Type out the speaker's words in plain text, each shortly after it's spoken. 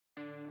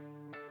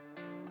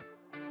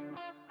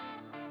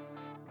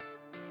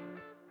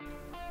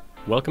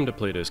Welcome to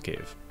Plato's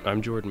Cave.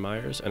 I'm Jordan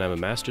Myers, and I'm a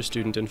master's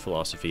student in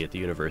philosophy at the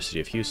University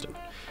of Houston.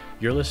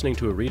 You're listening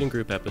to a reading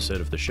group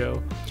episode of the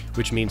show,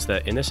 which means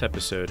that in this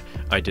episode,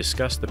 I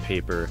discuss the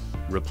paper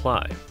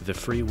Reply, The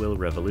Free Will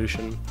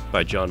Revolution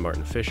by John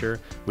Martin Fischer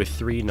with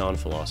three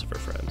non-philosopher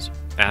friends,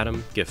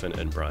 Adam, Giffin,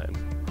 and Brian,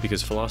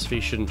 because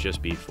philosophy shouldn't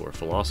just be for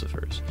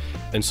philosophers.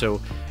 And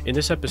so, in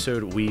this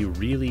episode, we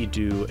really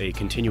do a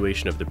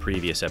continuation of the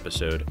previous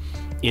episode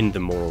in the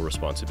Moral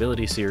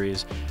Responsibility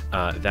series.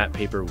 That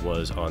paper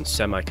was on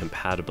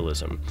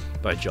semi-compatibilism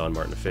by John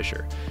Martin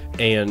Fischer.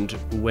 And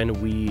when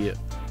we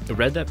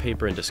read that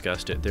paper and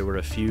discussed it, there were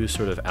a few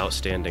sort of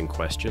outstanding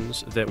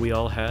questions that we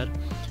all had.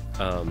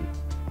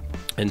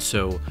 And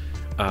so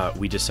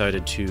we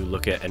decided to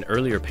look at an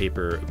earlier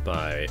paper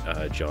by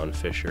John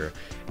Fischer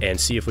and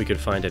see if we could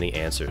find any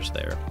answers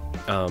there.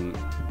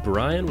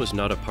 Brian was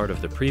not a part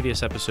of the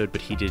previous episode,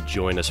 but he did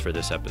join us for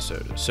this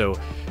episode. So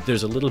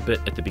there's a little bit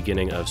at the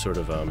beginning of sort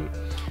of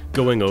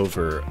going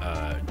over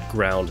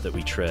ground that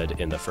we tread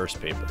in the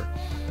first paper.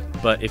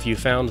 But if you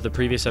found the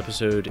previous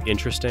episode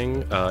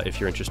interesting, if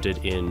you're interested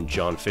in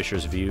John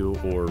Fischer's view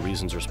or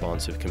reasons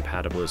responsive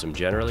compatibilism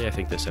generally, I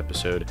think this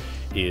episode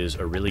is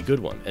a really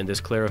good one. And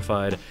this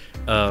clarified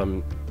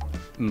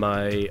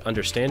my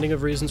understanding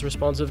of reasons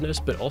responsiveness,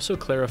 but also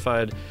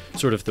clarified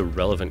sort of the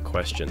relevant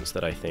questions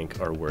that I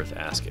think are worth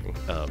asking,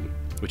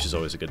 which is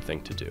always a good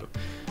thing to do.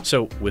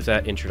 So with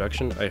that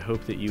introduction, I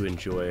hope that you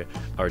enjoy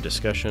our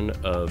discussion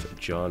of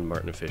John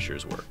Martin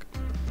Fischer's work.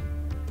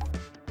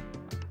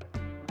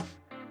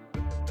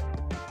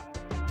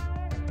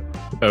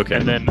 Okay.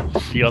 And then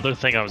the other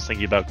thing I was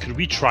thinking about, could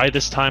we try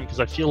this time? Because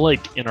I feel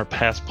like in our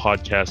past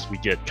podcasts, we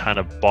get kind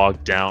of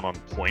bogged down on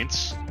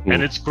points.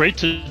 And it's great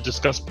to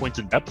discuss points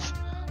in depth.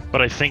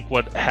 But I think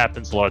what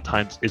happens a lot of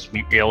times is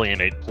we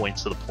alienate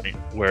points to the point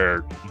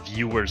where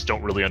viewers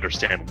don't really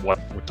understand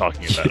what we're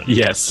talking about.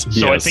 Yes.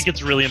 So I think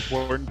it's really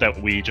important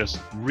that we just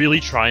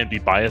really try and be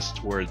biased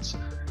towards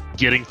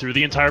getting through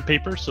the entire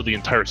paper so the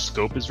entire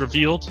scope is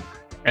revealed,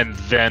 and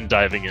then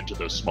diving into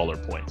those smaller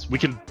points. We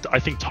can, I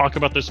think, talk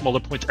about those smaller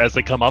points as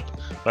they come up,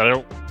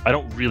 but I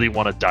don't really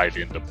want to dive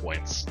into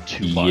points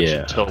too much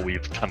until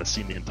we've kind of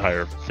seen the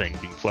entire thing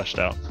being fleshed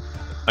out.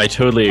 I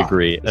totally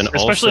agree, and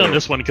especially also, on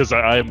this one, because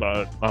I'm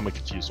a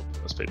confused on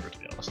this paper, to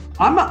be honest.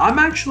 I'm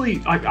actually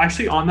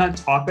on that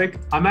topic.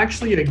 I'm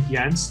actually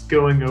against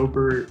going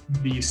over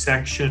the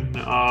section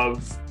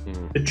of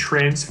the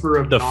transfer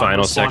of the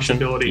final section.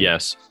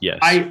 Yes.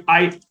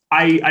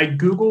 I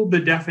Googled the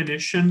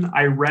definition,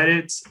 I read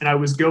it, and I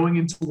was going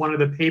into one of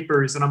the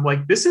papers, and I'm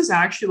like, this is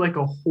actually like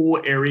a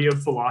whole area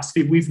of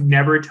philosophy we've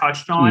never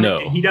touched on. No.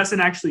 And he doesn't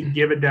actually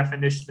give a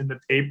definition in the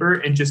paper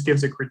and just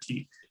gives a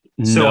critique.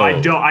 So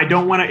no. I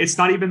don't want to, it's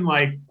not even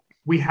like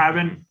we just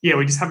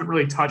haven't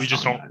really touched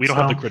on we don't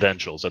have the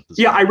credentials at this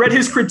point. point. I read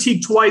his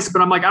critique twice,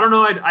 but I'm like, I don't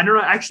know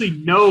actually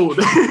know.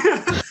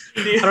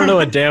 I don't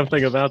know a damn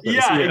thing about this.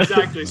 Yeah,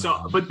 exactly.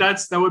 So, but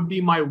that would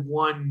be my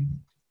one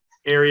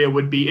area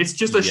it's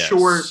just a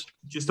short,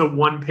 just a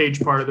one-page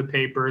part of the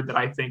paper that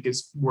I think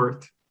is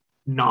worth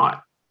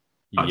not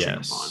touching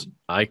upon.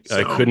 I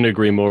couldn't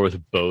agree more with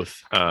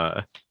both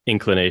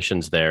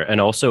inclinations there.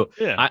 And also,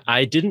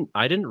 I didn't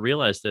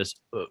realize this,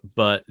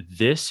 but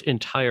this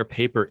entire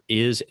paper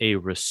is a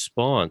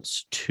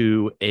response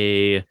to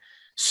a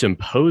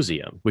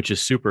symposium, which is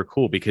super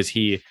cool because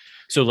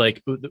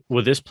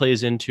this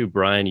plays into,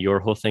 Brian, your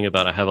whole thing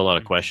about I have a lot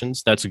of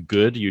questions. That's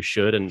good. You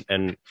should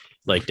and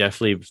like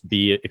definitely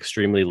be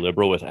extremely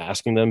liberal with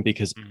asking them,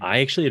 because I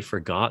actually had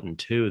forgotten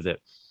too that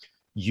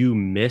you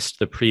missed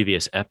the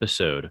previous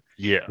episode.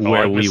 The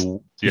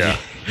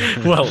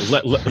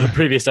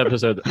previous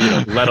episode,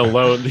 let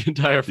alone the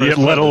entire first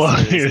let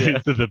alone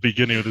the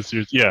beginning of the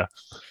series.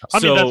 I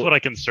mean, that's what I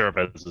can serve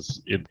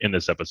as in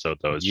this episode,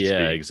 though. Is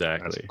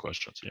exactly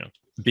questions.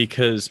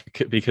 Because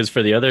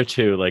for the other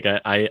two, like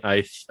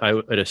I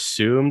would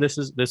assume this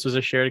was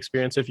a shared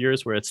experience of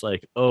yours, where it's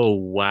like, oh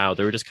wow,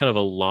 there were just kind of a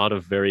lot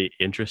of very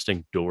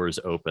interesting doors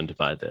opened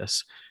by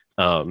this,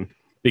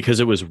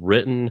 because it was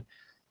written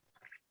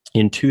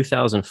in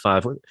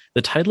 2005.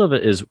 The title of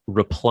it is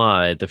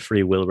Reply, The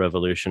Free Will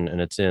Revolution, and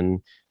it's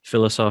in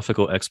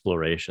Philosophical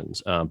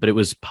Explorations. But it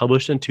was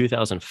published in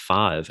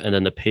 2005. And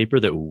then the paper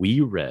that we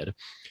read,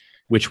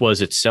 which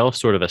was itself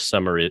sort of a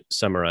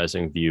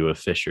summarizing view of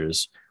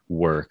Fischer's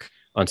work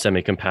on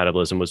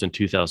semi-compatibilism, was in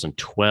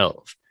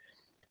 2012.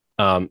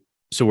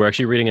 So we're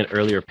actually reading an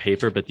earlier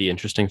paper, but the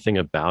interesting thing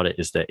about it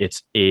is that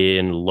it's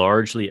in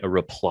largely a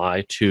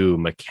reply to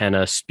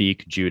McKenna,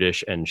 Speak,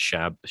 Judish, and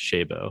Seth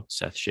Szabo.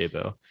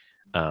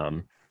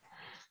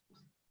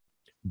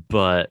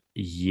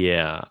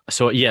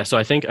 So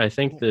I think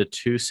the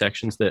two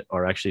sections that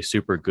are actually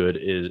super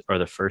good are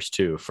the first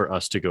two for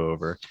us to go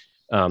over,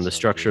 the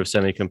structure of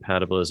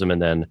semi-compatibilism,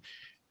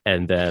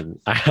 and then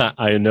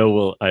I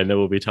know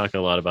we'll be talking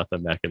a lot about the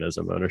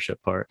mechanism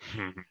ownership part.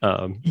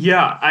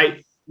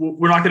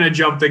 We're not going to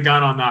jump the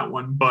gun on that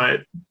one,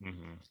 but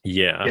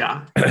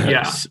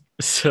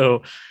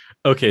So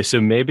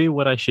maybe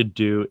what I should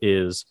do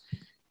is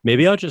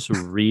Maybe I'll just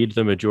read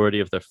the majority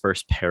of the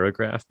first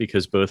paragraph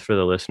because both for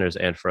the listeners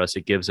and for us,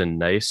 it gives a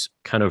nice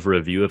kind of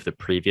review of the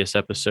previous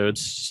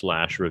episodes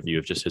 / review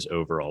of just his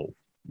overall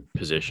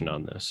position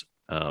on this.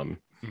 And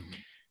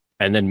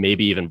then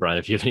maybe even Brian,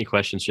 if you have any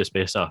questions just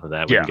based off of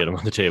that, we can get them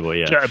on the table.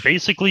 Yeah.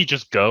 Basically,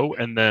 just go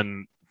and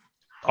then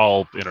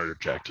I'll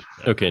interject.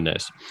 Okay,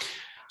 nice.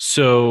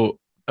 So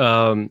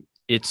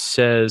it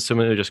says, so I'm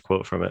going to just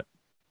quote from it.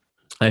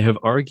 I have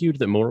argued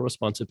that moral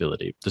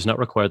responsibility does not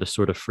require the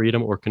sort of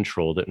freedom or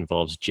control that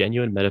involves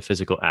genuine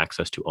metaphysical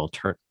access to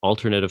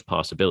alternative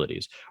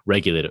possibilities,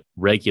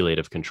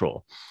 regulative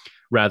control.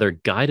 Rather,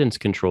 guidance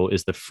control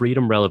is the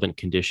freedom-relevant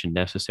condition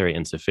necessary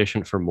and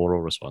sufficient for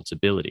moral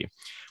responsibility.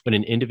 When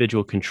an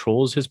individual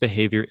controls his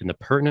behavior in the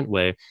pertinent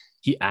way,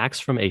 he acts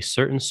from a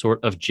certain sort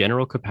of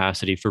general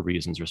capacity for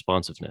reason's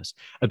responsiveness.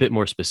 A bit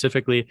more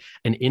specifically,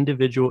 an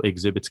individual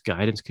exhibits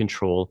guidance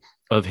control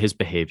of his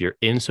behavior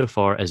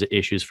insofar as it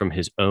issues from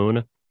his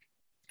own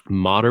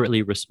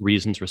moderately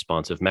reasons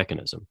responsive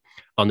mechanism.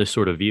 On this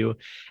sort of view,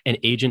 an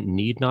agent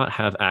need not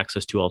have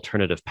access to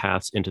alternative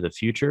paths into the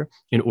future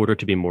in order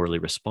to be morally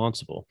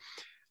responsible.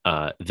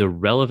 The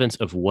relevance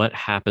of what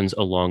happens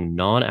along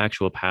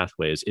non-actual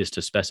pathways is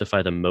to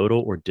specify the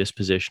modal or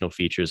dispositional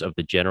features of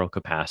the general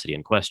capacity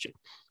in question.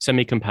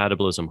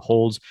 Semi-compatibilism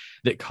holds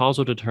that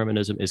causal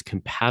determinism is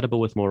compatible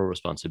with moral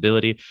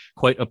responsibility,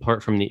 quite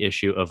apart from the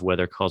issue of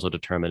whether causal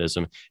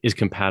determinism is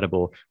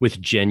compatible with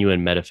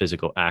genuine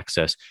metaphysical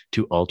access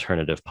to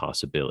alternative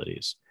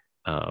possibilities.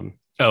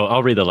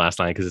 I'll read the last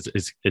line because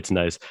it's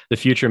nice. The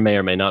future may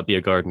or may not be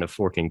a garden of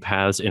forking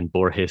paths, in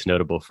Borges'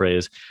 notable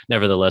phrase.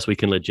 Nevertheless, we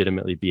can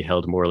legitimately be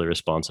held morally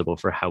responsible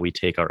for how we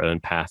take our own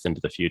path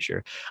into the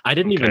future. I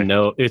didn't even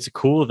know. It's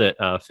cool that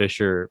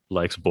Fischer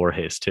likes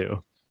Borges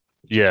too.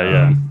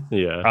 Yeah.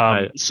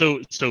 So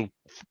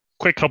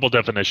quick couple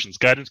definitions: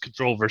 guidance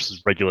control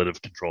versus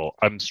regulative control.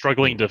 I'm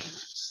struggling to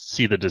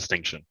see the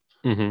distinction.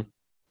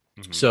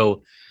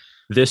 So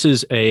this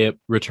is a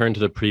return to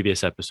the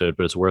previous episode,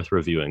 but it's worth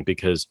reviewing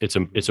because it's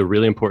a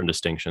really important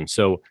distinction.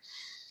 So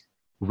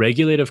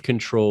regulative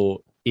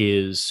control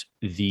is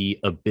the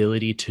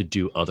ability to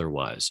do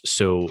otherwise.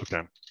 So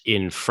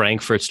in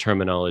Frankfurt's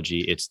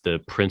terminology, it's the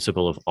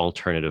principle of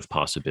alternative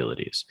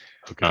possibilities,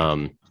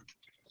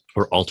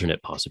 or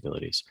alternate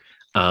possibilities.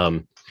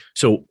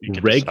 So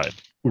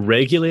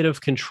regulative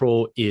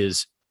control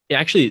is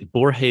actually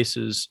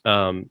Borges's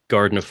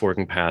Garden of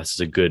Forking Paths is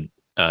a good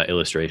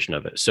illustration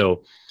of it.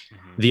 So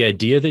the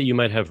idea that you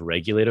might have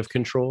regulative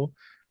control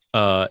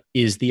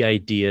is the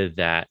idea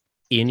that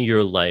in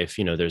your life,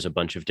 there's a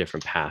bunch of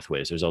different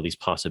pathways. There's all these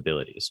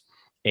possibilities.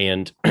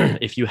 And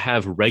if you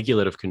have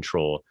regulative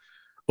control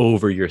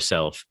over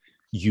yourself,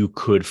 you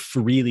could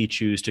freely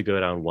choose to go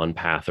down one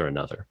path or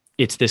another.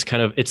 It's this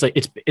kind of,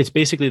 it's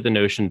basically the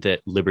notion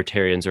that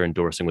libertarians are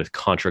endorsing with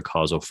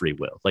contra-causal free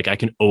will. Like I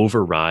can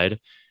override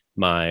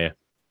my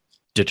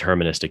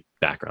deterministic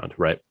background,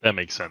 right? That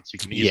makes sense. You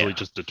can easily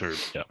just deter.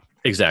 Yeah.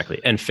 Exactly.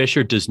 And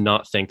Fischer does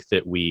not think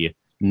that we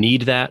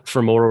need that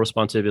for moral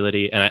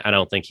responsibility. And I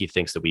don't think he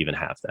thinks that we even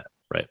have that.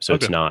 Right. So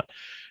it's not.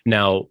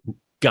 Now,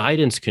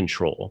 guidance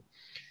control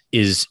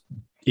is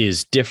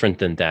different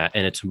than that.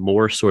 And it's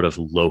more sort of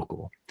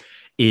local.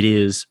 It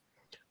is,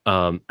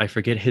 I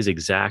forget his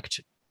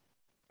exact,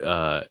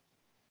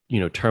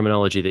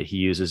 terminology that he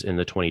uses in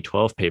the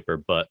 2012 paper,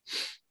 but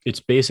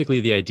it's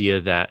basically the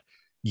idea that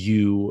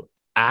you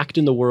act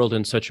in the world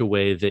in such a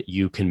way that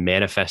you can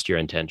manifest your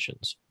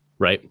intentions.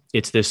 Right.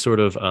 It's this sort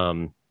of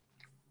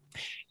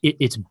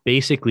it's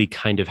basically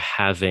kind of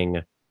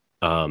having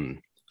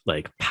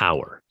like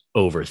power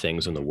over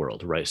things in the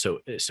world. Right.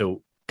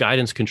 So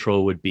guidance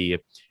control would be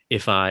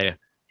if I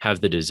have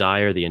the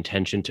desire, the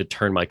intention to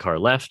turn my car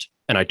left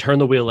and I turn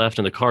the wheel left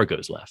and the car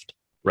goes left.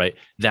 Right.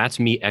 That's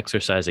me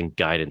exercising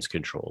guidance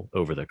control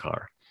over the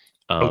car.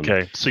 So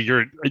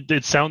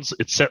it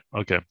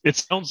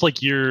sounds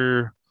like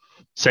you're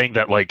saying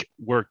that like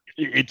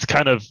it's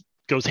kind of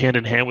goes hand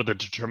in hand with a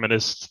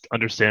determinist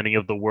understanding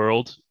of the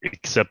world,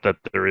 except that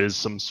there is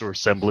some sort of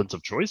semblance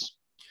of choice.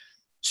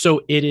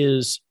 So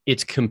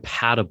it's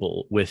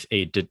compatible with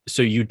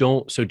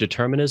so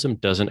determinism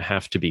doesn't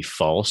have to be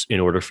false in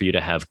order for you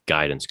to have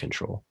guidance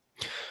control.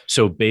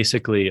 So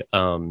basically,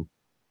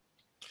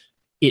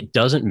 it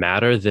doesn't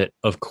matter that,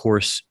 of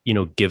course,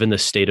 given the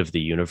state of the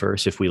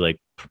universe, if we like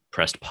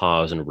pressed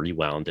pause and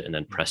rewound it and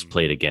then pressed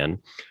play it again,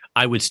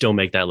 I would still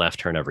make that left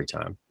turn every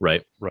time.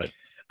 Right. Right.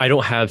 I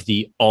don't have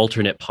the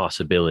alternate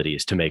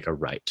possibilities to make a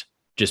right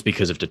just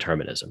because of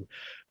determinism,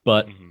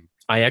 but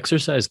I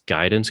exercise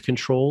guidance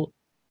control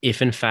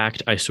if in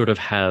fact I sort of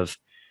have,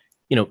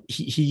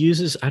 he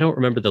uses, I don't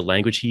remember the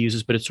language he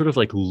uses, but it's sort of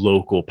like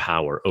local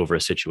power over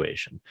a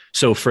situation.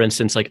 So for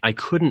instance, like I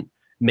couldn't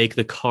make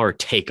the car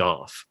take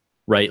off,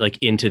 right? Like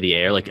into the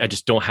air. Like I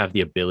just don't have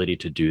the ability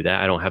to do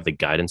that. I don't have the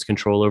guidance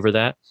control over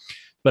that,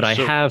 but I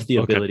have the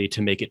ability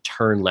to make it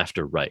turn left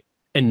or right.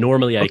 And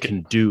normally I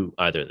can do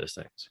either of those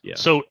things. Yeah.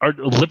 So are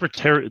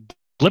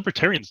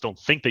libertarians don't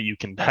think that you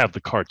can have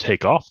the car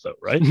take off, though,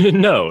 right?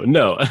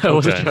 No. I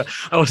Okay.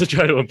 wasn't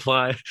trying to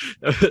imply.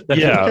 That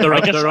Yeah, they're- I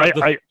guess they're on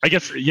the- I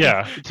guess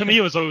yeah. To me,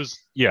 it was always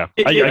yeah.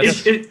 I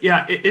guess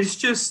It's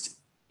just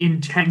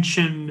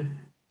intention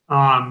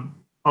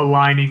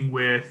aligning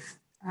with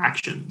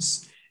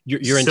actions.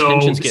 your So,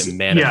 intentions get yeah,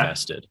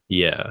 manifested.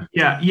 Yeah.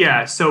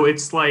 yeah. So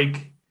it's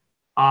like,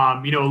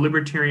 a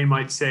libertarian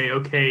might say,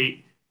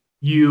 okay,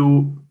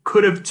 you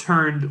could have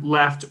turned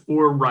left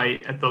or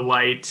right at the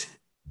light,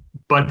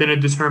 but then a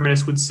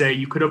determinist would say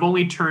you could have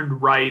only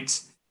turned right,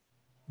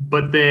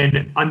 but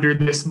then under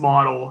this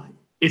model,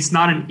 it's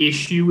not an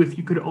issue if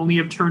you could only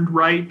have turned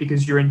right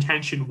because your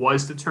intention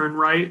was to turn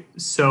right.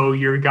 So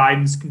your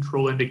guidance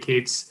control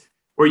indicates,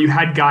 or you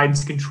had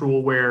guidance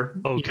control where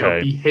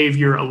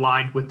behavior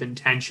aligned with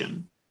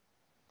intention.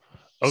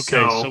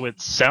 okay. So it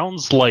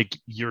sounds like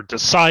you're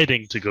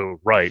deciding to go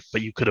right,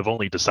 but you could have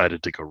only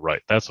decided to go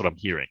right. That's what I'm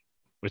hearing,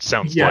 which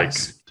sounds like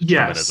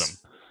determinism.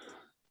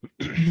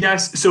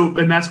 Yes. So,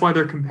 and that's why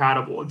they're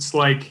compatible. It's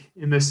like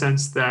in the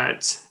sense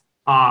that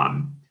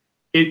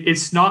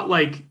it's not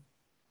like,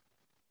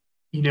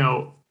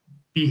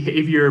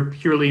 behavior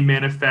purely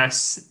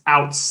manifests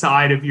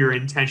outside of your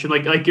intention.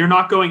 Like you're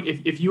not going,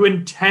 if you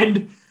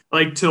intend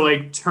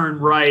to turn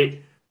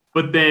right,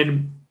 but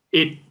then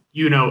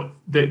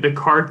the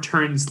car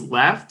turns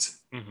left,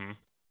 Mm-hmm.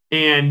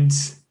 and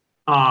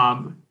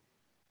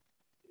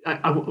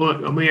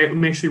let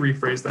me actually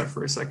rephrase that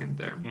for a second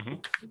there, Mm-hmm.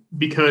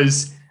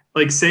 because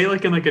say in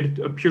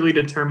a purely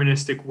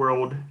deterministic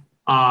world,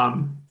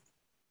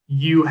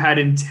 you had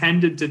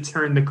intended to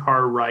turn the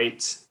car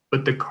right,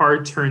 but the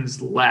car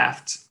turns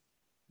left,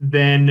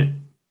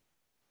 then,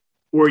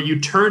 or you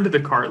turned the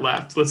car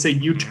left. Let's say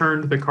you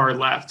turned the car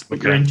left,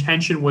 but your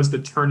intention was to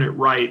turn it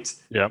right.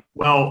 Yeah.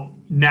 Well,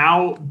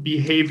 now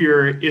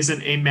behavior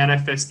isn't a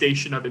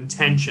manifestation of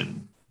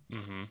intention.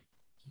 Mm-hmm.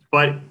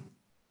 But,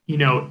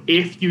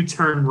 if you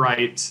turn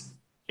right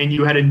and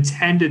you had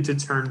intended to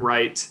turn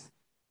right,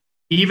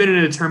 even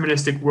in a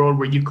deterministic world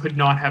where you could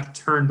not have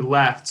turned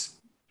left,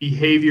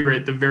 behavior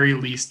at the very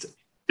least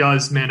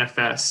does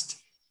manifest,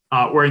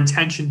 or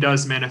intention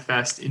does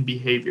manifest in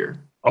behavior.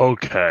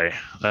 Okay.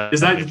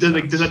 Does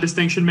that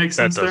distinction make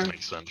sense? That does there?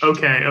 make sense.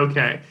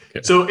 Okay.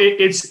 So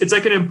it's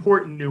like an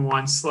important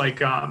nuance.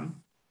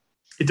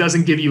 It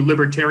doesn't give you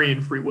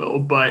libertarian free will,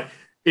 but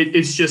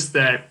it's just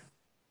that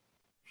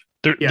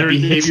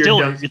behavior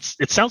does.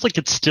 It sounds like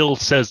it still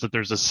says that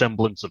there's a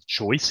semblance of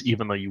choice,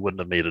 even though you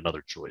wouldn't have made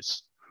another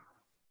choice.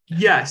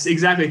 Yes,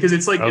 exactly. Because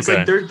it's like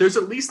there's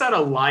at least that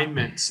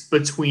alignment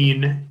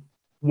between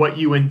what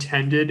you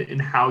intended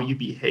and how you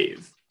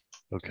behave.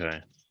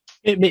 Okay.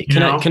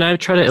 Can I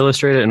try to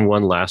illustrate it in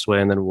one last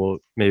way, and then we'll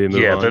maybe move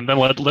on? Yeah, then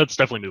let's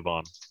definitely move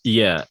on.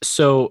 Yeah.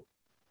 So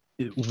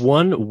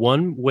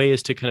one way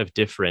is to kind of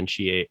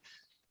differentiate,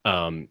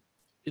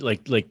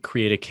 like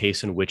create a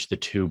case in which the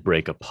two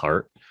break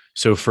apart.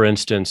 So, for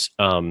instance,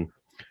 let's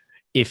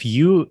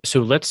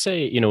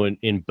say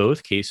in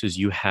both cases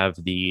you have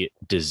the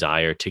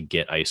desire to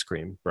get ice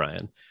cream,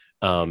 Brian,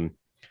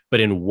 but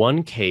in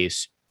one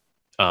case,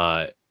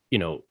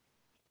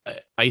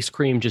 ice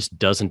cream just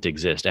doesn't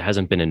exist. It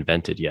hasn't been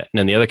invented yet. And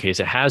in the other case,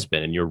 it has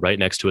been, and you're right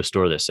next to a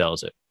store that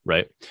sells it,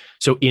 right?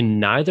 So in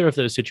neither of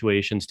those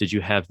situations did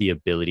you have the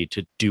ability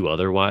to do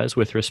otherwise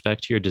with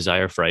respect to your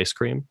desire for ice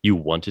cream. You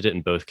wanted it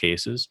in both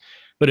cases.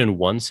 But in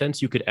one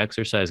sense, you could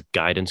exercise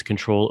guidance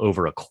control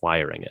over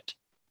acquiring it.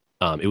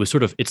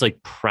 It's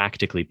like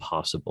practically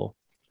possible.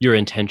 Your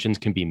intentions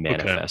can be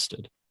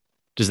manifested.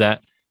 Does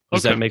that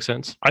make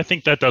sense? I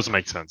think that does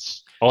make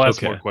sense. I'll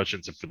ask more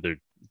questions if they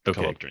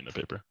come up during the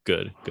paper.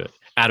 Good.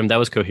 Adam, that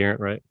was coherent,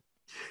 right?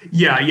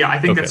 Yeah. I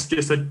think that's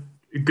just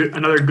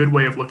another good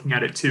way of looking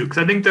at it too, because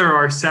I think there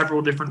are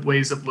several different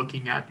ways of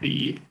looking at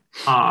the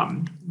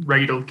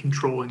regular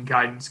control and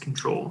guidance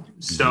control.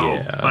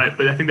 So,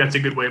 but I think that's a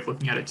good way of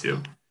looking at it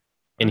too.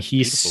 And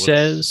he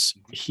says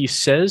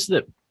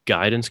that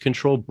guidance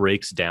control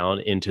breaks down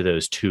into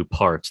those two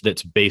parts.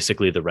 That's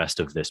basically the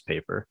rest of this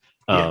paper.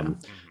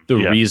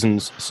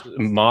 Reasons,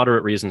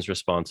 moderate reasons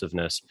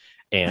responsiveness,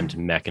 and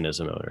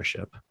mechanism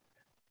ownership.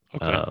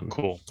 Okay,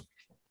 cool.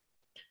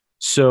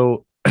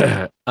 So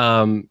I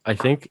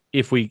think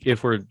if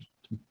we're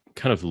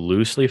kind of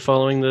loosely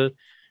following the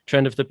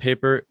trend of the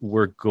paper,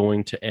 we're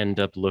going to end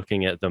up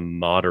looking at the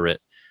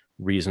moderate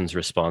reasons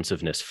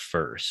responsiveness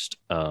first.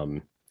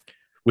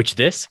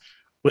 This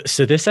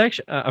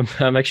actually,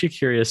 I'm actually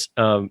curious,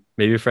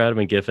 maybe for Adam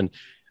and Giffin.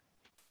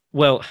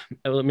 Well,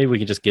 maybe we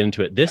can just get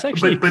into it. This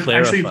actually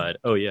clarified.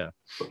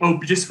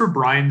 Just for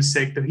Brian's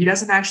sake, though, he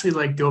doesn't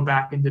actually go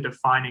back into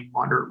defining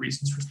moderate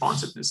reasons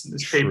responsiveness in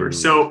this paper.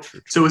 So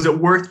is it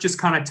worth just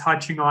kind of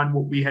touching on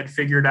what we had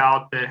figured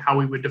out, that how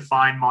we would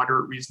define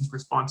moderate reasons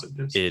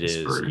responsiveness? It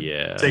is, for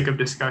sake of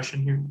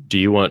discussion here. Do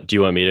you want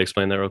me to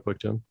explain that real quick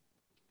to him?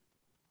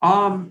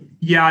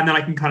 Yeah, and then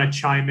I can kind of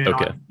chime in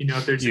on,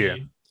 if there's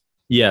any.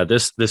 Yeah,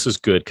 this is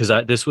good because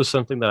this was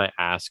something that I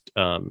asked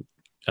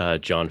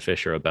John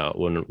Fischer about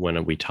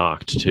when we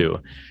talked too,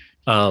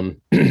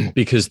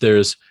 because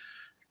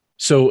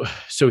So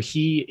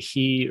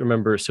he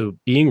remember, so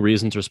being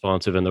reasons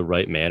responsive in the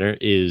right manner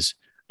is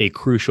a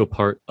crucial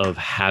part of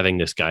having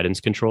this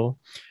guidance control.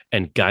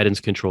 And guidance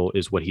control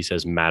is what he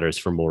says matters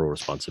for moral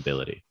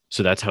responsibility.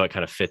 So that's how it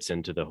kind of fits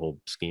into the whole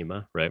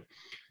schema, right?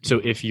 So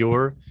if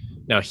you're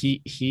now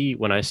he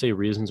when I say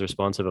reasons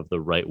responsive of the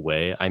right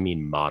way, I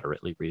mean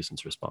moderately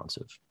reasons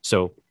responsive.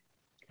 So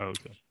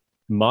Okay.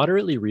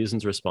 moderately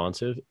reasons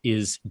responsive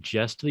is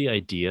just the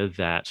idea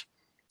that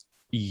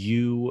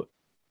you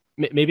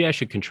maybe I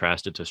should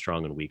contrast it to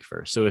strong and weak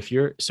first. So if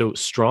you're so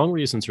strong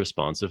reasons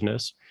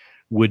responsiveness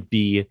would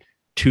be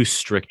too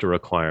strict a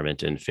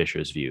requirement in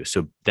Fischer's view.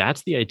 So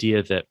that's the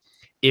idea that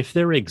if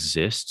there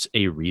exists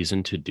a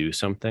reason to do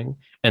something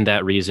and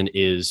that reason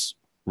is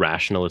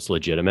rational, it's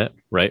legitimate,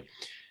 right?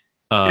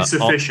 It's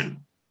sufficient.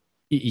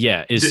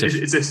 Yeah, it's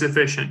a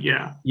sufficient,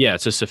 yeah. Yeah,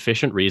 it's a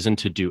sufficient reason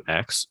to do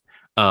X.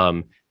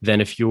 Then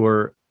if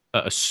you're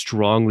a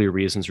strongly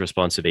reasons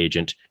responsive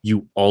agent,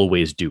 you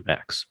always do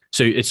X.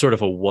 So it's sort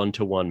of a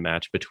one-to-one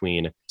match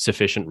between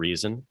sufficient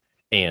reason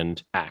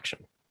and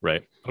action,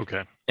 right?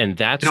 Okay. And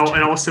that's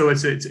and also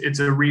it's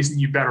a reason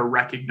you better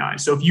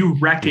recognize. So if you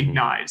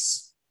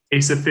recognize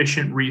a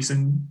sufficient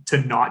reason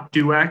to not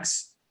do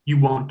X, you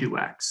won't do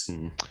X.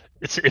 Mm-hmm.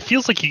 It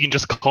feels like you can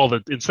just call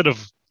it, instead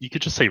of, you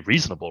could just say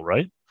reasonable,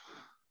 right?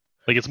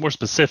 Like it's more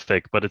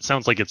specific, but it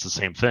sounds like it's the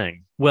same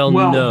thing. Well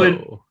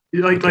no.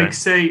 But like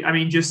say, I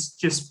mean,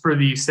 just for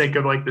the sake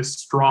of like the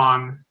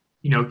strong,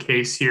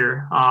 case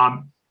here,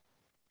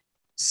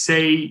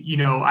 say,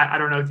 I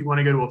don't know if you want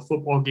to go to a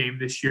football game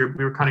this year.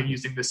 We were kind of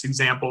using this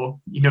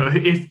example,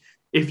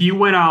 if you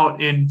went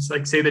out and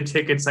like, say the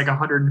ticket's like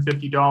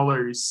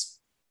 $150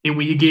 and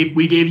we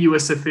gave you a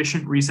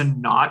sufficient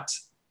reason not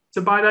to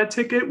buy that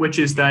ticket, which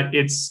is that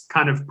it's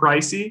kind of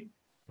pricey.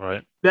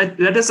 Right. That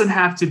doesn't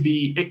have to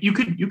be, you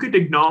could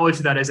acknowledge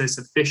that as a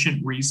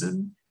sufficient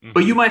reason,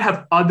 but you might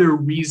have other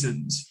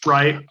reasons,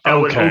 right? That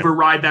would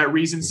override that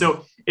reason.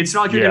 So it's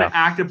not like you're going to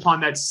act upon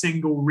that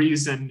single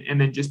reason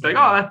and then just be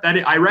like,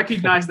 I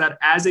recognize that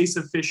as a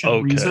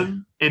sufficient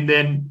reason and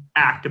then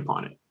act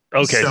upon it.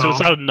 Okay, so it's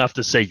not enough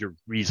to say you're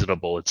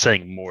reasonable. It's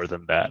saying more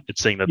than that.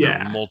 It's saying that there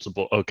are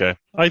multiple. Okay,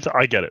 I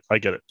get it.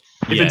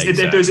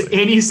 If there's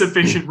any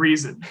sufficient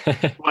reason,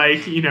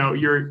 like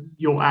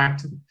you'll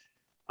act.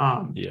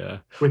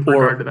 With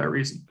regard to that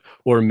reason.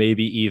 Or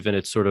maybe even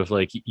it's sort of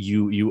like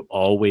you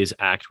always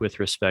act with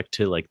respect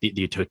to like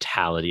the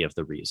totality of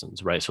the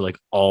reasons, right? So like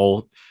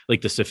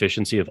the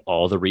sufficiency of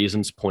all the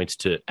reasons points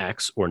to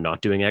X or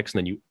not doing X, and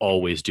then you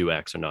always do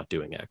X or not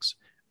doing X.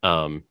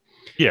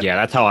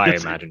 That's how I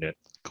imagined it.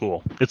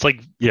 Cool. It's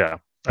like,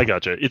 I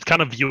gotcha. It's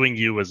kind of viewing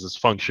you as this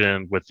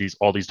function with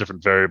all these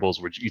different variables,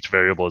 which each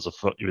variable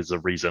is a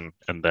reason,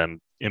 and then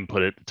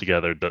input it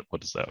together.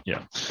 What is that?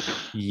 Yeah.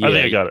 I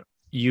think I got it.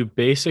 You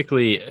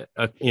basically,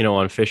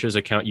 on Fischer's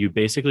account, you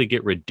basically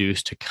get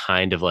reduced to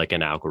kind of like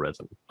an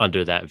algorithm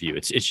under that view.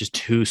 It's just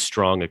too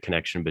strong a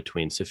connection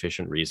between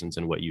sufficient reasons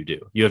and what you do.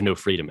 You have no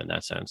freedom in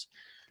that sense.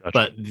 Gotcha.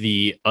 But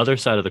the other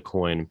side of the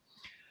coin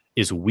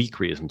is weak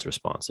reasons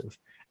responsive.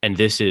 And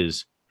this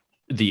is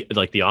the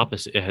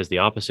opposite. It has the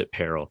opposite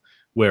peril,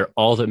 where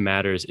all that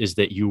matters is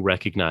that you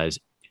recognize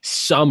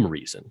some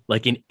reason,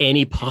 like in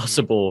any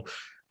possible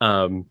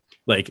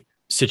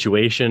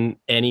situation,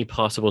 any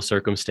possible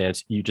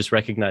circumstance, you just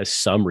recognize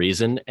some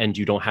reason and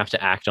you don't have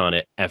to act on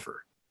it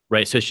ever,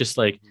 right? So it's just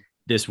like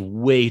this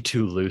way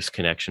too loose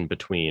connection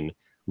between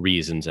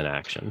reasons and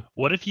action.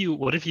 What if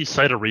you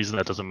cite a reason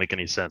that doesn't make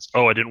any sense?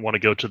 Oh, I didn't want to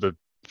go to the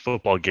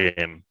football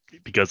game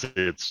because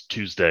it's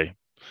Tuesday.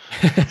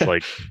 It's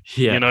like,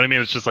 you know what I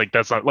mean? It's just like,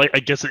 that's not like, I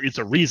guess it's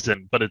a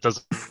reason, but it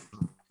doesn't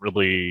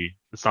really,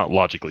 it's not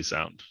logically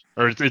sound,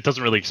 or it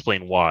doesn't really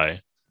explain why.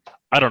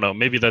 I don't know.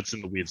 Maybe that's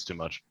in the weeds too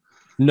much.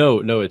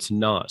 No, it's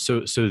not.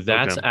 So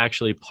that's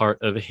actually part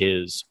of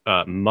his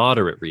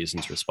moderate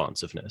reasons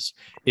responsiveness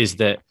is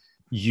that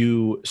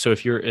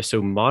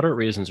moderate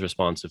reasons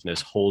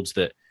responsiveness holds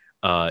that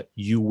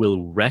you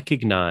will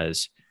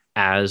recognize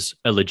as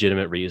a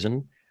legitimate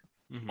reason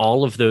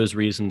all of those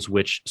reasons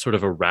which sort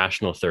of a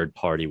rational third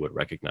party would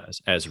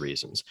recognize as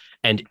reasons.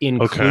 And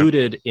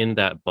included in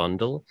that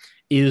bundle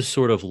is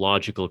sort of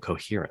logical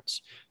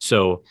coherence.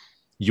 So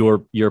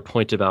your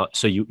point about,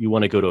 so you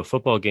want to go to a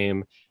football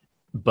game,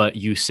 but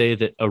you say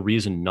that a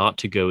reason not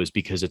to go is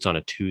because it's on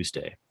a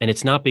Tuesday. And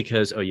it's not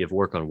because, you have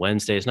work on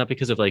Wednesday. It's not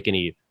because of like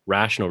any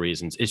rational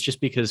reasons. It's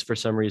just because for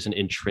some reason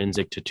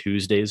intrinsic to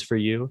Tuesdays for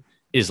you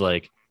is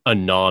like a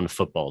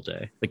non-football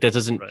day. Like that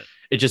doesn't,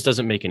 it just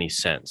doesn't make any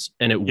sense.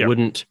 And it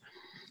wouldn't,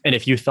 and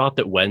if you thought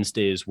that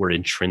Wednesdays were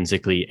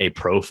intrinsically a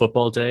pro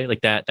football day,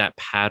 like that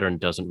pattern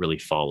doesn't really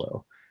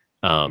follow.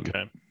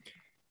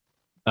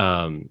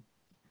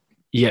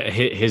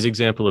 His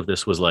example of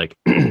this was like,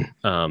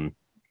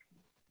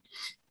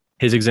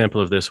 his example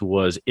of this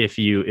was if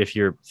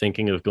you're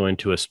thinking of going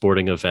to a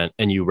sporting event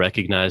and you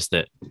recognize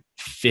that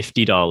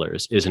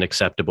 $50 is an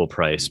acceptable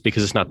price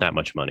because it's not that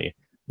much money,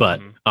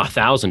 but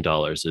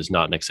 $1,000 is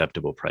not an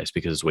acceptable price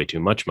because it's way too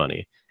much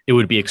money. It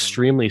would be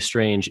extremely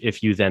strange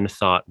if you then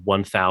thought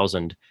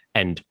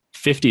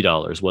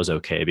 $1,050 was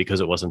okay because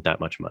it wasn't that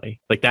much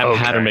money. Like that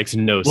pattern makes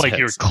no sense. Like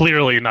you're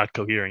clearly not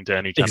cohering to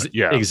any kind of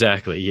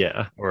exactly,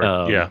 yeah.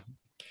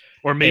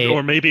 Or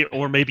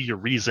maybe your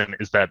reason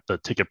is that the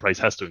ticket price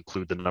has to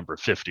include the number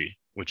 50,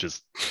 which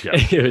is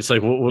it's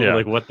like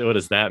what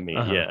does that mean?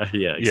 Yeah,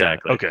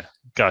 exactly. Yeah. Okay,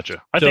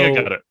 gotcha. I think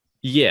I got it.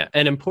 Yeah,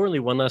 and importantly,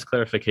 one last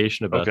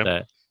clarification about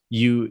that.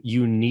 You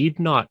need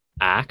not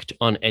act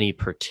on any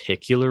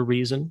particular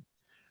reason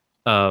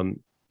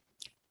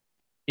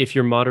if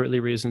you're moderately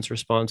reasons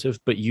responsive,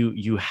 but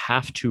you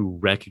have to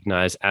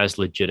recognize as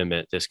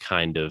legitimate this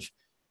kind of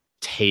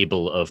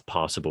table of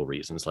possible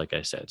reasons, like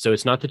I said. So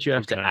it's not that you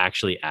have to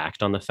actually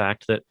act on the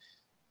fact that,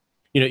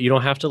 you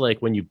don't have to, like,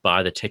 when you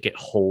buy the ticket,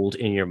 hold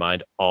in your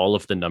mind all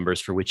of the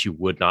numbers for which you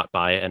would not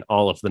buy it and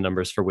all of the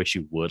numbers for which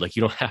you would. Like,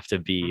 you don't have to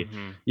be,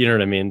 you know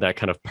what I mean, that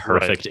kind of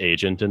perfect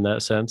agent in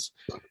that sense.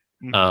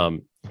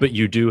 But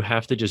you do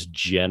have to just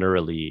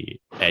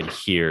generally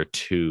adhere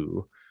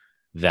to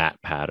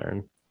that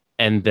pattern.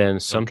 And then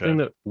something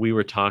that we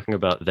were talking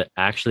about that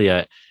actually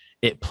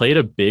it played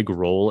a big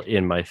role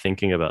in my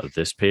thinking about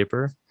this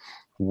paper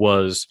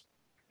was,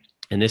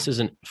 and this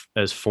isn't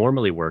as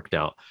formally worked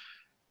out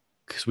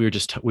because we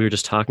were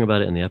just talking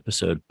about it in the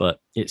episode, but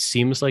it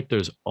seems like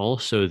there's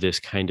also this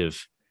kind of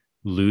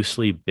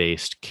loosely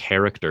based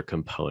character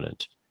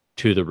component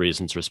to the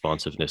reasons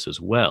responsiveness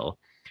as well,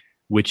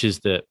 which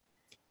is that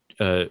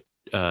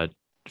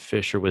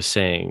Fischer was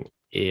saying,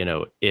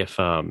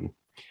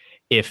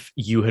 if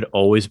you had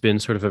always been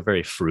sort of a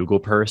very frugal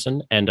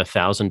person and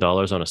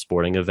 $1,000 on a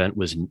sporting event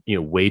was,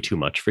 way too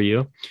much for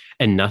you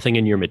and nothing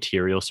in your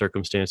material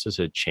circumstances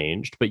had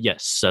changed, but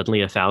yes, suddenly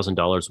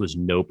 $1,000 was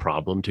no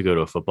problem to go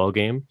to a football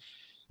game,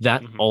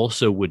 that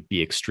also would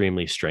be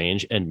extremely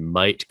strange and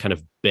might kind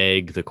of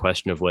beg the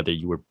question of whether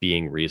you were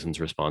being reasons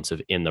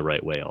responsive in the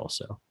right way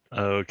also.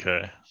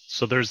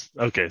 So there's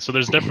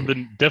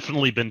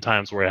definitely been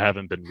times where I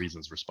haven't been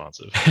reasons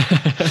responsive.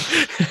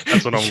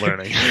 That's what I'm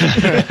learning.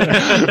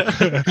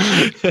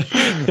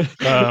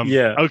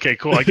 Okay,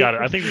 cool. I got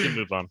it. I think we can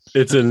move on.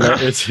 It's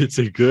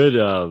a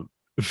good,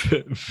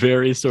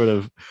 very sort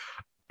of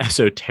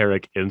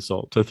esoteric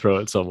insult to throw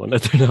at someone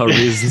that they're not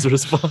reasons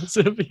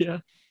responsive. Yeah.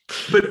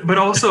 But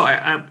also,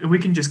 we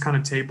can just kind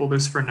of table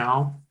this for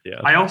now.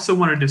 Yeah. I also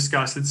want to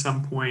discuss at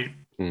some point,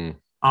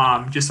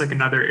 just like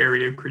another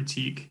area of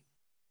critique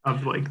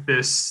of like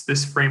this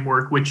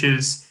framework, which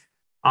is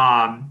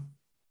a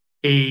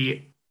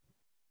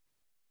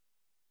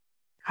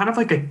kind of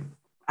like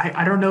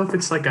I don't know if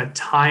it's like a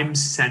time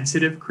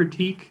sensitive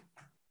critique,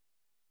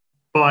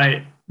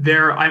 but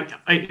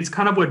it's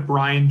kind of what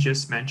Brian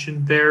just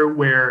mentioned there,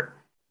 where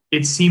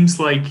it seems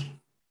like,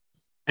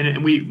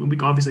 and we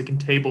obviously can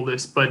table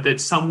this, but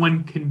that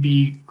someone can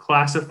be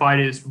classified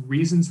as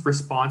reasons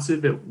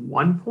responsive at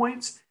one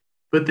point,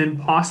 but then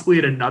possibly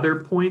at another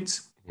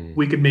point,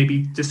 we could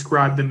maybe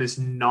describe them as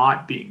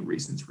not being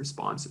reasons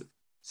responsive.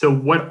 So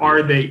what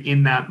are they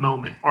in that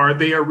moment? Are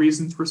they a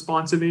reasons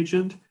responsive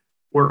agent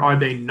or are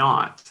they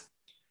not?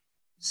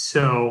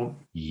 So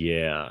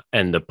yeah.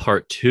 And the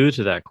part two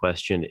to that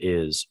question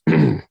is,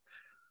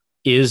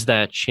 is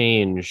that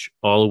change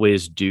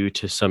always due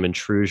to some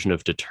intrusion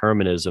of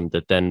determinism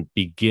that then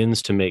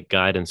begins to make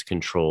guidance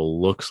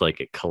control looks like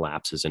it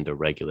collapses into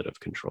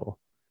regulative control?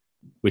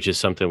 Which is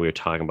something we were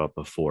talking about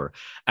before.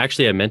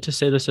 Actually, I meant to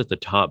say this at the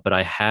top, but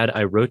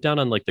I wrote down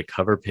on like the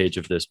cover page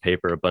of this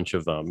paper a bunch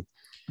of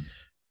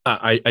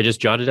I just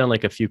jotted down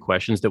like a few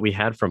questions that we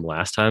had from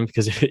last time,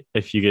 because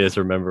if you guys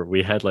remember,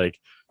 we had like,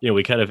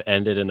 we kind of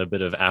ended in a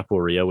bit of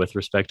aporia with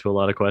respect to a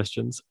lot of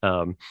questions.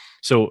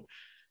 So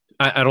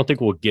I don't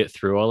think we'll get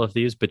through all of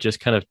these, but just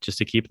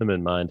to keep them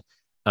in mind.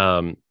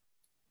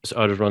 So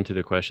I'll just run through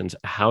the questions.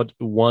 How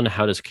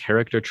does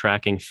character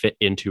tracking fit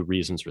into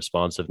reasons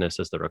responsiveness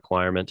as the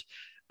requirement?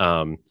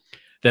 Then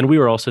we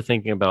were also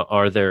thinking about,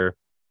 are there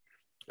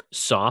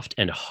soft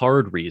and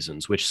hard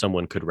reasons which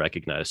someone could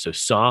recognize? So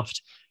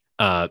soft,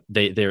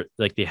 they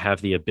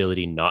have the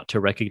ability not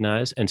to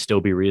recognize and still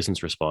be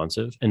reasons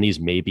responsive, and these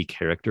may be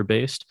character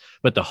based,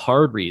 but the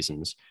hard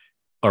reasons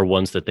are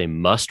ones that they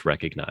must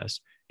recognize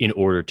in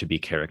order to be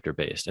character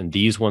based, and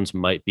these ones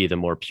might be the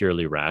more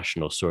purely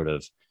rational sort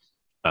of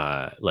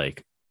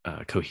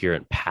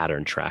coherent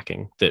pattern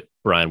tracking that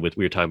Brian, we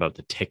were talking about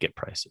the ticket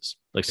prices,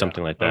 like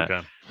something like that.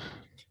 Okay.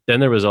 Then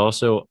there was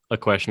also a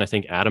question, I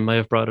think Adam might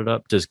have brought it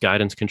up. Does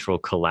guidance control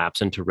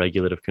collapse into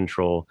regulative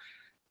control?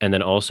 And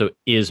then also,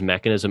 is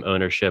mechanism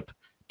ownership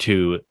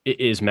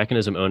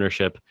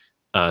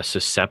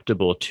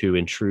susceptible to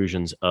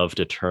intrusions of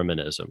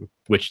determinism,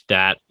 which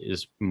that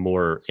is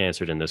more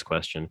answered in this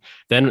question.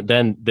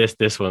 Then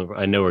this one,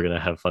 I know we're going to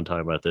have fun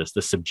talking about this,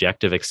 the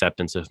subjective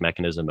acceptance of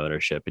mechanism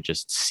ownership. It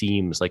just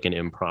seems like an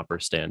improper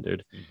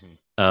standard.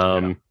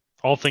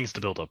 All things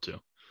to build up to.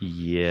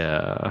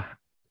 Yeah.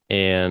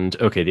 And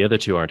okay, the other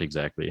two aren't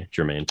exactly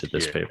germane to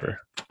this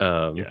paper.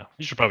 You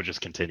should probably just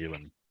continue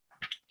and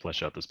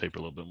flesh out this paper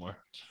a little bit more.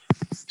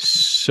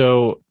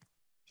 So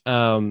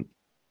I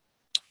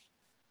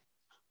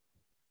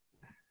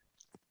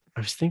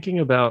was thinking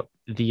about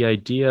the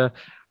idea.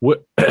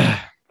 What I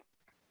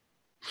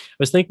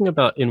was thinking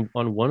about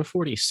on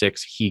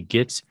 146, he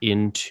gets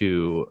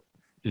into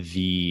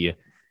the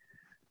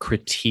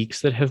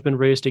critiques that have been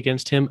raised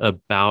against him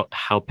about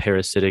how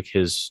parasitic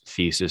his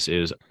thesis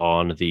is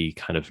on the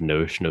kind of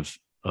notion of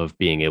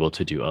being able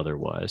to do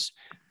otherwise.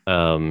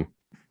 Adam,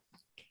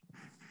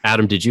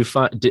 did you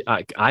find?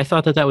 I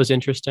thought that was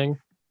interesting.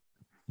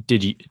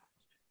 Did you?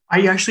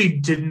 I actually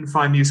didn't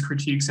find these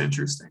critiques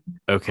interesting.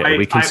 Okay,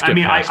 we can skip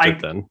past it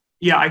then.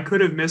 Yeah, I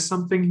could have missed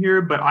something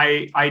here, but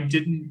I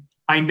didn't.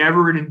 I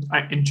never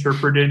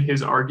interpreted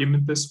his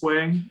argument this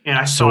way, and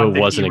I so thought it that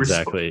wasn't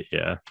exactly.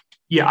 Yeah.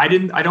 Yeah, I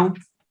didn't. I don't.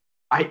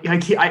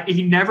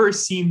 He never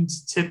seemed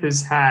to tip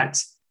his hat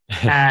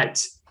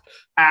at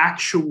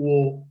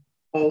actual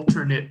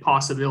alternate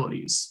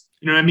possibilities.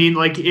 You know what I mean?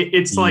 Like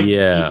it's like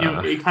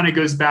it kind of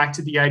goes back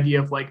to the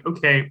idea of like,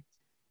 okay,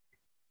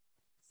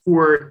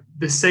 for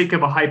the sake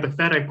of a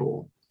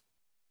hypothetical,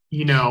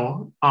 we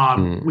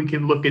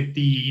can look at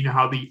the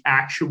how the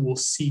actual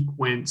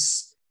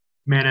sequence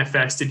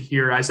manifested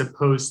here as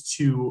opposed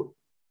to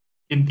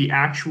in the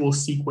actual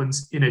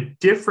sequence in a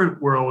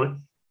different world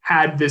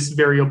had this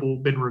variable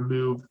been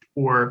removed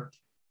or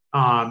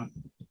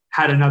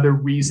had another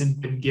reason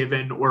been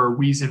given or a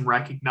reason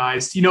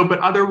recognized, but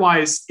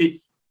otherwise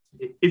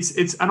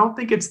it's I don't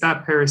think it's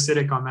that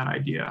parasitic on that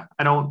idea.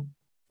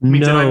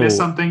 Did I miss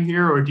something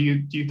here, or do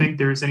you think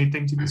there's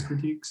anything to these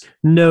critiques?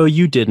 No,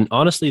 you didn't.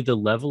 Honestly, the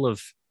level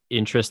of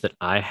interest that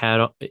I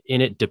had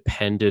in it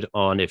depended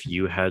on if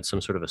you had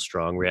some sort of a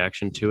strong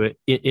reaction to it.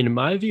 In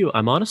my view,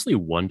 I'm honestly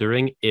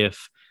wondering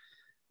if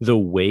the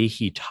way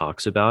he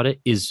talks about it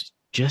is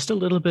just a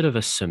little bit of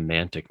a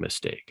semantic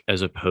mistake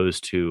as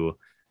opposed to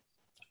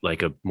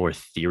like a more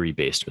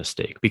theory-based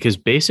mistake, because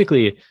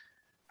basically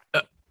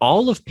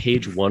all of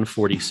page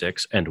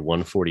 146 and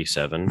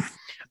 147,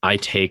 I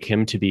take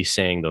him to be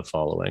saying the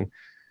following.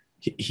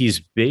 He's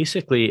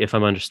basically, if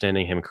I'm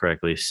understanding him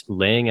correctly,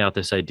 laying out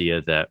this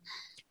idea that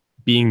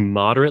being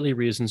moderately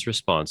reasons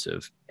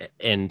responsive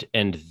and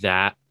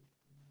that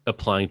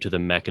applying to the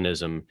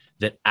mechanism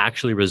that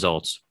actually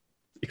results,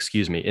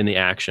 in the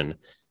action,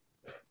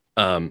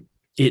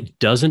 it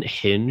doesn't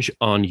hinge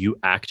on you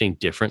acting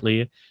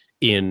differently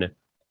in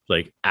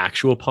like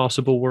actual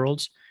possible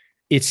worlds.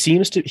 It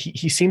seems to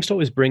he seems to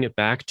always bring it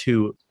back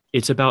to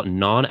it's about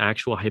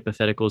non-actual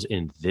hypotheticals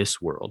in this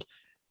world.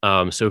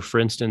 So for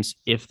instance,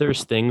 if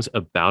there's things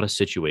about a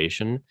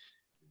situation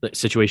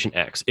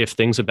X, if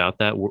things about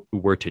that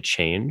were to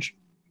change,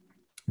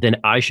 then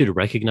I should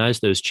recognize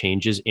those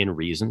changes in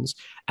reasons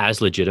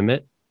as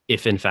legitimate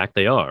if in fact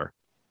they are,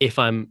 if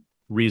I'm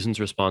reasons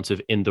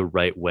responsive in the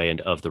right way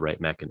and of the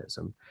right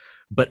mechanism.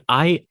 But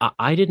I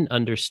didn't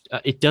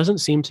understand. It doesn't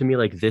seem to me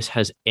like this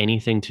has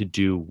anything to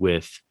do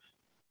with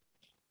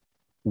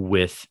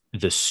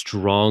the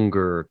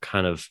stronger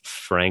kind of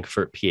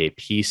Frankfurt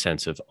PAP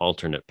sense of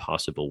alternate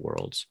possible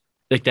worlds.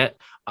 Like that,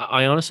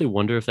 I honestly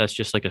wonder if that's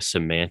just like a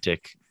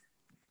semantic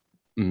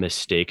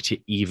mistake to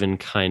even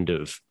kind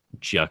of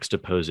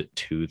juxtapose it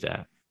to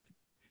that.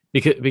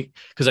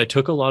 Because I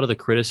took a lot of the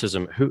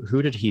criticism.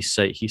 Who did he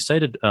cite? He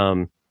cited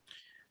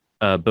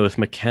both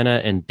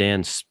McKenna and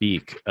Dan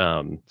Speak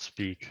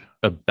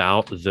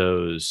about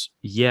those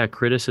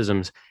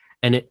criticisms,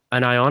 and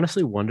I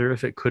honestly wonder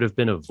if it could have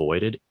been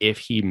avoided if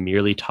he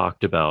merely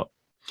talked about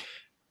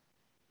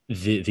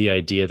the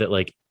idea that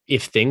like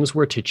if things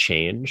were to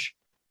change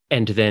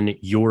and then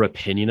your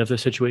opinion of the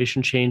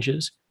situation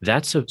changes,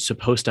 that's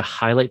supposed to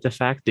highlight the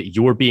fact that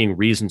you're being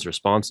reasons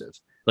responsive,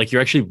 like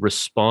you're actually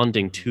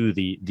responding to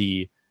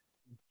the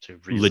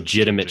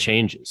legitimate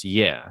changes.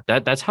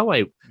 That's how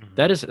I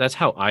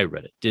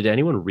read it. Did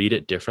anyone read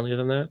it differently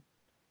than that?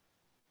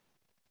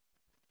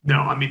 No,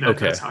 I mean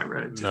that's how I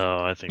read it too. No,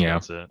 I think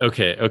that's it.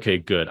 Okay,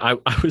 good. I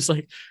was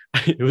like,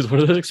 it was one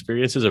of those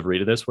experiences of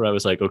reading this where I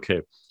was like,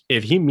 okay,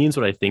 if he means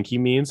what I think he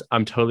means,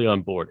 I'm totally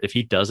on board. If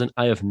he doesn't,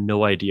 I have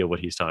no idea what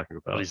he's talking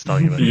about.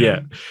 Yeah,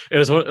 it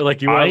was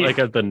like you were like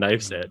at the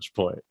knife's edge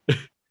point.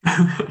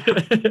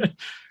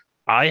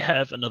 I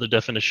have another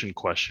definition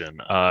question.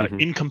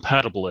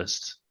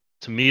 Incompatibilist.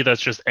 To me,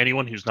 that's just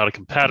anyone who's not a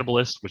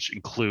compatibilist, which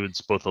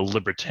includes both a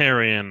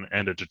libertarian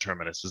and a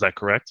determinist. Is that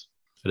correct?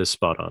 It is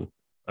spot on.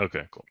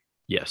 Okay, cool.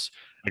 Yes.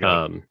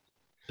 That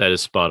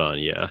is spot on.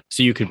 Yeah.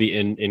 So you could be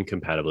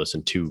incompatibilist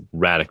in two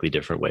radically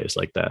different ways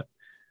like that.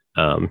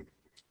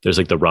 There's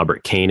like the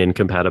Robert Kane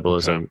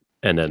incompatibilism,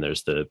 and then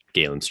there's the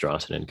Galen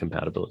Strawson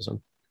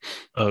incompatibilism.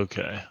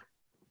 Okay.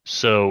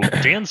 So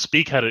Dan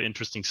Speak had an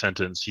interesting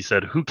sentence. He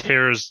said, who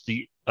cares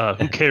the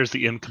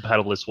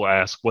incompatibilist will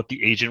ask what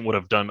the agent would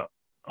have done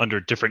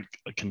under different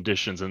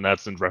conditions, and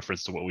that's in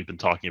reference to what we've been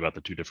talking about, the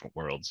two different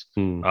worlds.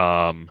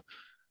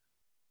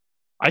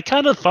 I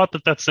kind of thought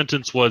that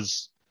sentence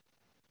was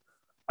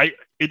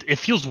it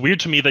feels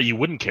weird to me that you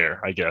wouldn't care,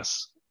 I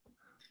guess.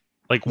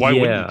 Like, why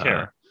wouldn't you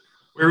care?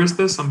 Where is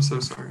this? I'm so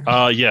sorry.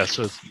 Yeah,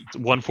 so it's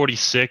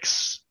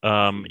 146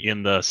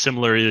 in the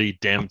similarly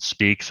damned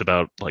speaks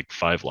about like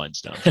 5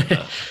 lines down from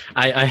that.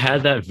 I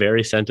had that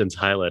very sentence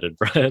highlighted,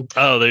 Brian.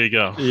 Oh, there you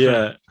go.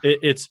 Yeah,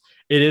 it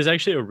is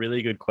actually a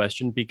really good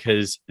question,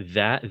 because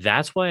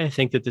that's why I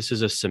think that this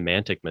is a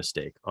semantic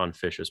mistake on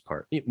Fischer's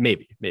part.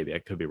 Maybe I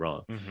could be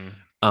wrong.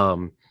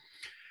 Mm-hmm.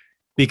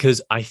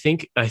 Because I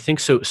think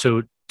so.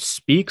 So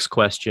Speak's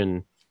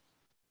question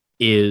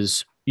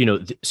is,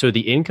 so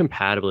the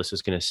incompatibilist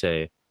is going to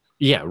say,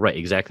 yeah, right,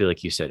 exactly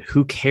like you said.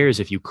 Who cares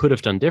if you could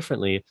have done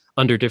differently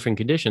under different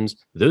conditions?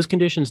 Those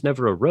conditions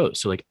never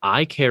arose. So like,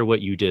 I care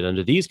what you did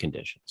under these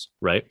conditions,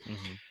 right?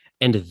 Mm-hmm.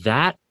 And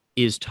that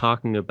is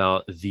talking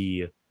about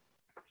the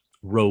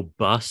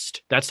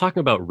robust. That's talking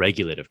about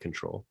regulative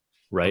control,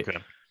 right?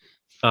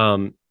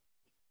 Okay.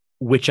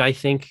 Which I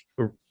think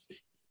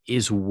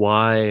is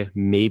why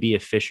maybe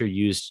if Fischer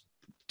used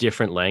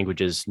different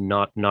languages,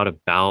 not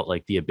about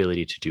like the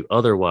ability to do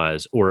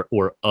otherwise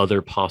or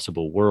other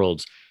possible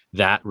worlds,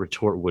 that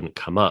retort wouldn't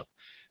come up,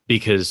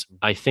 because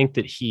I think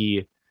that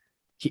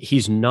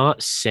he's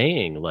not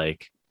saying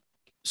like,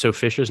 so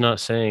Fischer's not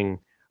saying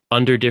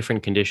under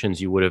different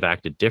conditions you would have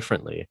acted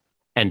differently,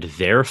 and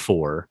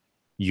therefore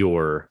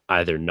you're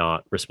either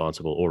not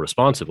responsible or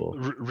responsible.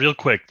 Real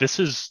quick, this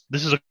is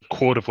a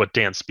quote of what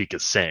Dan Speak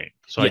is saying.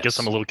 So yes. I guess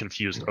I'm a little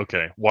confused.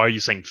 Okay, why are you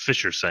saying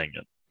Fischer's saying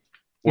it?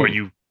 Or are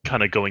you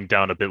kind of going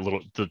down a bit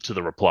to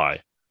the reply?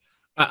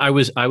 I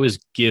was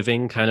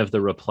giving kind of the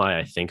reply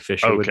I think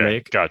Fischer would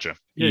make. Gotcha.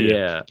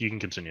 Yeah. You can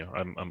continue.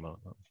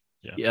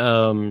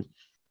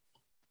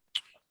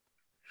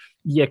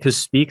 Yeah, because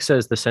Speak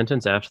says the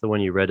sentence after the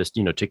one you read is,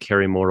 to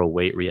carry moral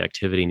weight,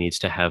 reactivity needs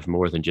to have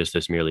more than just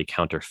this merely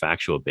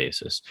counterfactual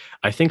basis.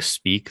 I think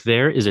Speak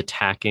there is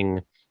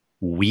attacking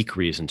weak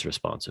reason's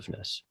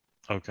responsiveness.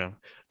 Okay.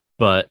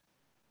 But,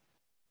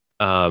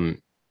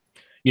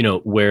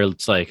 where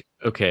it's like,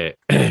 okay,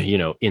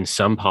 in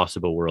some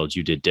possible worlds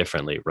you did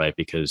differently, right?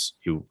 Because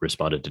you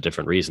responded to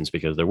different reasons,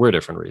 because there were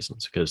different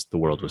reasons, because the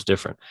world was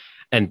different.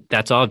 And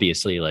that's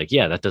obviously like,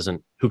 yeah,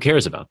 who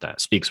cares about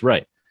that? Speak's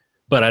right.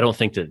 But I don't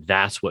think that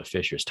that's what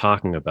Fischer's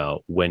talking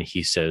about when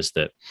he says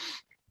that,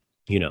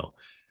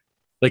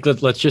 like,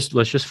 let's just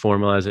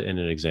formalize it in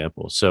an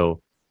example.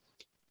 So,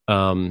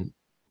 what's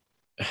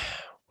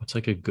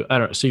like a good, I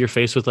don't know. So you're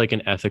faced with like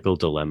an ethical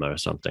dilemma or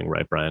something,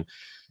 right, Brian?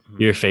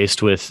 You're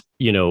faced with,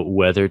 you're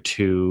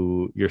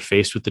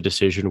faced with the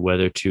decision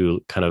whether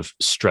to kind of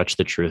stretch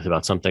the truth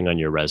about something on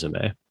your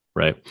resume,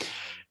 right?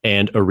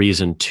 And a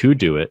reason to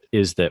do it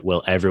is that,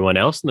 well, everyone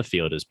else in the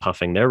field is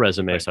puffing their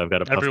resume, right. So I've got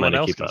to puff mine to keep up. Everyone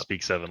else can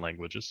speak 7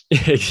 languages.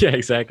 Yeah,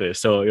 exactly.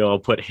 So I'll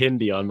put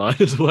Hindi on mine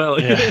as well.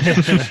 Yeah.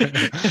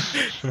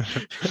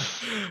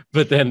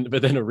 But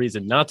then a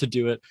reason not to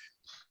do it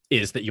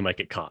is that you might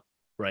get caught.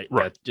 Right.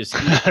 Right. Just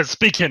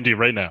speak Hindi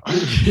right now.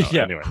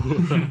 Yeah. Anyway.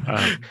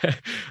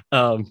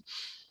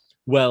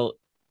 Well,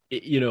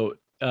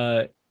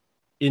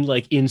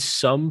 in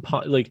some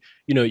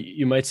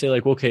you might say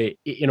like, okay,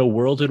 in a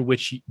world in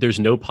which there's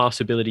no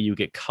possibility you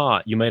get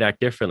caught, you might act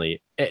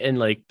differently. And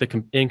like the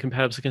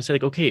incompatibilist can say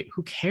like, okay,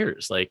 who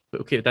cares? Like,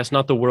 okay, that's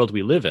not the world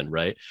we live in.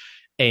 Right.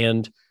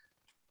 And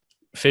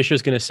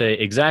Fischer's going to say,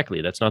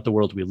 exactly, that's not the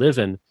world we live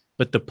in.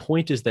 But the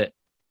point is that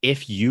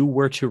if you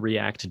were to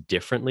react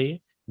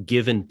differently,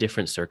 given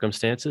different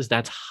circumstances,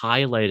 that's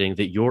highlighting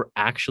that you're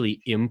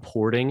actually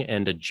importing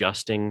and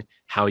adjusting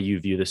how you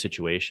view the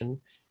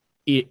situation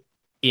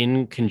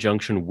in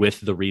conjunction with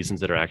the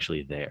reasons that are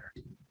actually there.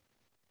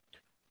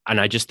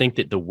 And I just think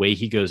that the way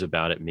he goes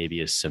about it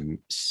maybe is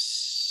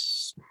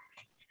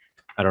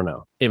I don't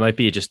know. It might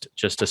be just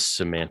a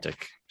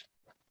semantic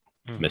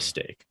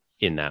mistake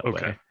in that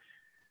way.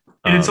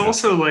 And it's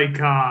also like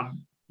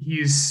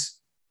he's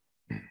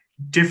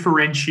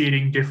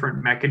differentiating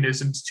different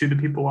mechanisms to the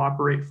people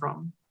operate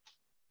from,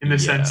 in the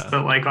sense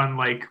that like on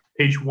like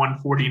page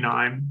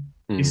 149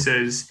 he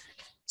says,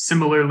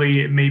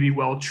 similarly, it may be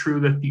well true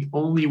that the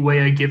only way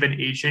a given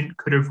agent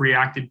could have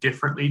reacted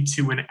differently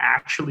to an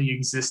actually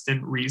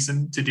existent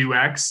reason to do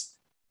X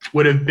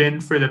would have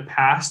been for the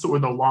past or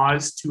the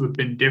laws to have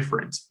been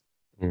different.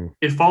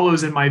 It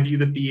follows, in my view,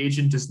 that the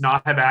agent does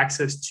not have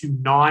access to a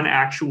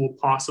non-actual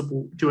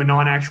possible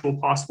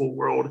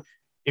world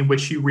in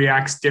which he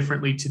reacts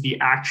differently to the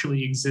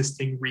actually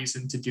existing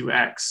reason to do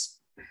X.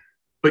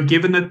 But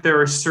given that there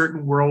are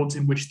certain worlds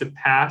in which the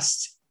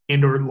past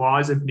and or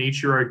laws of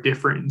nature are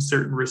different in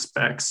certain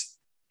respects,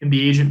 and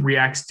the agent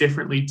reacts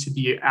differently to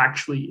the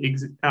actually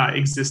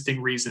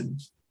existing reason,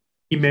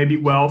 he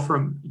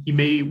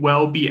may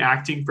well be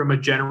acting from a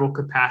general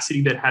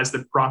capacity that has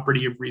the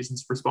property of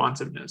reason's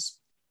responsiveness.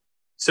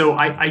 So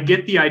I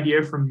get the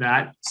idea from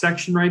that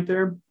section right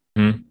there.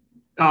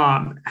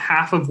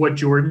 Half of what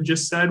Jordan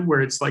just said,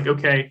 where it's like,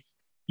 okay,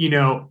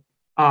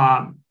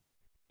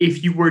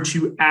 if you were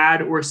to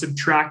add or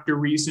subtract a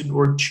reason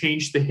or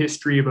change the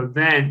history of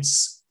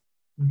events,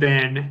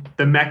 then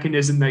the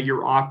mechanism that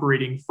you're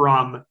operating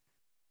from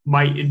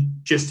might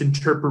just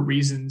interpret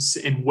reasons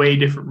and weigh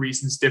different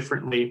reasons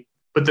differently,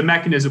 but the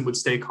mechanism would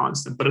stay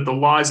constant. But if the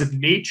laws of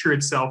nature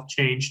itself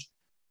changed,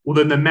 well,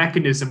 then the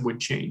mechanism would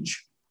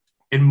change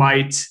and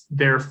might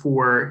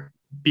therefore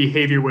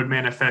behavior would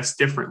manifest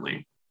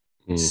differently.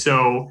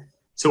 So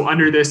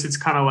under this, it's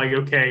kind of like,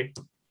 okay,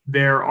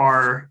 there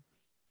are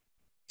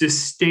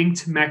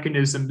distinct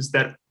mechanisms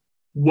that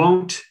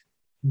won't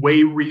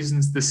weigh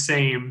reasons the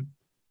same,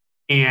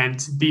 and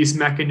these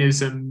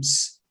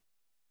mechanisms,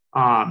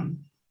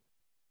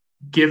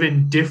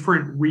 given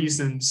different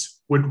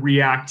reasons, would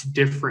react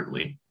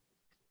differently.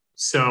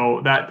 So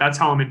that's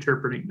how I'm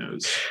interpreting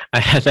those. I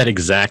had that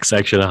exact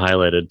section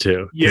highlighted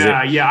too.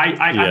 I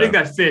think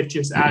that fit,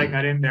 just adding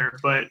that in there.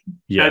 But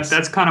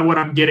that's kind of what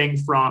I'm getting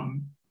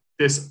from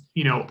this,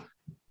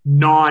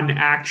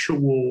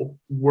 non-actual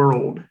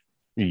world.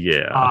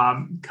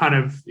 Kind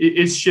of,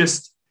 it's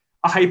just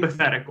a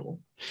hypothetical.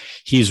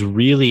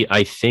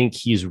 I think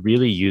he's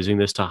really using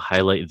this to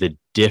highlight the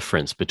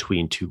difference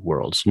between two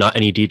worlds, not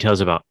any details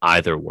about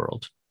either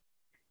world.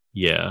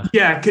 Because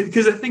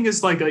the thing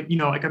is, like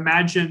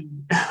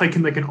imagine like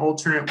in like an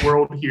alternate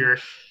world here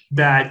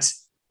that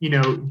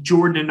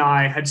Jordan and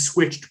I had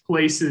switched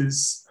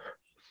places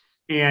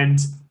and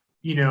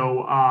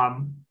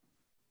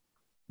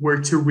were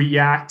to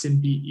react and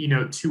be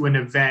to an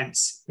event,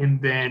 and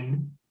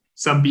then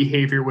some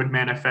behavior would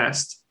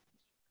manifest.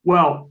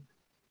 Well,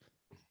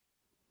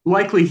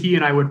 likely he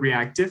and I would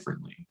react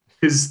differently,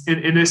 because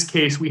in this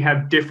case we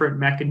have different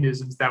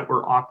mechanisms that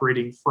we're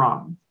operating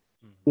from.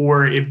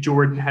 Or if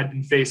Jordan had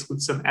been faced with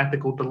some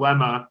ethical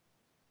dilemma,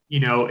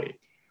 would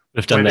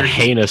have done the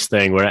heinous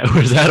thing,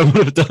 whereas Adam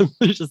would have done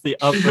just the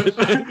upright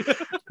thing.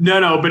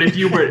 No, but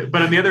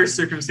but in the other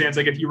circumstance,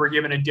 like if you were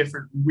given a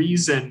different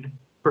reason,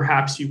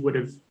 perhaps you would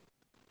have,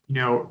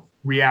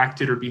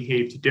 reacted or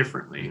behaved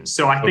differently.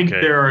 So I think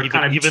there are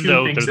two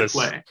things at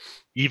play.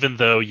 Even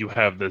though you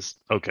have this,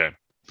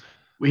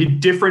 we had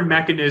different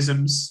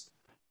mechanisms.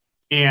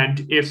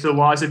 And if the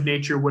laws of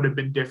nature would have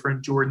been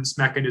different, Jordan's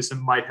mechanism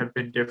might have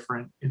been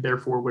different and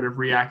therefore would have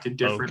reacted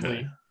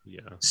differently.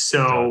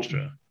 So,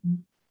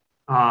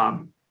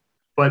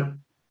 but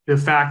the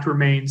fact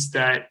remains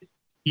that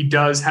he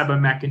does have a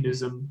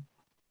mechanism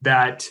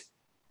that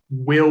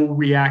will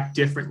react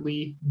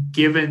differently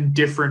given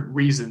different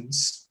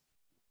reasons,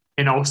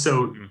 and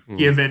also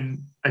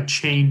given a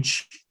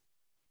change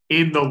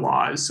in the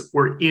laws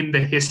or in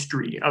the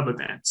history of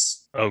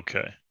events.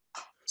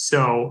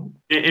 So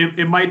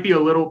it might be a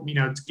little,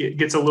 it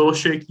gets a little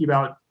shaky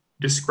about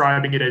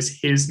describing it as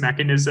his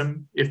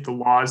mechanism if the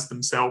laws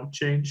themselves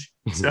change.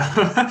 So,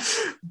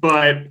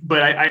 but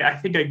I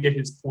think I get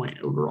his point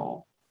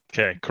overall.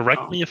 Okay,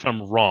 correct me if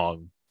I'm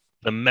wrong.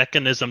 The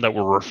mechanism that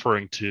we're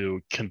referring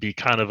to can be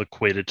kind of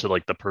equated to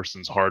like the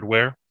person's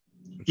hardware.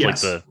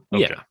 Yes.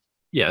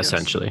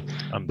 Essentially.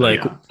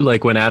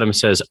 Like when Adam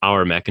says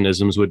our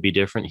mechanisms would be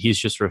different, he's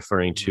just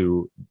referring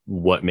to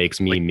what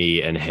makes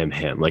me, and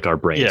him, like our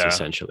brains,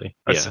 essentially.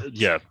 A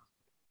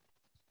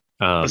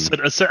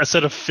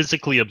set of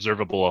physically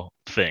observable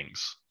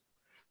things.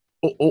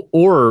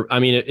 Or I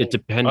mean, it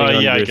depending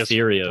on your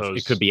theory of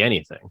it could be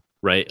anything,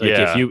 right?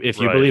 Like if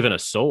you believe in a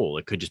soul,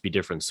 it could just be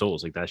different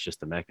souls. Like that's just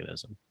the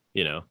mechanism,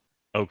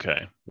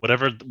 Okay.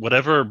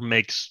 Whatever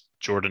makes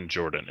Jordan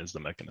is the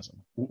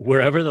mechanism.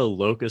 Wherever the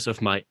locus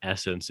of my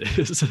essence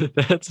is,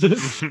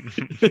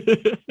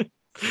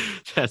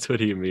 that's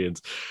what he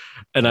means.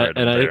 And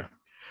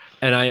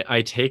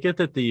I take it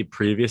that the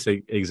previous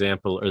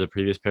example or the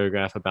previous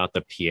paragraph about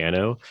the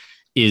piano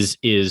is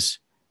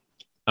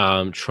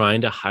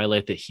trying to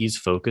highlight that he's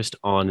focused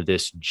on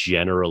this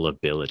general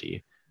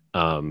ability.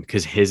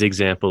 Because his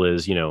example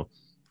is,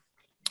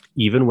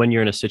 even when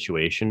you're in a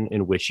situation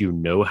in which you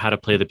know how to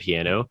play the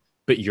piano,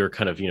 but you're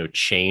kind of,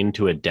 chained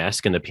to a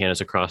desk and the piano's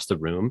across the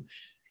room,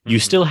 you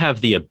still have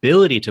the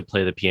ability to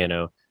play the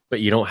piano, but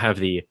you don't have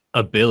the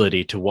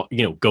ability to,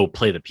 go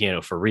play the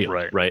piano for real.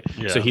 Right.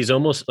 Yeah. So he's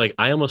almost like,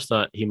 I almost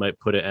thought he might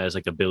put it as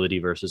like ability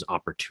versus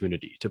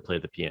opportunity to play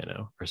the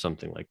piano or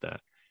something like that.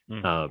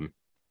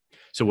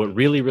 So what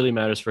really, really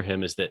matters for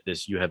him is that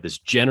you have this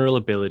general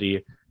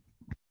ability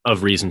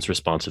of reason's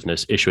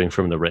responsiveness issuing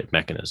from the right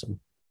mechanism.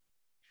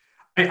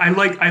 I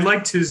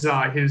liked his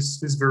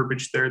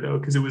verbiage there though,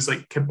 because it was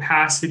like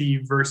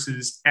capacity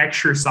versus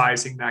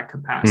exercising that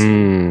capacity.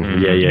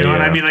 You know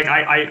what I mean? Like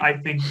I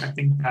think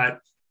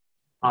that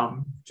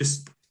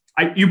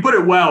you put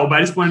it well, but I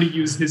just wanted to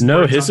use his.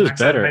 No, his is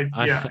better.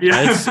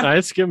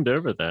 I skimmed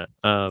over that.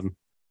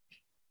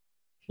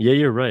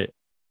 You're right.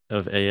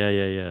 No,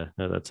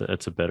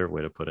 that's a better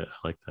way to put it.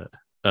 I like that.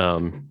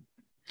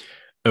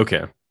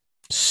 Okay,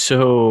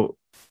 so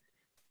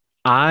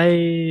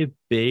I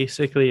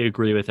basically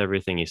agree with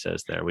everything he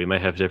says there. We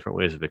might have different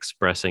ways of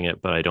expressing it,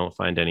 but I don't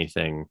find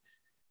anything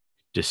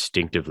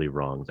distinctively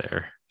wrong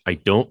there. I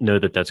don't know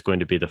that that's going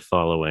to be the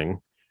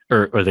following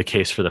or the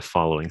case for the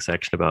following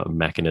section about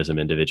mechanism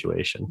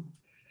individuation.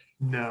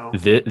 No.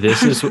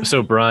 This is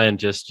so Brian,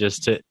 just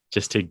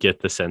to get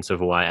the sense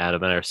of why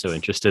Adam and I are so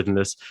interested in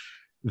this.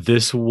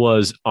 This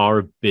was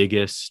our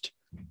biggest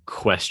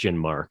question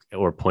mark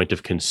or point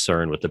of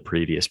concern with the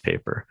previous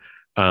paper.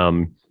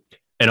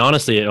 And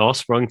honestly, it all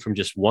sprung from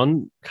just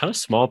one kind of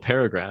small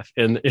paragraph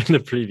in the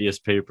previous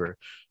paper.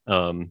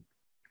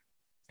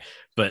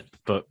 But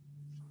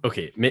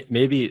okay,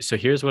 maybe. So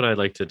here's what I'd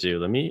like to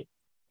do.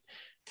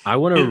 I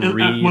want to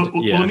read.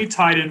 Let me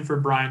tie it in for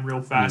Brian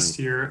real fast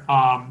here.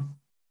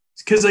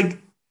 Because like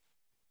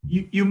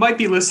you might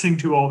be listening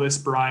to all this,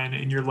 Brian,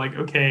 and you're like,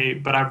 okay,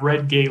 but I've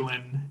read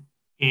Galen,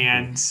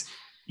 and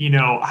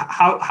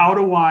how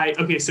do I?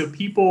 Okay, so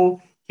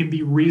people can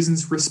be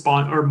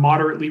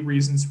moderately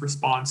reasons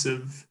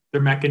responsive.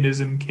 Their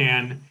mechanism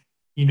can,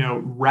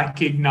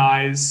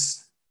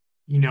 recognize,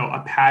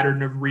 a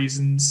pattern of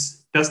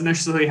reasons. Doesn't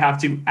necessarily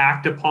have to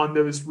act upon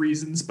those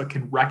reasons, but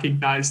can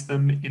recognize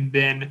them and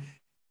then,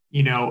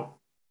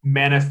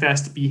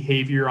 manifest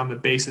behavior on the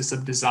basis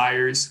of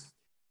desires.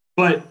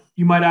 But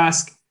you might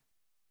ask,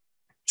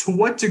 to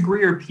what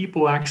degree are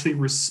people actually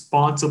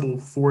responsible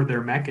for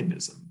their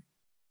mechanism?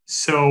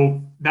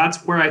 So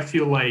that's where I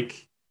feel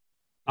like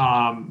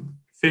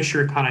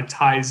Fischer kind of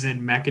ties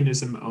in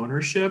mechanism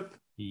ownership,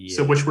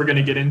 so which we're going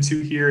to get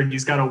into here, and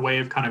he's got a way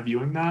of kind of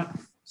viewing that.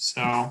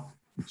 So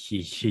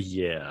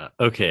yeah,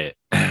 okay.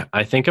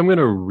 I think I'm going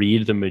to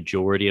read the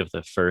majority of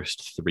the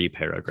first 3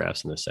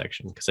 paragraphs in this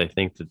section because I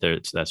think that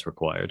that's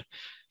required.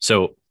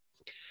 So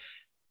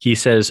he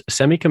says,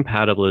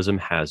 semi-compatibilism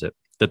has it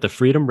that the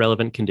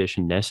freedom-relevant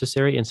condition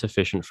necessary and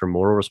sufficient for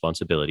moral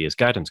responsibility is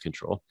guidance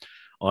control.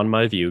 On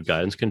my view,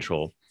 guidance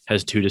control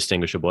has 2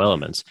 distinguishable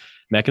elements,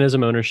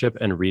 mechanism ownership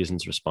and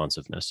reasons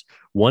responsiveness.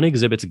 One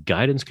exhibits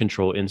guidance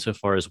control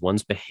insofar as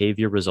one's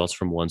behavior results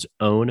from one's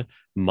own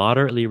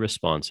moderately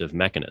responsive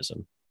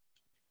mechanism.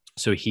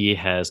 So he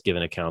has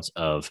given accounts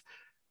of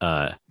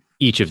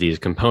each of these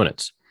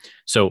components.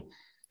 So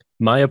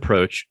my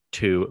approach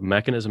to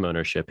mechanism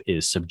ownership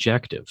is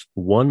subjective.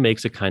 One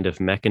makes a kind of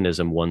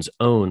mechanism one's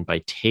own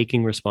by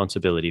taking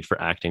responsibility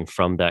for acting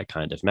from that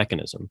kind of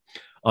mechanism.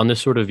 On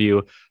this sort of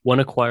view, one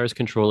acquires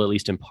control at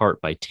least in part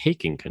by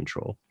taking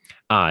control.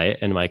 I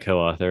and my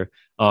co-author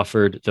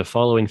offered the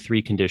following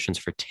 3 conditions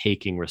for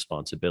taking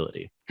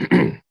responsibility.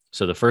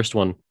 So the first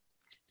one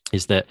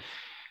is that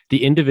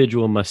the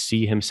individual must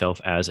see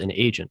himself as an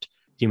agent.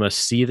 He must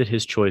see that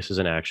his choices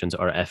and actions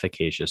are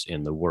efficacious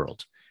in the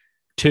world.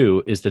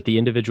 2 is that the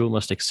individual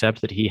must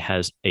accept that he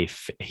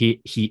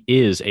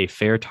is a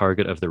fair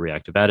target of the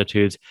reactive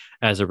attitudes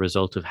as a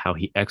result of how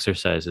he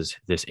exercises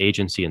this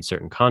agency in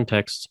certain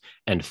contexts.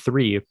 And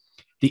 3,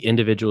 the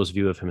individual's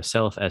view of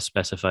himself as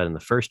specified in the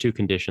first 2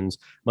 conditions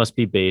must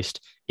be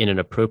based in an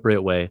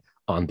appropriate way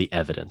on the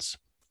evidence.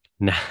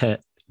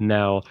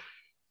 Now,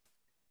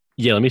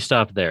 yeah, let me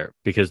stop there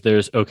because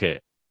I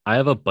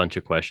have a bunch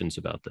of questions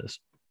about this.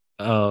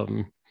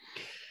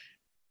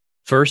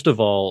 First of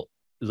all,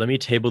 let me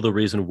table the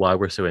reason why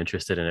we're so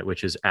interested in it,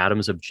 which is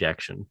Adam's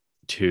objection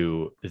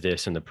to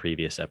this in the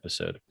previous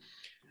episode.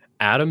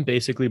 Adam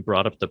basically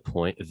brought up the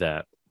point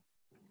that,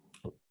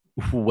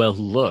 well,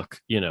 look,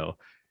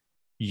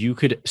 you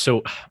could.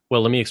 So,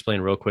 well, let me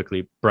explain real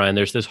quickly, Brian.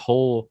 There's this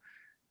whole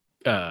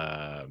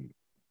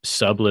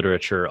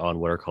sub-literature on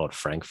what are called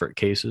Frankfurt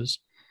cases.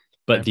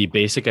 But the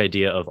basic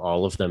idea of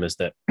all of them is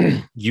that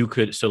you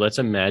could. So let's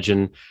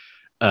imagine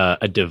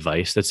a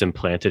device that's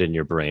implanted in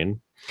your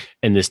brain.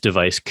 And this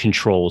device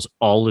controls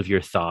all of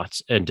your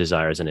thoughts and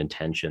desires and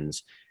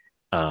intentions.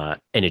 And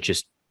it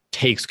just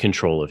takes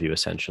control of you,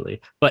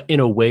 essentially. But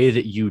in a way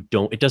that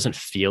it doesn't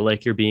feel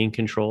like you're being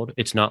controlled.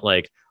 It's not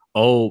like,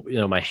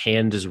 my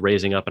hand is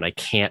raising up and I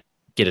can't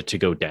get it to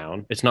go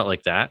down. It's not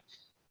like that.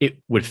 It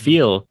would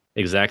feel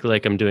exactly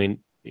like I'm doing,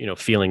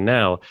 feeling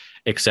now,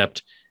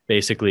 except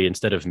basically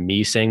instead of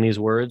me saying these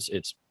words,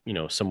 it's,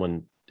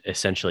 someone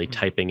essentially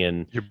typing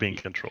in. You're being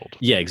controlled.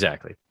 Yeah,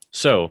 exactly.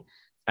 So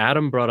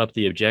Adam brought up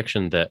the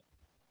objection that,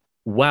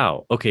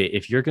 wow, okay,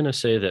 if you're going to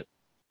say that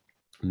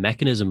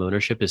mechanism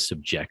ownership is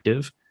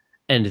subjective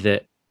and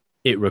that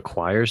it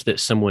requires that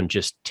someone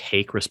just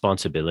take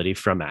responsibility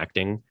from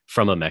acting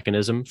from a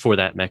mechanism for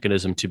that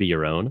mechanism to be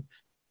your own,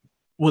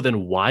 well,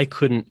 then why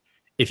couldn't,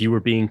 if you were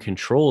being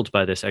controlled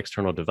by this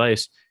external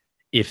device,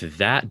 if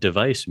that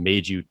device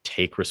made you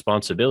take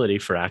responsibility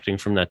for acting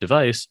from that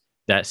device,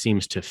 that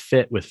seems to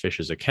fit with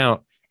Fisher's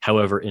account.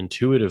 However,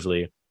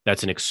 intuitively,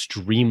 that's an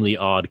extremely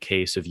odd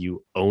case of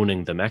you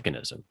owning the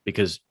mechanism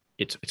because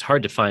it's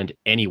hard to find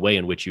any way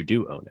in which you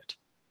do own it.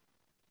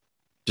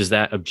 Does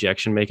that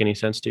objection make any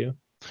sense to you?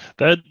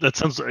 That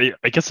sounds.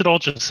 I guess it all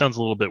just sounds a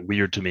little bit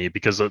weird to me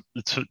because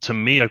to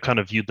me, I've kind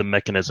of viewed the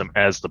mechanism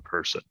as the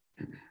person.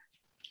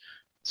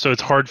 So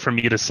it's hard for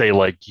me to say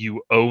like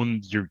you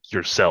own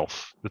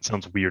yourself. That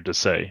sounds weird to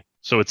say.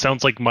 So it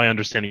sounds like my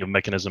understanding of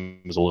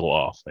mechanism is a little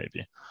off,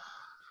 maybe.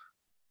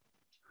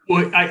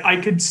 Well, I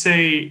could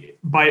say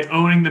by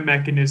owning the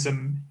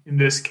mechanism in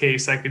this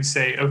case, I could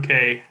say,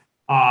 okay,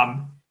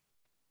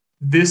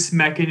 this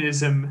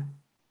mechanism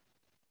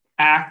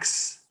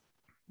acts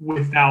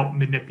without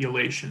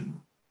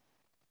manipulation.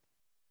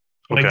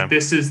 Okay. Like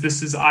this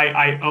is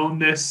I own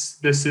this.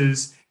 This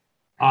is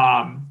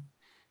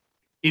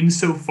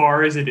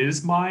insofar as it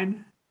is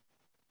mine,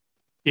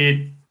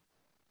 it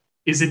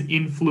isn't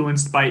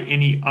influenced by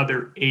any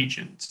other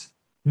agent.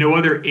 no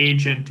other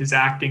agent is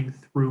acting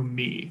through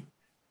me.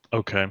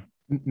 Okay.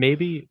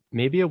 Maybe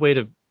a way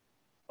to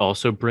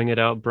also bring it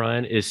out,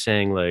 Brian, is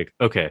saying like,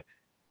 okay,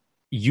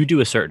 you do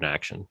a certain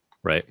action,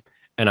 right?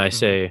 And I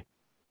say,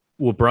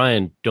 well,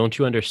 Brian, don't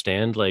you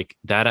understand? Like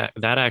that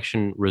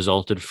action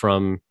resulted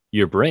from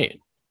your brain.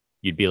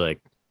 You'd be like,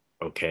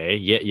 okay,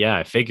 yeah,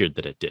 I figured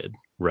that it did,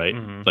 right?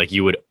 Like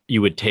you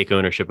would take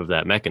ownership of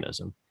that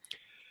mechanism.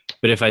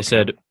 But if I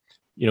said,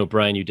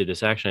 Brian, you did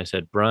this action, I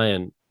said,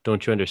 Brian,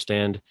 don't you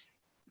understand?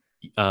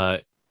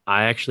 I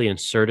actually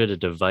inserted a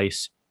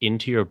device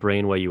into your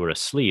brain while you were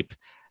asleep,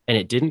 and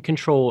it didn't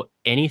control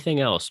anything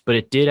else, but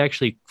it did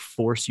actually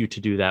force you to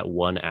do that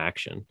one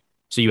action.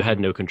 So you had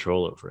no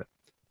control over it.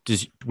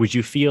 Would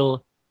you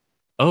feel,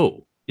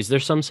 oh, is there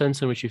some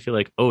sense in which you feel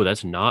like, oh,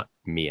 that's not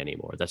me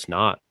anymore? That's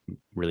not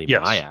really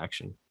my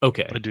action.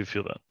 Okay. I do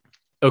feel that.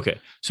 Okay.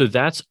 So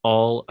that's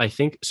all I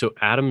think. So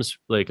Adam's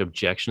like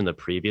objection in the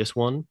previous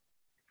one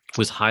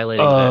was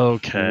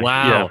highlighting that.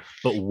 Wow. Yeah.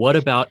 But what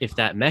about if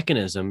that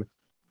mechanism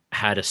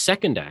had a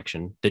second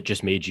action that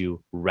just made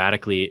you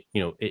radically,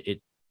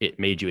 it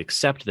made you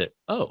accept that,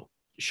 oh,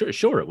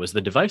 sure, it was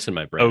the device in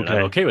my brain. Okay. And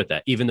I'm okay with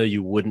that, even though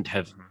you wouldn't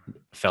have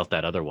felt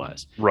that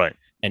otherwise. Right.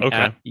 And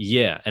and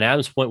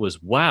Adam's point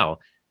was, wow,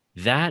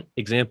 that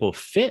example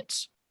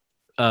fits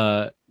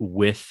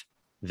with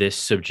this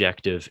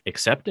subjective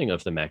accepting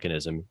of the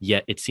mechanism,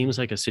 yet it seems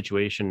like a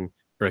situation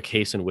or a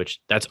case in which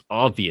that's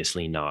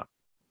obviously not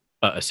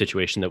a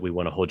situation that we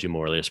want to hold you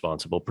morally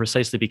responsible,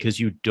 precisely because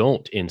you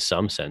don't, in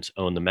some sense,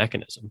 own the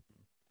mechanism.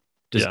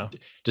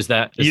 Does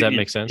that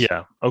make sense?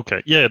 Yeah.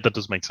 Okay. Yeah, that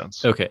does make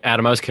sense. Okay.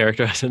 Adam, I was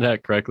characterizing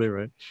that correctly,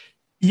 right?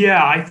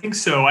 Yeah, I think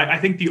so. I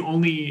think the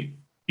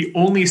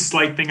only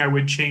slight thing I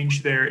would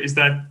change there is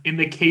that in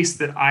the case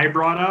that I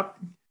brought up,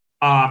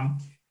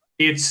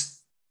 it's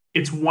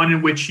one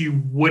in which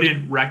you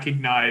wouldn't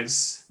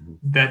recognize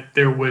that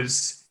there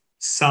was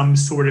some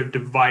sort of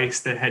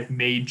device that had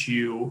made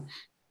you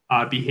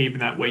behave in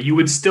that way. You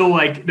would still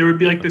there would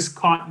be this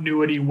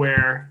continuity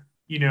where,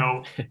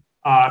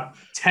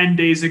 10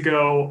 days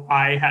ago,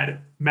 I had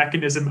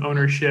mechanism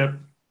ownership,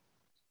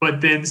 but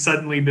then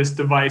suddenly this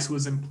device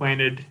was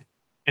implanted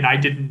and I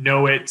didn't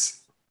know it.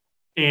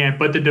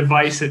 But the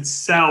device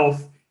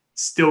itself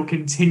still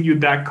continued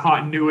that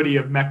continuity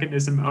of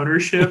mechanism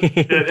ownership,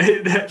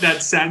 that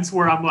sense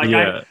where I'm like,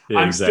 I'm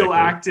exactly. Still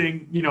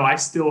acting, I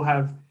still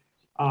have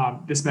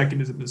this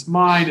mechanism is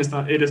mine.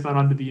 It is not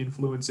under the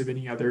influence of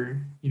any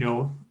other,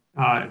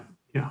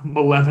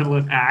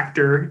 malevolent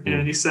actor in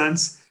any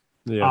sense.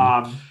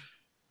 But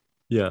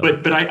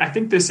I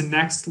think this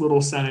next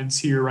little sentence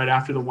here, right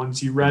after the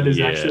ones you read, is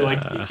actually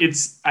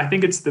I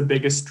think it's the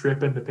biggest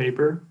trip in the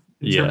paper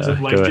in terms of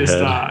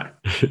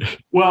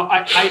well,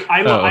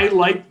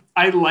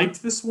 I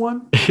liked this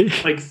one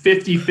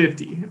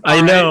 50-50.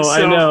 I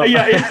know.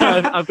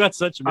 Yeah. I've got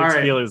such mixed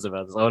feelings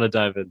about this. I want to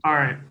dive in. All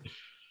right.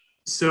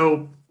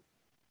 So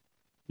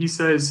he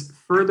says,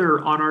 further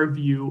on our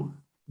view,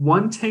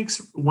 one takes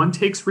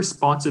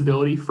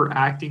responsibility for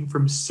acting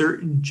from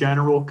certain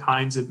general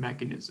kinds of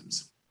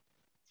mechanisms.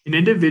 An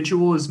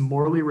individual is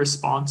morally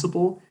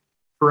responsible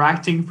for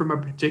acting from a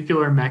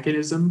particular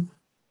mechanism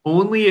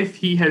only if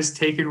he has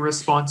taken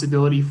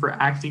responsibility for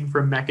acting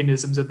from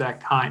mechanisms of that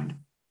kind.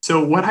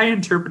 So what I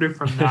interpreted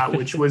from that,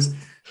 which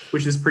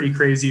is pretty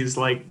crazy, is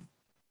I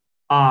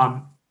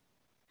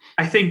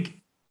think,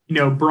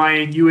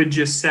 Brian, you had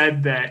just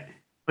said that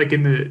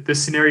in the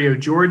scenario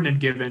Jordan had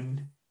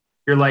given,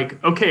 you're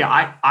like, okay,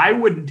 I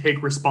wouldn't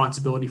take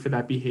responsibility for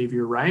that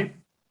behavior, right?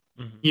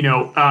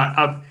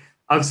 Mm-hmm.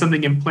 Of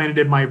something implanted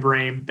in my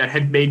brain that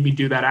had made me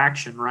do that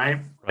action,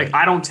 right?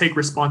 I don't take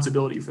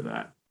responsibility for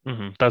that.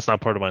 Mm-hmm. That's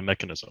not part of my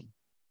mechanism.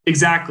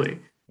 Exactly.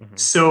 Mm-hmm.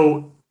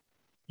 So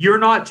you're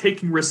not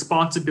taking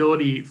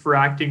responsibility for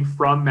acting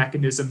from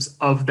mechanisms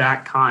of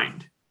that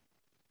kind.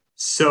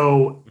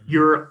 So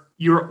you're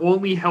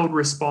only held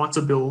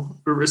responsible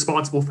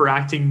for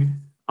acting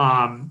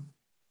from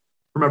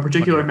a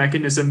particular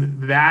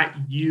mechanism that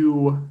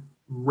you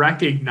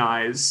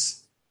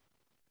recognize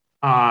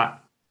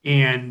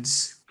and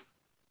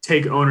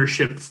take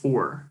ownership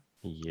for.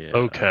 Yeah.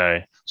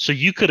 Okay. So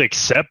you could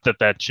accept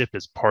that chip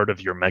is part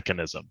of your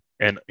mechanism,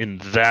 and in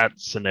that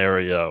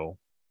scenario,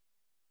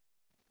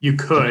 you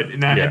could,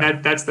 and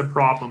that's the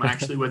problem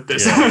actually with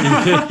this.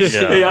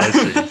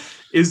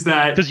 Is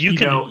that because you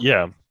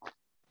can,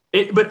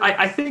 But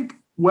I think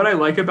what I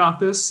like about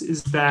this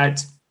is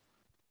that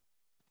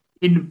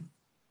in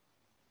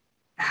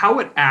how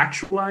it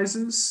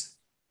actualizes,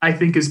 I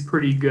think is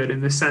pretty good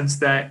in the sense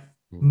that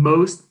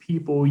most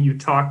people you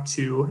talk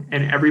to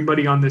and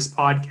everybody on this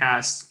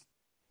podcast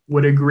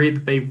would agree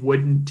that they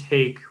wouldn't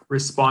take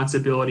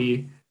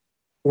responsibility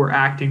for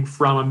acting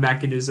from a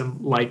mechanism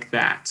like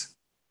that.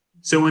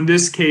 So in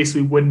this case,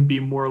 we wouldn't be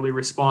morally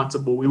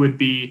responsible. We would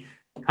be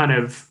kind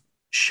of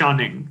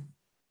shunning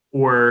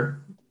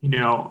or,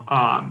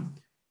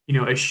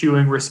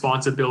 eschewing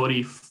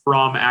responsibility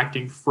from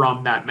acting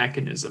from that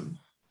mechanism.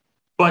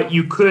 But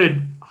you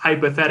could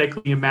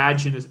hypothetically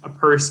imagine a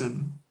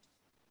person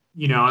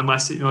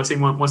unless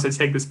anyone wants to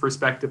take this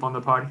perspective on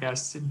the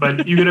podcast.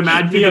 But you could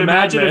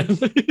imagine,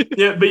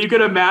 yeah. But you could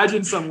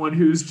imagine someone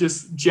who's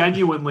just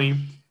genuinely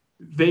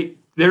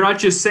they're not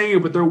just saying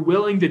it, but they're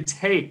willing to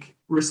take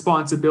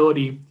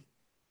responsibility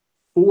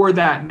for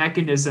that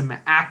mechanism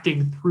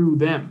acting through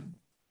them.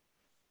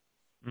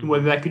 Mm-hmm.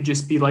 Whether that could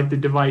just be like the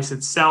device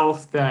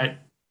itself that,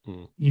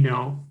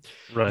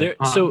 right.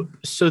 So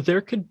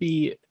there could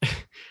be.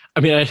 I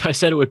mean, I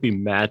said it would be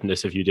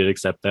madness if you did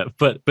accept that,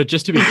 but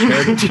just to be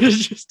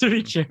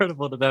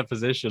charitable to that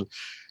position,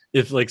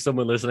 if like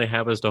someone listening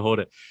happens to hold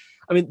it,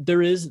 I mean,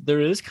 there is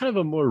kind of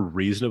a more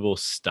reasonable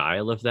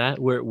style of that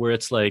where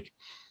it's like,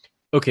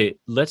 okay,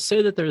 let's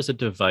say that there's a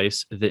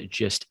device that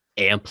just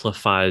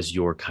amplifies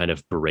your kind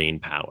of brain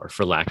power,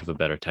 for lack of a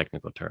better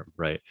technical term,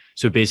 right?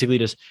 So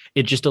basically,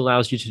 it just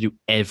allows you to do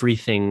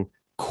everything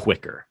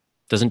quicker.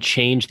 Doesn't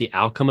change the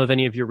outcome of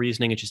any of your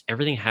reasoning. It's just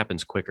everything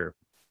happens quicker.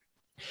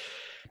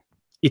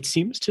 It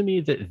seems to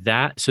me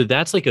so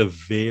that's like a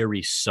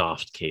very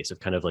soft case of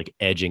kind of like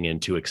edging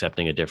into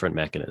accepting a different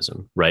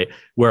mechanism, right?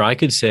 Where I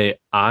could say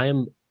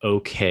I'm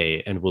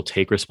okay and will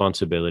take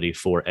responsibility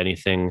for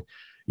anything,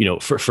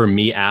 for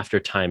me after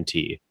time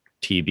t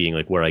being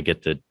like where I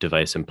get the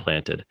device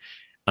implanted.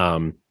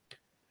 But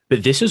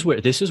this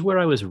is where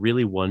I was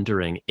really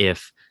wondering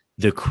if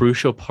the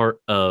crucial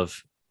part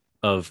of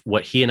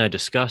what he and I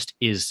discussed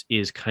is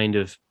kind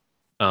of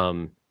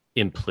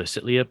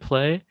implicitly at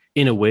play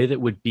in a way that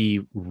would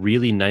be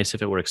really nice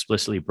if it were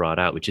explicitly brought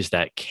out, which is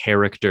that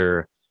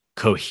character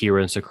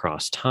coherence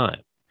across time.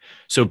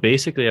 So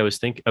basically, I was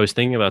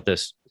thinking about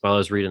this while I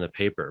was reading the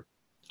paper.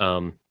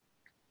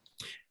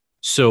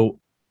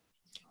 So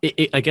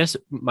I guess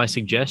my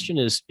suggestion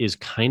is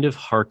kind of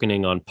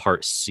hearkening on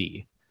part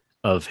C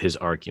of his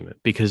argument,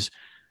 because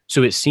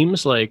so it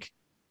seems like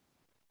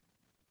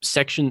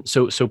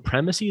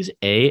premises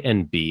A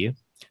and B,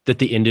 that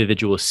the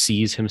individual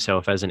sees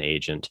himself as an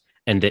agent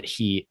and that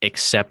he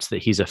accepts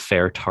that he's a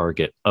fair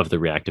target of the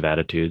reactive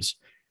attitudes,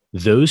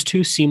 those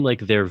two seem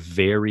like they're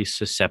very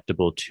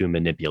susceptible to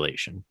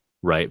manipulation,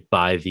 right?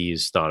 By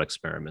these thought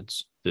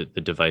experiments, the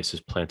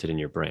devices planted in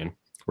your brain,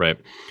 right?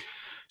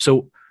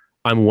 So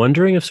I'm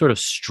wondering if sort of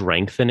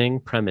strengthening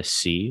premise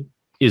C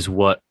is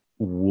what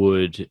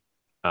would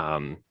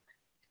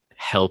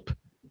help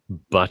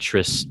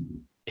buttress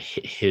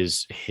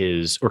his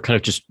or kind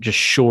of just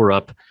shore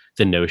up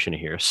the notion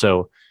here.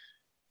 So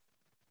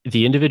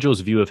the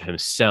individual's view of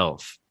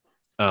himself,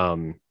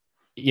 as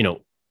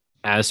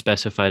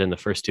specified in the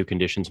first two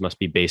conditions, must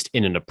be based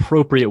in an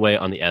appropriate way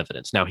on the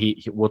evidence. Now,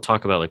 we'll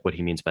talk about like what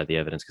he means by the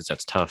evidence, because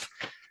that's tough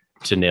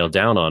to nail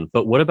down on.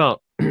 But what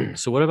about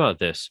what about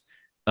this?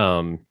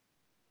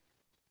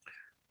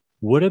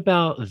 What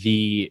about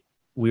we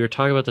were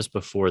talking about this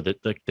before,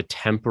 that the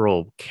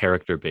temporal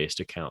character-based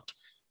account.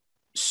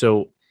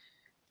 So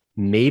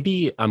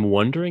maybe I'm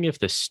wondering if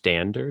the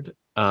standard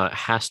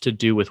has to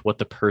do with what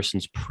the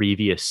person's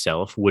previous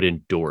self would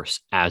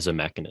endorse as a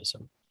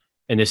mechanism.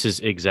 And this is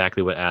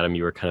exactly what, Adam,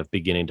 you were kind of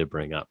beginning to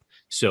bring up.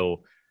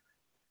 So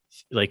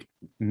like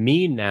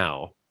me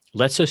now,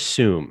 let's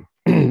assume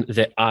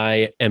that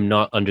I am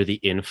not under the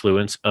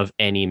influence of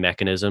any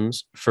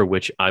mechanisms for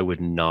which I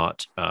would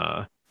not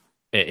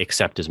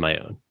accept as my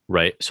own,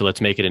 right? So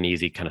let's make it an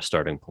easy kind of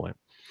starting point.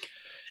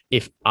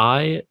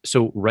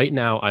 So right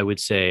now I would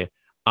say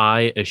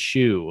I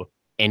eschew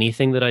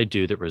anything that I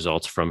do that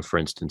results from, for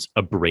instance,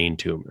 a brain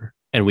tumor.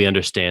 And we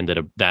understand that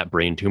that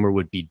brain tumor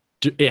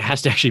it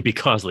has to actually be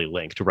causally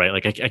linked, right?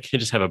 Like I can't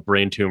just have a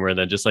brain tumor and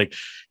then just like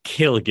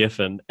kill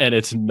Giffin, and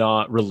it's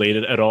not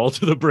related at all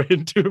to the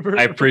brain tumor.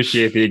 I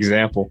appreciate the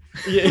example.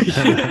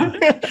 Yeah.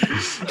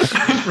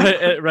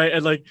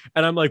 right.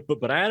 And I'm like,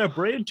 but I had a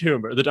brain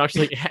tumor. The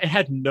doctor's like, it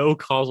had no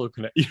causal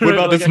connection. What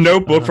about this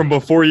notebook from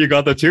before you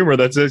got the tumor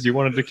that says you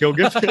wanted to kill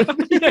Giffin?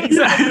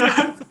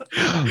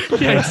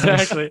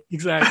 Exactly.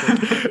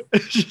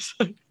 It's just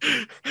like,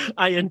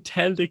 I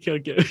intend to kill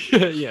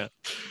Giffin. Yeah.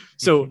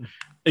 So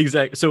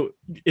exactly. So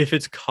if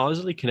it's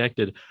causally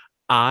connected,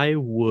 I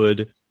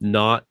would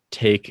not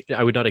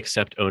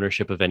accept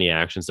ownership of any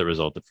actions that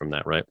resulted from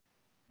that, right?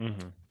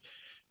 Mm-hmm.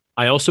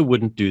 I also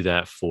wouldn't do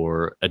that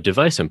for a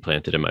device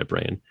implanted in my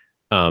brain.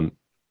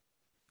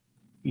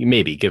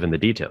 Maybe, given the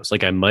details.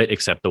 Like I might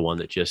accept the one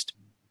that just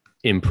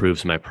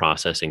improves my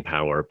processing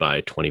power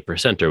by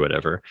 20% or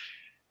whatever.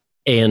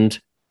 And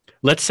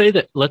let's say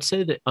that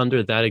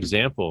under that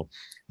example,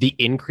 the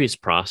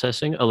increased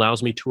processing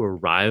allows me to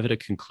arrive at a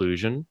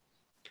conclusion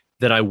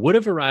that I would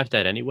have arrived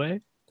at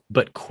anyway,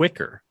 but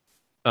quicker,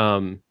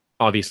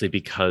 obviously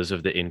because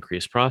of the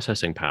increased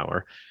processing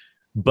power.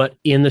 But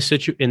in the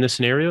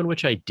scenario in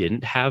which I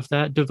didn't have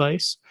that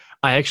device,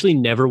 I actually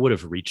never would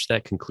have reached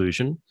that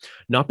conclusion,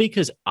 not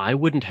because I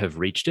wouldn't have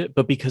reached it,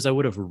 but because I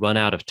would have run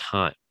out of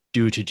time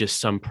due to just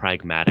some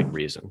pragmatic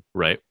reason,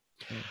 right?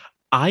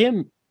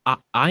 I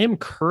am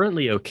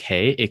currently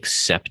okay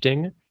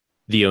accepting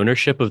the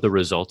ownership of the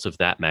results of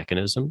that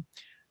mechanism,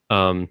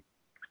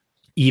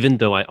 even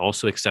though I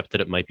also accept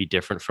that it might be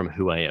different from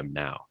who I am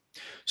now.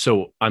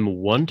 So I'm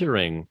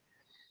wondering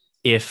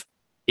if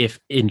if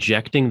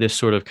injecting this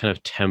sort of kind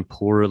of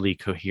temporally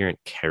coherent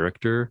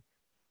character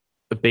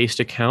based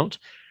account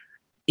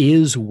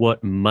is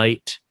what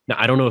might, now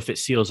I don't know if it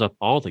seals up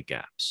all the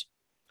gaps,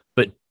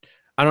 but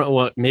I don't know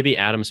what, maybe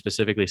Adam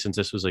specifically, since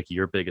this was like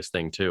your biggest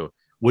thing too.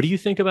 What do you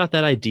think about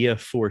that idea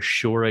for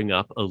shoring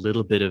up a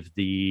little bit of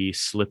the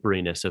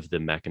slipperiness of the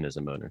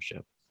mechanism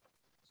ownership?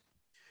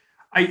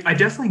 I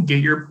definitely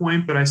get your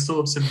point, but I still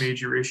have some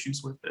major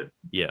issues with it.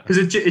 Yeah. Because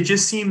it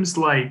just seems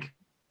like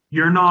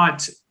you're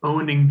not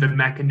owning the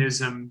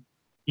mechanism,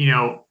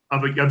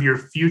 of your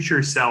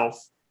future self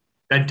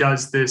that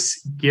does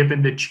this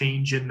given the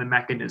change in the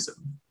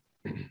mechanism.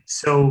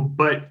 So,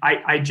 but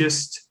I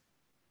just,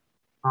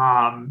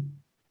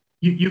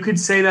 you could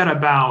say that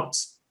about,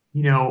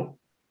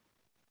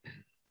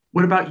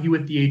 what about you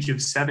at the age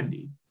of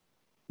 70?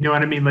 You know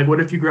what I mean? Like,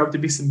 what if you grew up to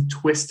be some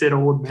twisted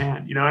old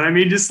man? You know what I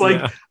mean? Just like,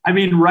 yeah. I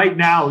mean, right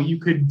now you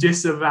could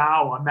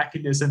disavow a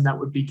mechanism that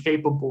would be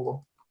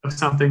capable of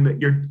something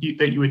that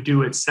you would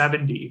do at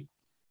 70.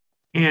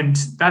 And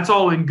that's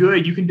all in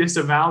good. You can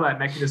disavow that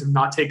mechanism,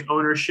 not take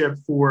ownership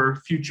for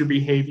future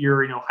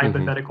behavior,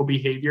 hypothetical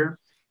behavior.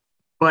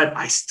 But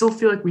I still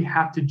feel like we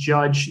have to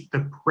judge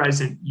the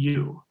present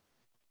you.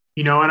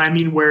 You know what I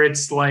mean? Where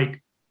it's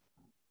like,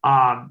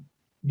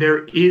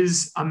 there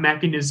is a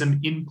mechanism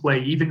in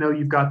play, even though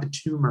you've got the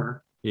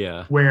tumor.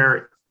 Yeah.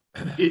 Where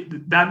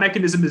that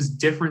mechanism is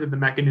different than the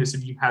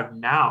mechanism you have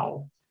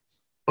now.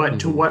 But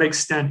to what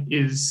extent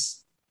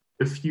is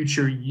the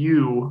future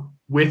you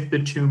with the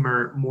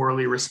tumor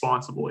morally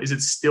responsible? Is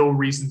it still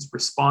reasons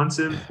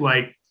responsive?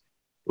 Like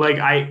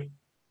I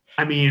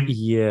mean.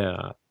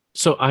 Yeah.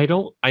 So I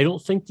don't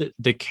think that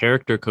the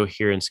character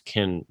coherence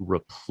can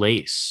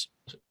replace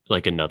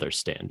like another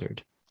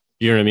standard.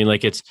 You know what I mean?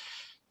 Like it's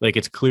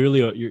clearly,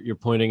 you're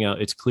pointing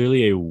out, it's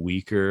clearly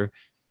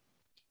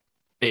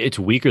it's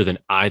weaker than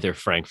either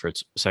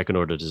Frankfurt's second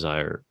order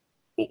desire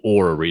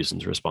or a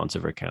reasons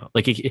responsive account.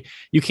 Like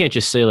you can't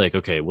just say like,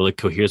 okay, well, it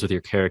coheres with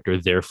your character,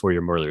 therefore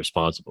you're morally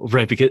responsible,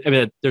 right? Because I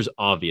mean, there's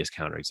obvious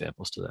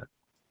counterexamples to that.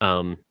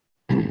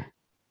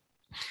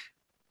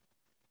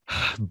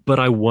 But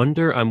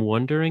I'm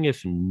wondering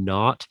if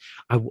not,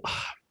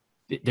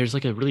 there's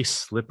like a really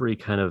slippery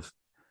kind of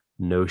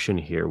notion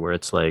here where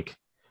it's like,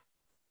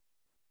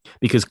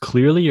 because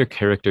clearly your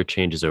character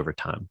changes over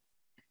time.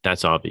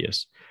 That's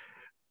obvious.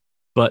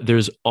 But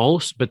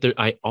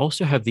I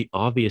also have the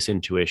obvious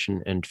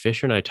intuition, and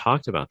Fischer and I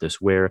talked about this,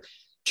 where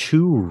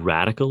too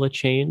radical a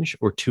change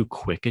or too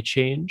quick a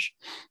change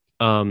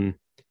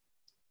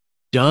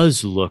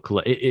does look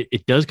like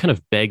it does kind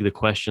of beg the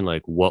question,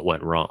 like, what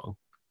went wrong?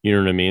 You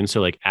know what I mean?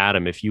 So like,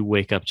 Adam, if you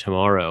wake up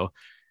tomorrow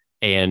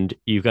and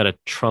you've got a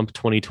Trump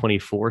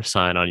 2024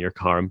 sign on your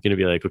car, I'm going to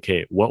be like,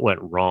 okay, what went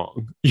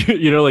wrong?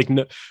 Like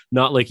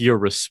not like you're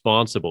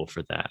responsible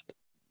for that.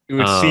 It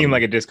would seem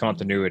like a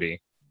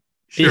discontinuity.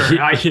 Sure.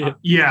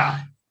 Yeah.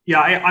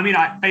 I mean,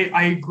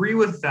 I agree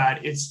with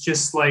that. It's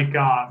just like,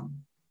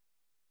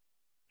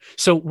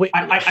 so wait,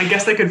 I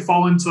guess they could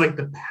fall into like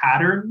the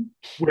pattern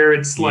where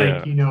it's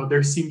like,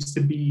 there seems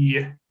to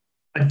be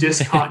a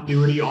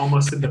discontinuity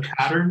almost in the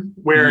pattern,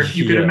 where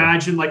you could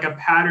imagine like a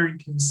pattern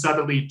can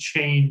subtly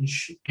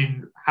change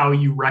in how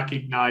you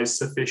recognize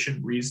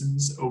sufficient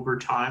reasons over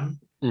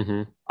time.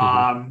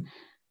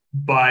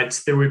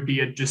 But there would be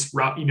an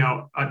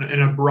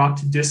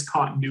abrupt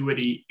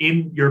discontinuity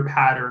in your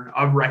pattern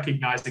of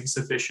recognizing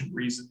sufficient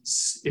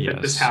reasons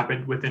if this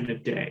happened within a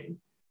day.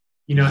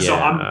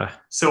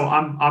 So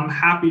I'm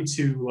happy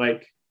to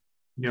like,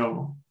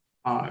 kind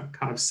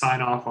of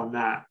sign off on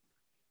that.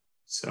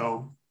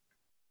 So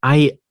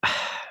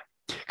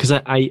because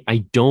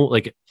I don't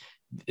like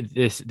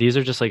this. These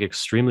are just like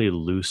extremely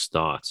loose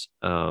thoughts,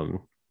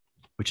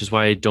 which is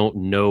why I don't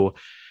know.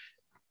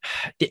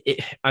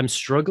 I'm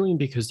struggling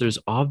because there's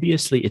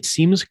obviously, it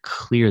seems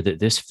clear that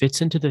this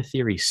fits into the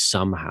theory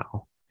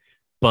somehow,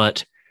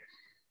 but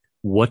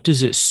what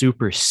does it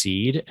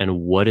supersede and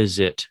what is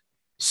it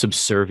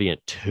subservient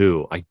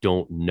to? I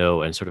don't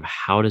know. And sort of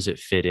how does it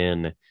fit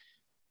in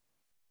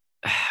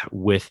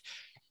with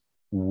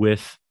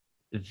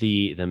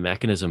the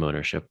mechanism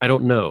ownership? I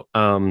don't know.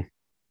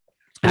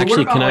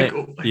 Actually, can I?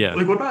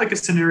 Like, what about like a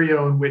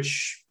scenario in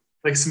which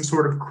like some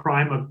sort of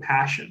crime of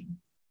passion?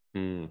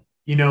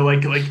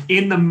 Like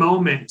in the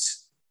moment,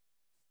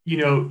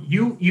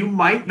 you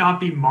might not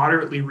be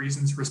moderately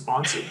reasons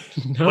responsive.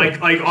 No. Like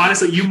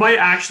honestly, you might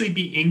actually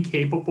be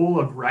incapable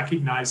of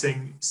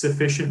recognizing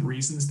sufficient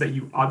reasons that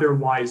you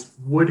otherwise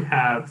would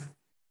have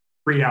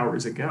 3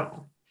 hours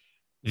ago.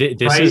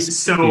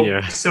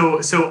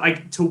 So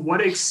like, to what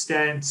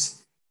extent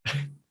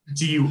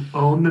do you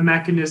own the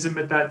mechanism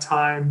at that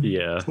time?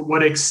 Yeah. To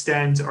what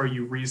extent are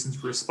you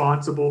reasons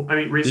responsive?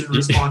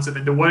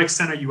 And to what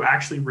extent are you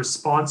actually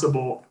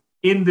responsible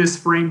in this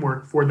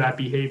framework for that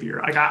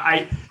behavior? Like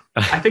I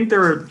think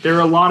there are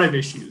a lot of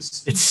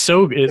issues. It's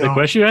the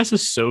question you asked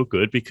is so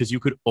good, because you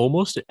could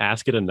almost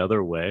ask it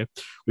another way,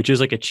 which is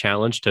like a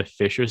challenge to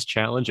Fischer's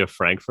challenge of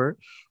Frankfurt,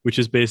 which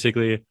is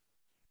basically,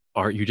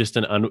 are you just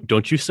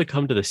don't you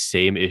succumb to the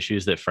same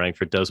issues that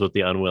Frankfurt does with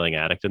the unwilling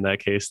addict in that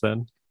case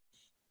then?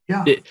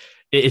 Yeah.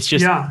 It's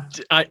just Yeah.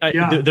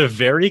 the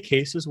very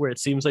cases where it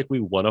seems like we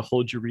want to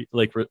hold you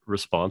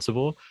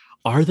responsible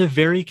are the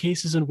very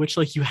cases in which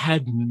like you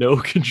had no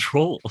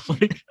control.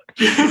 Like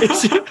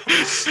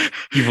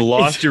You've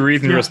lost your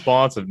reason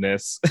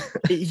responsiveness.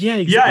 Yeah,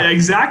 exactly. Yeah,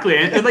 exactly.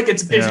 And like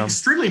it's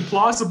extremely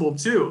plausible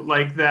too.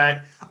 Like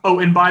that. Oh,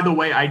 and by the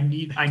way, I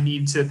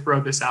need to throw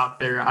this out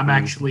there. I'm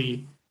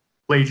actually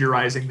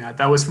plagiarizing that.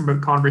 That was from a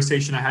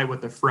conversation I had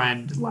with a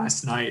friend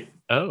last night.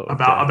 Oh, okay.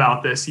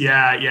 About this.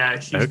 Yeah.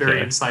 She's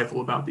very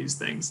insightful about these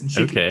things. And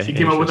she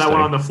came up with that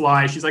one on the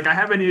fly. She's like, I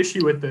have an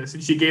issue with this.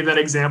 And she gave that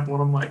example.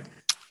 And I'm like,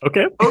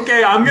 okay,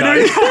 I'm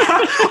gonna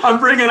I'm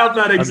bringing up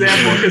that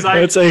example because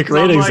that's a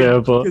great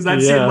example. Because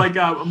that seemed like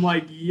I'm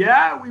like,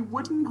 we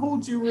wouldn't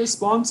hold you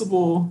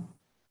responsible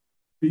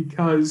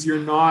because you're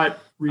not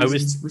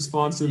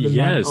responsive in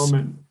that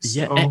moment. So.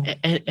 Yeah,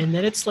 and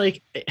then it's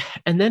like,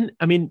 and then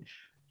I mean,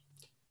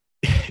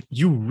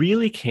 you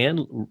really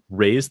can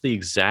raise the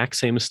exact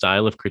same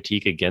style of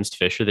critique against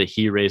Fischer that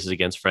he raises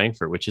against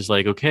Frankfurt, which is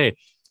like, okay,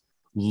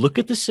 look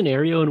at the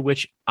scenario in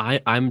which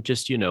I'm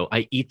just,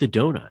 I eat the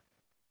donut.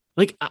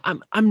 Like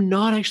I'm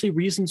not actually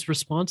reasons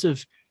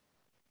responsive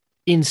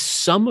in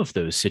some of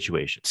those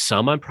situations.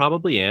 Some I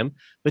probably am,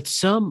 but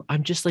some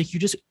I'm just like, you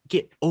just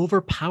get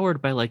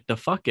overpowered by like the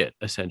fuck it,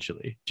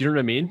 essentially. Do you know what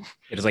I mean?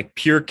 It is like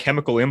pure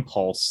chemical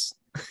impulse.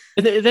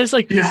 And there's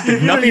like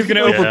nothing's going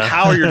to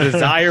overpower your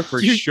desire for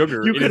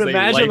sugar. You could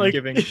imagine like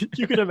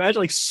you could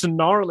imagine like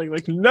snarling,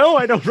 like, no,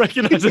 I don't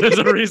recognize it as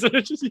a reason.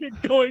 It's just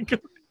going.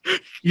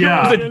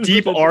 Yeah, a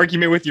deep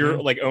argument with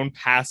your like own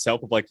past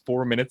self of like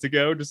 4 minutes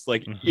ago, just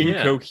like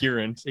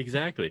incoherent.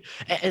 Exactly.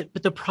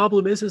 But the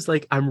problem is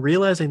like I'm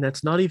realizing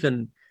that's not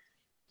even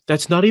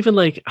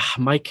like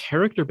my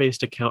character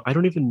based account. I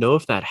don't even know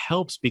if that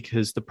helps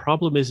because the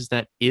problem is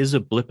that is a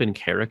blip in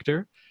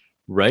character,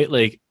 right?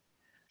 Like.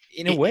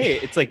 In a way,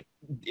 it's like,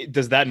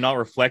 does that not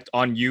reflect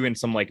on you in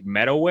some like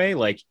meta way?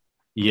 Like,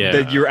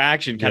 your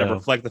action kind of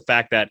reflect the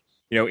fact that,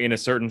 in a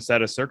certain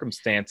set of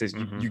circumstances,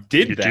 you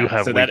did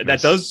that. So that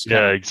does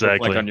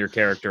reflect on your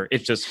character.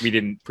 It's just, we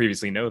didn't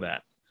previously know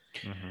that.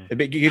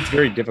 It gets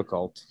very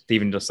difficult to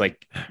even just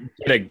like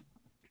get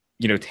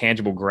a,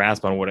 tangible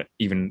grasp on what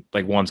even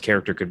like one's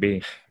character could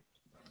be.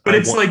 But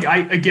it's like,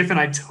 Giffin,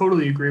 I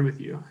totally agree with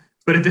you.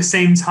 But at the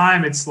same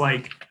time, it's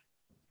like,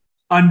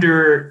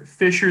 under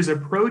Fischer's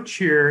approach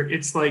here,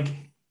 it's like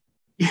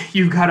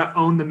you've got to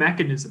own the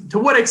mechanism. To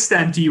what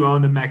extent do you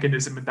own the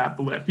mechanism at that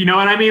blip? You know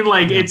what I mean?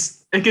 Like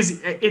it's because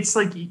it's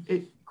like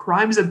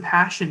crimes of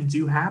passion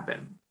do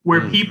happen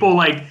where people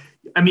like.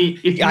 I mean,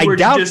 if you I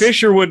doubt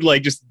Fischer would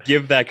like just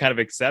give that kind of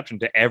exception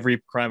to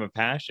every crime of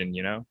passion.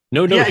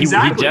 No, he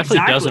definitely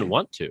doesn't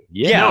want to.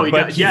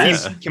 But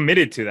he's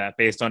committed to that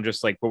based on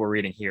just like what we're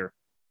reading here.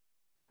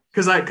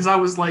 Because I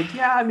was like,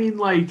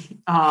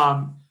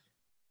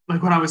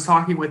 like when I was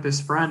talking with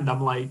this friend,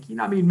 I'm like,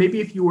 maybe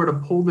if you were to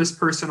pull this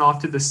person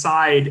off to the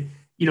side,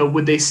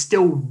 would they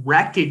still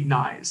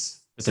recognize?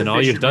 But then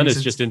all you've done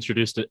is just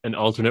introduced an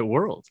alternate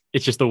world.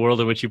 It's just the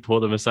world in which you pull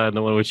them aside and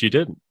the one in which you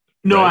didn't.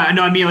 No, right?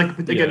 I mean like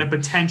again a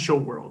potential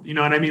world. You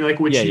know what I mean? Like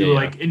which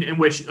like in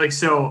which like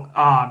so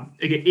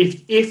again,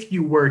 if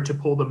you were to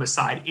pull them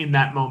aside in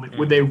that moment,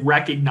 would they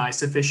recognize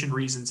sufficient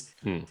reasons?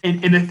 And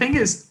the thing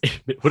is,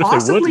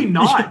 possibly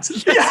not.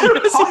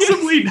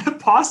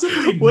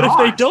 Possibly what not.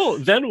 If they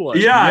don't? Then what?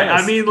 Yeah,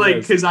 yes, I mean like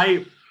because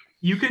I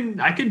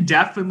can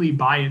definitely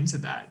buy into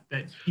that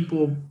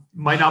people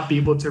might not be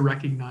able to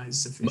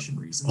recognize sufficient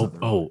reasons.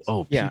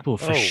 People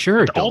for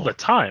sure don't. All the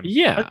time.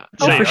 Yeah,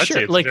 I'd for say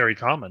sure. It's like very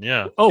common.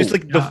 Yeah. It's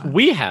like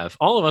we have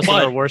all of us in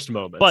our worst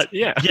moments. But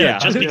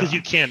just because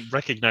you can't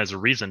recognize a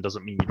reason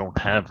doesn't mean you don't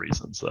have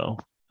reasons, though.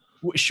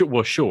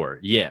 Sure,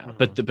 yeah,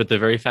 but the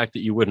very fact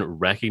that you wouldn't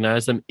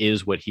recognize them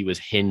is what he was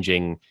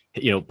hinging,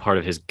 part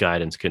of his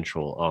guidance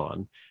control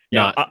on.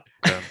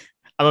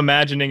 I'm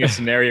imagining a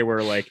scenario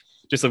where like.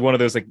 Just like one of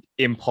those like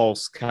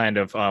impulse kind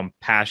of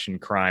passion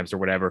crimes or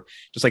whatever.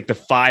 Just like the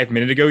 5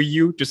 minute ago,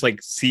 you just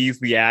like sees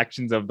the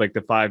actions of like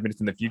the 5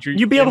 minutes in the future.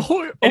 You'd be a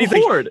horde. Like,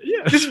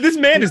 this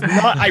man is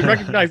not. I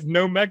recognize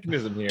no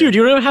mechanism here, dude.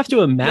 You don't have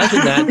to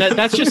imagine that.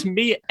 That's just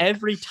me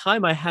every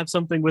time I have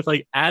something with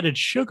like added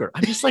sugar.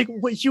 I'm just like,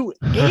 what you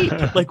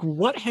ate? Like,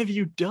 what have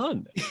you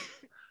done?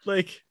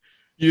 Like,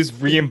 you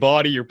just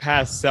re-embody your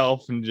past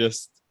self and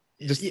just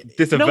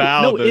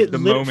disavow the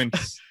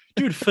moments.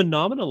 Dude,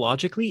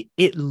 phenomenologically,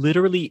 it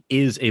literally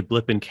is a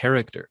blip in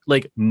character.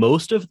 Like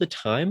most of the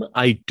time,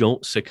 I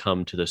don't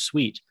succumb to the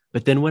sweet.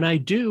 But then when I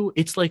do,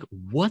 it's like,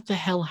 what the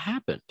hell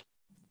happened?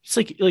 It's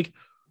like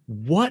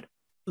what?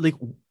 Like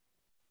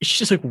it's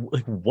just like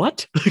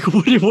what? Like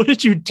what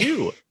did you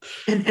do?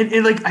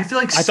 And like I feel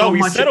like I thought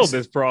we settled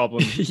this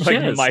problem.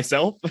 Like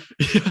myself.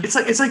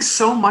 It's like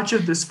so much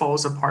of this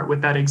falls apart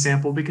with that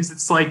example because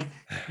it's like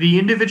the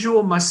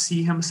individual must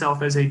see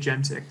himself as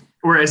agentic.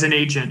 Or as an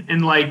agent.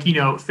 And like,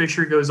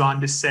 Fischer goes on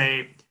to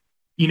say,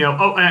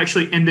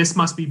 and this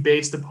must be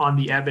based upon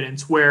the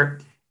evidence where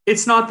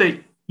it's not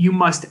that, you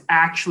must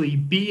actually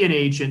be an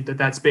agent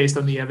that's based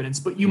on the evidence,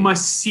 but you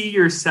must see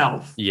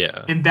yourself.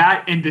 Yeah. And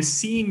the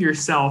seeing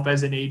yourself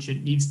as an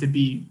agent needs to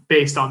be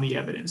based on the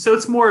evidence. So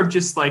it's more of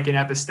just like an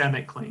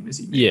epistemic claim, as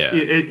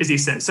he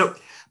says. So,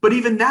 but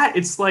even that,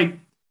 it's like,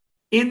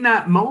 in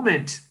that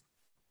moment,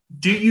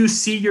 do you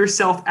see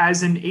yourself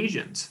as an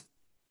agent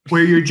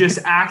where you're just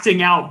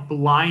acting out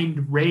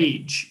blind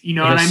rage? You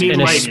know what I mean?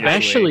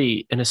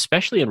 And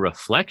especially in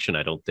reflection,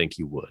 I don't think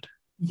you would.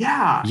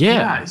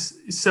 Yeah.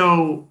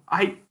 So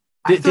I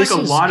feel like a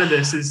lot of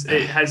this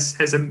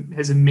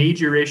has a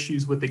major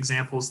issues with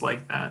examples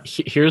like that.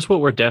 Here's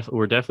what we're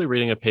definitely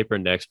reading a paper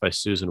next by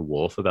Susan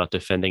Wolf about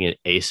defending an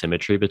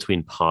asymmetry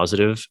between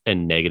positive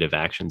and negative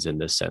actions in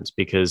this sense,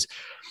 because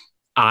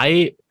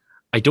I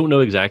don't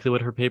know exactly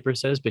what her paper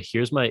says, but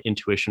here's my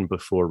intuition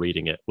before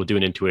reading it. We'll do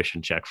an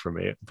intuition check for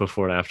me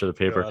before and after the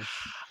paper. God.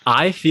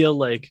 I feel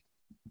like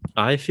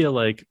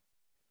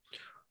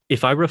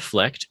if I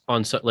reflect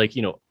on,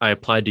 I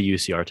applied to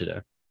UCR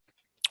today.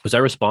 Was I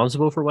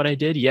responsible for what I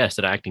did? Yes.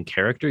 Did I act in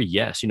character?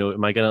 Yes.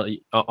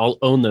 I'll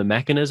own the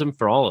mechanism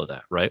for all of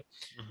that, right?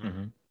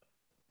 Mm-hmm.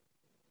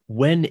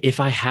 If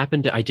I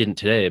happened to, I didn't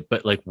today,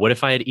 but like, what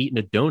if I had eaten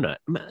a donut?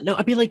 No,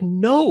 I'd be like,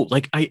 no,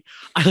 like I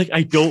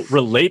don't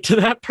relate to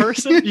that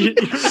person.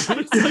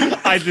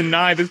 I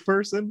deny this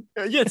person.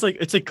 Yeah,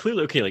 it's like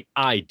clearly okay. Like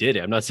I did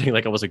it. I'm not saying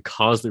like I wasn't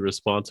causally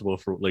responsible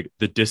for like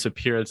the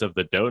disappearance of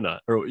the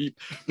donut,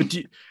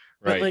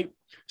 but like,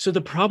 so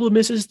the problem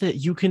is that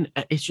you can.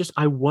 It's just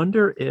I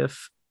wonder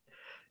if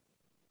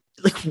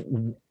like.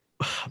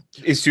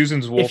 Is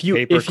Susan's Wolf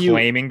paper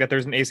claiming that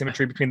there's an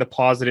asymmetry between the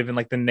positive and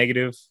like the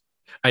negative?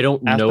 I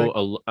don't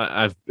know.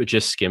 I've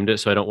just skimmed it,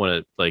 so I don't want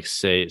to like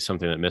say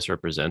something that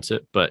misrepresents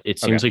it. But it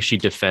seems like she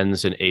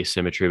defends an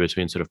asymmetry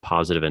between sort of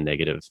positive and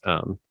negative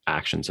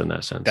actions in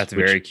that sense. That's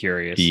very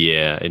curious.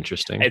 Yeah,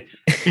 interesting.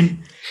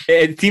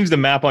 It seems to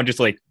map on just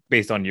like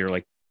based on your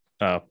like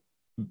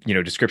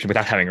description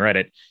without having read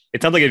it.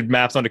 It sounds like it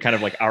maps onto kind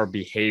of like our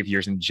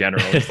behaviors in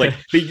general. It's like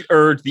the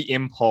urge, the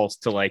impulse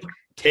to like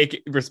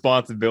take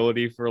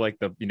responsibility for like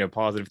the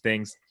positive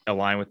things,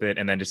 align with it,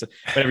 and then just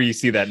whenever you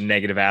see that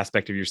negative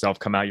aspect of yourself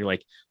come out, you're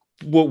like,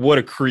 what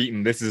a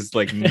cretin, this is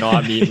like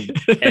not me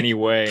in any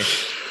way.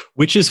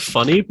 Which is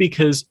funny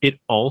because it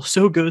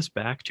also goes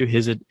back to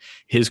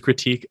his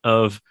critique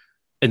of,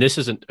 and this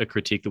isn't a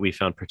critique that we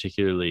found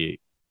particularly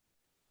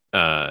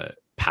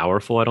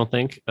powerful, I don't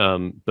think,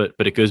 but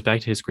it goes back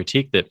to his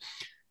critique that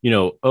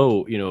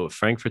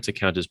Frankfurt's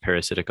account is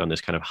parasitic on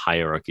this kind of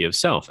hierarchy of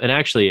self. And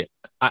actually,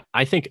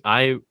 I think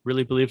I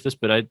really believe this,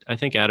 but I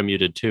think Adam, you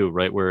did too,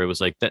 right? Where it was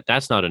like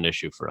that's not an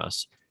issue for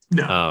us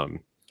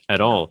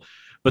at all.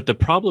 But the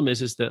problem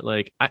is that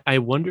like I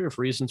wonder if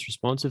reason's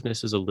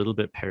responsiveness is a little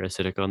bit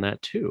parasitic on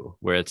that too,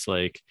 where it's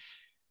like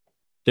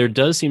there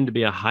does seem to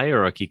be a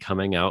hierarchy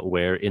coming out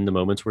where in the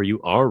moments where you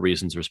are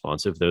reasons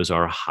responsive, those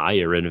are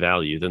higher in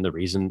value than the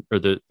reason or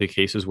the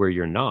cases where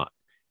you're not.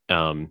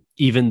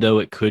 Even though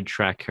it could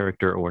track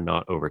character or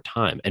not over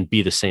time and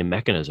be the same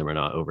mechanism or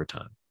not over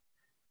time.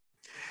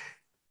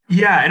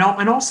 Yeah,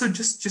 and also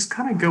just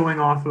kind of going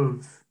off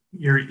of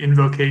your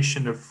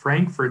invocation of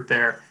Frankfurt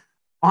there,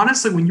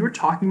 honestly, when you were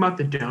talking about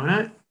the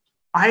donut,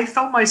 I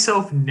felt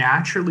myself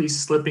naturally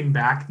slipping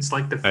back into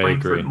like the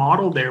Frankfurt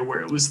model there,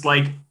 where it was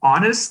like,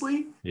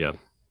 honestly,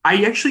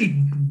 I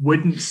actually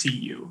wouldn't see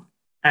you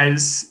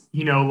as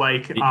you're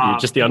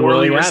just the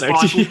unwilling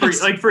addict.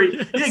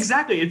 Yeah,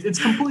 exactly. It's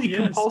completely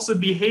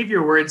compulsive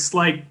behavior where it's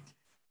like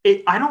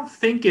I don't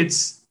think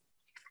it's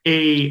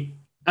a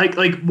like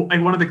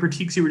one of the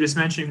critiques you were just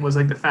mentioning was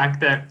like the fact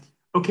that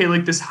okay,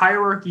 like this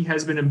hierarchy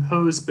has been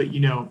imposed, but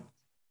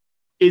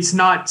it's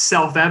not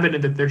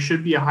self-evident that there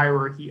should be a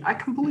hierarchy. I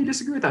completely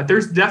disagree with that.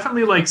 There's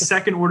definitely like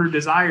second order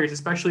desires,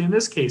 especially in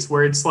this case,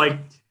 where it's like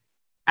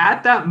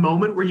at that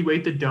moment where you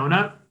ate the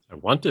donut, I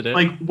wanted it.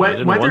 Like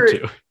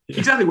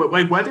exactly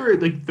whether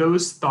like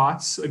those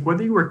thoughts, like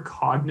whether you were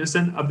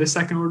cognizant of the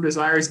second order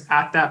desires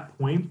at that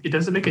point, it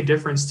doesn't make a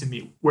difference to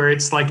me. Where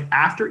it's like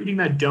after eating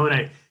that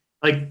donut,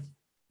 like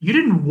you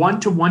didn't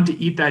want to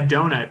eat that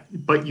donut,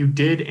 but you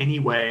did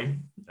anyway.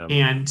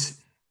 And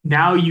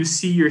now you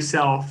see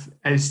yourself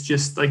as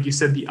just like you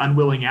said, the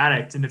unwilling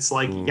addict. And it's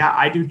like, yeah,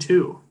 I do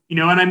too. You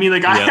know what I mean?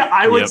 Like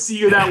I would see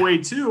you that way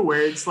too,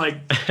 where it's like,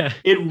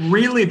 it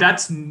really,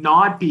 that's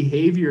not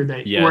behavior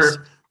that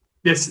or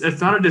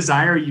it's not a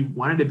desire you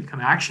wanted to become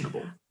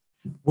actionable.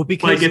 Well,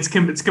 because like it's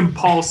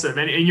compulsive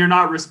and you're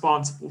not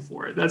responsible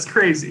for it. That's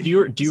crazy. Do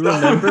you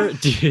remember?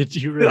 Did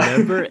you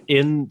remember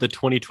in the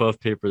 2012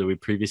 paper that we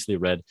previously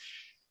read?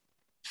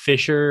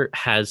 Fischer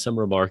has some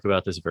remark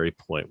about this very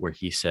point where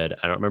he said,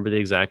 I don't remember the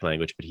exact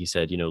language, but he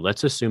said,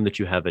 let's assume that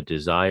you have a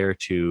desire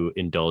to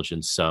indulge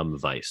in some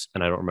vice.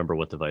 And I don't remember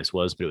what the vice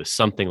was, but it was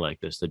something like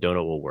this. The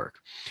donut will work.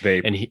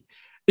 Vape. And he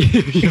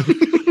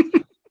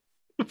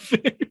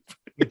Vape.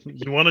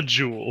 You want a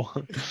jewel.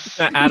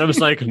 Adam's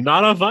like,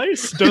 not a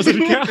vice?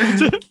 Doesn't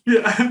count.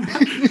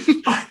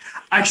 Yeah.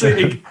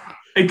 Actually,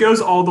 It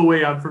goes all the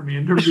way up for me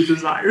in terms of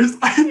desires.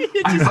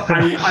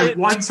 I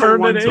want to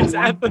want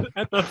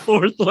at the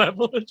fourth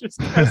level. It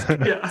just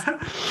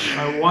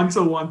I want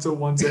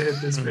to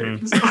hit this page.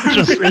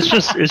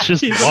 It's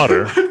just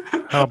water.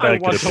 How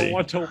bad could it be?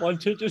 Want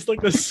to, just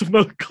like the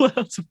smoke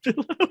clouds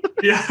below.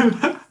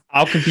 Yeah.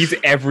 Alchemy's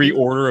every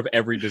order of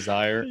every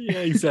desire. Yeah,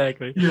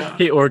 exactly. Yeah.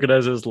 He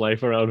organizes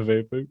life around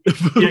vaping.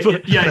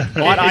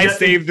 Want I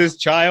save this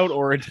child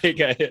or take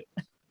a hit?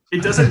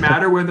 It doesn't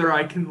matter whether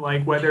I can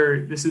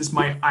whether this is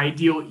my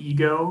ideal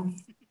ego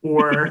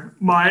or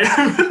my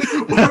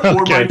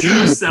my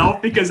true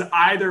self, because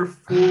either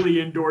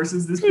fully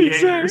endorses this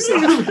behavior.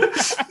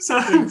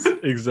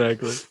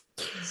 Exactly.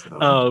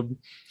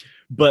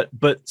 But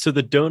so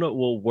the donut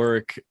will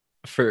work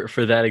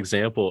for that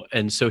example.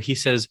 And so he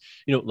says,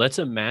 let's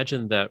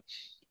imagine that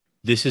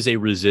this is a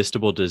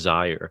resistible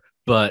desire,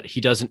 but he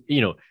doesn't,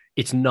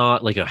 it's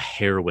not like a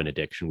heroin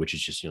addiction, which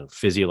is just,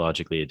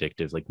 physiologically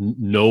addictive. Like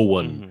no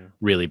one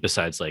really,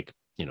 besides kind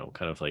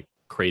of like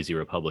crazy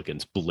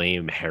Republicans,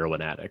 blame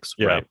heroin addicts.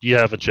 Yeah, right? You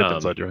have a chip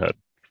inside your head.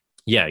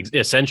 Yeah,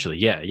 essentially.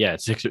 Yeah.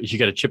 You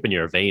got a chip in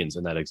your veins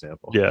in that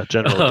example. Yeah,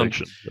 general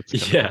addiction.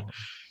 Yeah.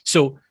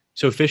 So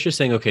Fish is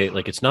saying, okay,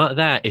 like it's not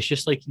that. It's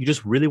just like you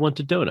just really want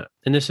a donut,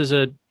 and this is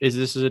a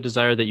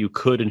desire that you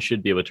could and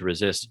should be able to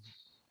resist.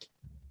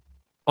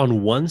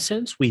 On one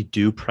sense, we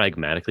do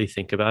pragmatically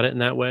think about it in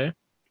that way,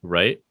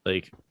 right?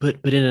 Like, but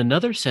in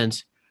another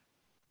sense,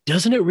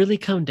 doesn't it really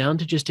come down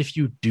to just if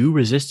you do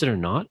resist it or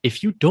not?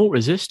 If you don't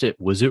resist it,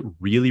 was it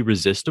really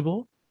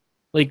resistible?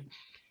 Like,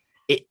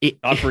 it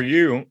not for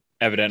you,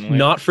 evidently.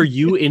 Not for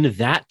you in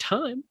that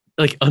time.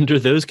 Like under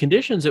those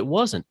conditions, it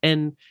wasn't.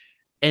 And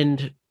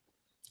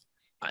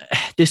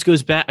this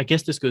goes back. I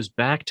guess this goes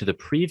back to the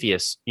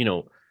previous,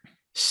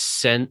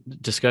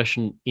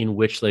 discussion in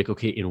which, like,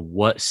 okay, in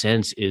what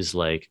sense is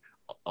like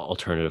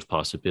alternative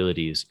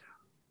possibilities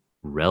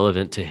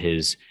relevant to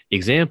his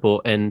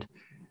example? And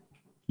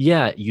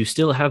yeah, you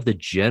still have the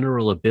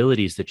general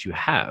abilities that you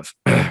have,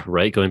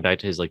 right? Going back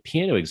to his like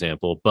piano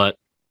example, but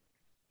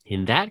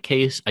in that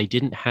case, I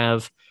didn't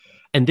have,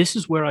 and this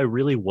is where I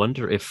really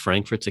wonder if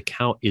Frankfurt's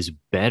account is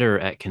better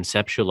at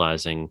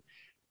conceptualizing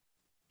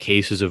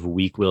cases of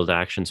weak-willed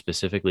action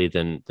specifically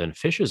than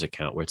Fischer's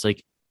account, where it's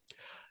like,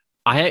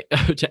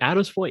 to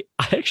Adam's point,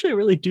 I actually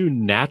really do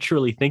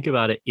naturally think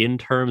about it in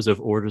terms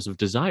of orders of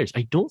desires.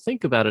 I don't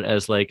think about it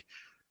as like,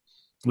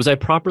 was I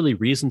properly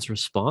reasons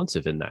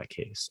responsive in that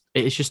case?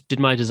 It's just, did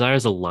my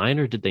desires align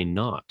or did they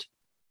not?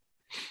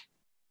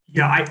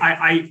 Yeah,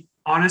 I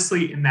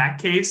honestly, in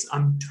that case,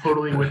 I'm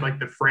totally with like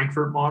the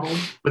Frankfurt model.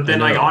 But then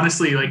like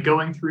honestly, like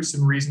going through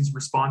some reasons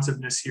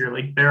responsiveness here,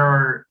 like there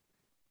are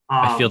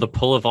I feel the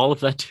pull of all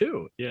of that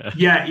too. Yeah.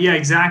 Yeah,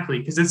 exactly.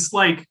 Because it's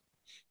like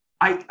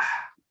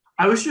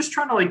I was just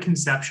trying to like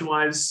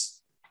conceptualize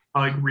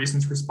like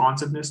reasons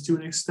responsiveness to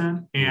an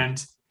extent.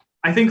 And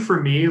I think for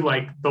me,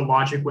 like the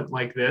logic went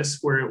like this,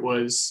 where it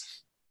was,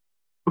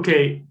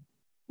 okay,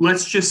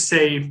 let's just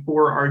say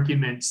for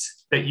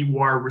arguments that you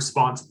are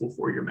responsible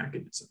for your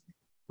mechanism,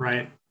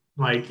 right?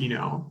 Like,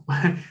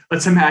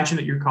 let's imagine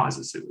that your cause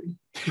is sui,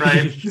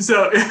 right?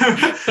 So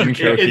it's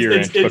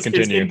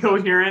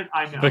incoherent.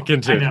 I know. But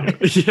continue. I know.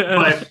 Yeah.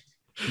 But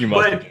you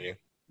must continue.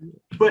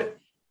 But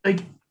like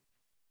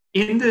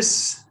in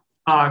this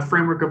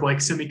framework of like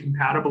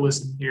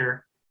semi-compatibilism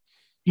here,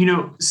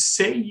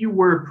 say you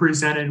were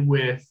presented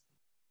with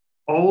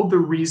all the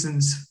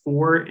reasons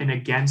for and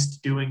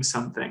against doing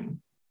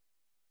something,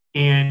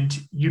 and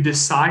you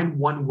decide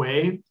one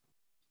way,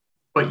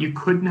 but you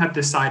couldn't have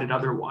decided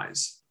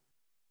otherwise.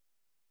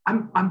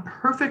 I'm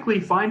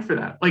perfectly fine for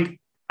that. Like,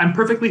 I'm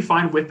perfectly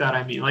fine with that.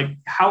 I mean, like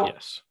how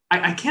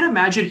I can't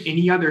imagine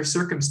any other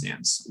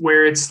circumstance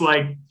where it's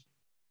like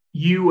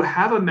you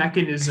have a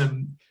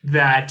mechanism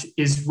that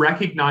is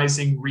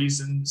recognizing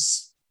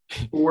reasons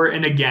for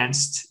and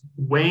against,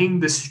 weighing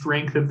the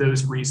strength of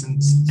those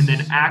reasons, and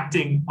then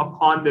acting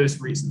upon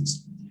those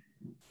reasons.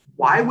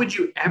 Why would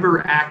you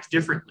ever act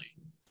differently?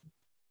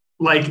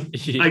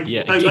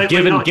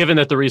 Given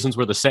that the reasons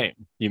were the same,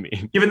 you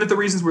mean? Given that the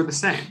reasons were the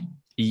same.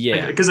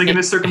 Yeah. Because in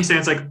this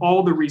circumstance, like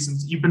all the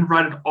reasons, you've been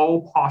provided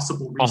all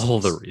possible reasons. All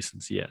the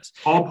reasons, yes.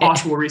 All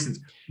possible reasons.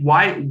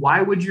 Why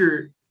would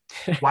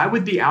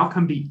the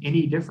outcome be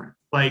any different?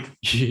 Like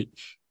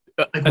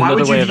why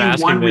would you view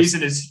one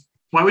reason as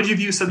why would you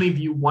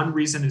view one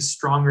reason as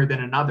stronger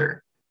than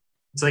another?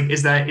 It's like,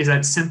 is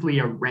that simply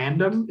a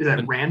random? Is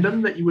that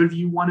random that you would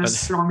view one as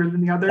stronger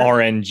than the other?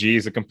 RNG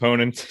is a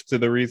component to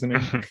the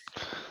reasoning.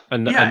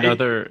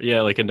 Another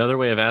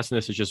way of asking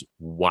this is just,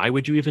 why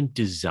would you even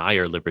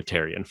desire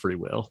libertarian free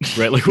will?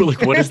 Right? Like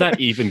what does that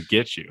even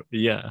get you?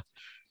 Yeah.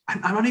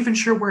 I'm not even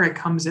sure where it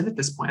comes in at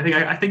this point.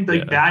 I think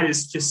that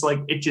is just like,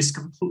 it just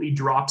completely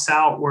drops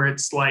out, where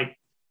it's like,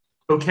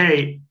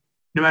 okay,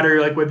 no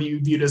matter like whether you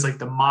view it as like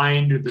the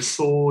mind or the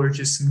soul or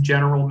just some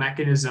general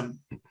mechanism,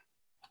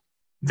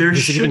 there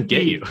should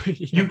be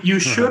you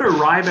should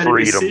arrive at a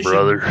decision,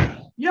 brother.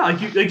 Yeah,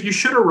 you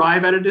should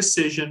arrive at a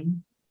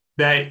decision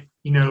that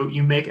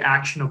you make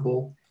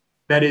actionable,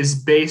 that is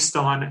based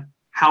on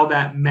how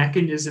that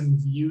mechanism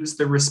views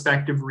the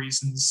respective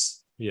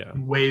reasons,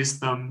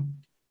 weighs them,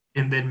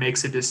 and then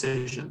makes a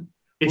decision.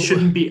 It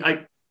shouldn't be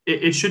like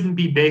it shouldn't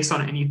be based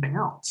on anything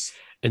else.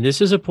 And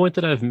this is a point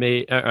that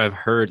I've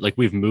heard, like,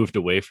 we've moved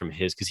away from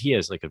his, because he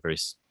has like a very,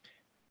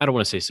 I don't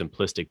want to say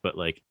simplistic, but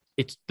like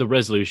it's the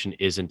resolution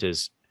isn't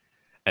as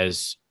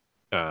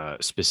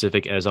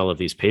specific as all of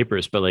these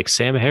papers. But like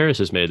Sam Harris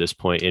has made this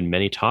point in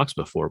many talks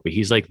before, but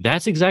he's like,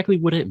 that's exactly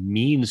what it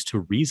means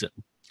to reason.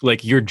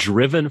 Like, you're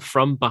driven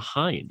from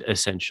behind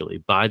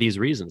essentially by these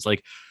reasons.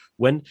 Like,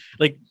 when,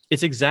 like,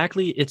 it's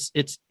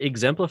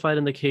exemplified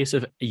in the case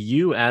of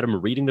you,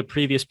 Adam, reading the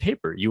previous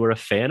paper. You were a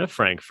fan of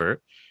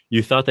Frankfurt.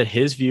 You thought that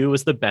his view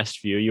was the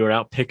best view. You were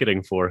out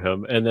picketing for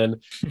him. And then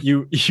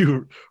you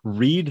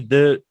read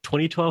the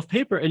 2012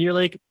 paper and you're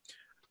like,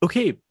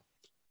 okay,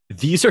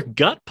 these are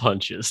gut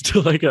punches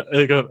to like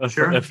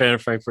a fan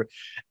of Frankfurt.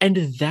 And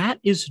that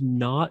is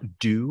not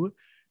due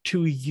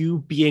to you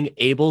being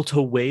able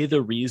to weigh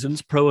the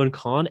reasons pro and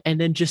con and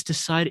then just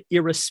decide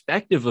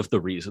irrespective of the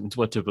reasons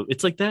what to vote.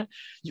 It's like that.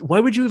 Why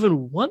would you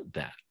even want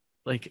that?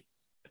 Like,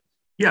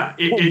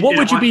 what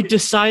would you be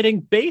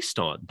deciding based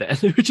on then?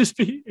 It would just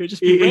be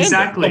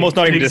exactly almost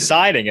not even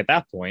deciding at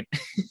that point.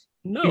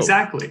 No,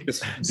 exactly.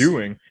 Just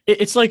doing.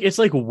 It's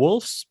like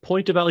Wolf's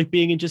point about like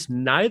being in just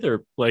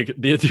neither like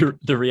the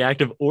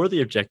reactive or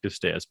the objective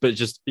stance, but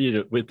just, you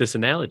know, with this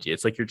analogy,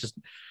 it's like you're just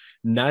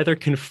neither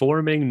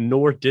conforming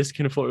nor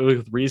disconforming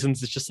with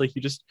reasons. It's just like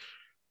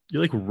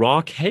you're like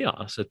raw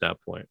chaos at that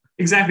point.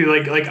 Exactly.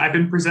 Like I've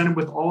been presented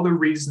with all the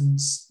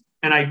reasons,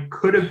 and I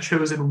could have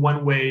chosen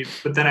one way,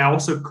 but then I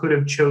also could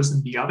have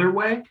chosen the other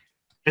way.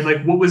 And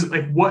like, what was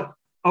like what?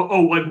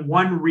 Like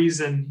one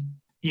reason,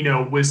 you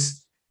know,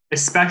 was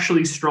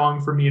especially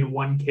strong for me in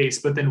one case,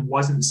 but then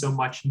wasn't so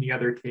much in the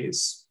other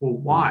case. Well,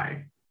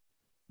 why?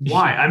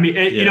 I mean,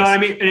 you know what I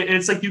mean? And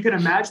it's like, you can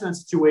imagine that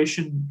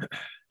situation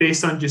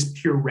based on just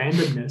pure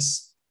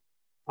randomness.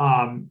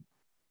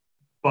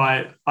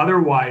 But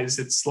otherwise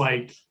it's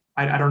like,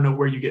 I don't know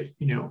where you get,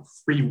 you know,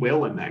 free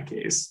will in that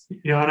case.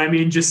 You know what I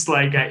mean? Just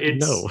like,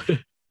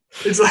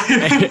 it's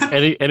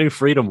like any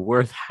freedom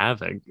worth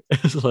having.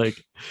 It's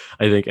like,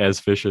 I think, as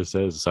Fischer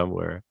says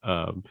somewhere,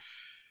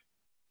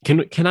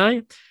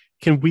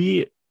 can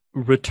we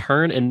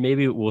return and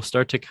maybe we'll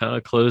start to kind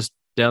of close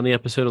down the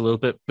episode a little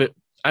bit, but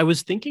I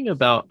was thinking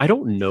about, I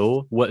don't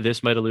know what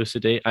this might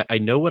elucidate. I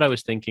know what I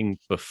was thinking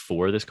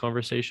before this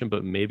conversation,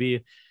 but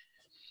maybe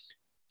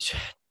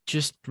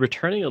just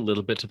returning a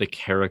little bit to the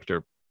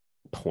character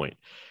point.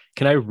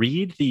 Can I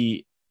read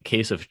the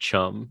case of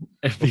Chum?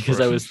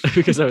 Because I was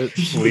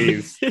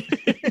please.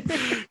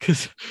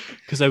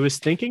 Because I was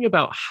thinking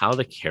about how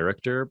the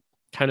character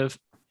kind of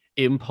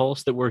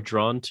impulse that we're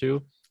drawn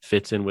to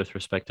fits in with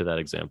respect to that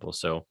example.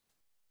 So,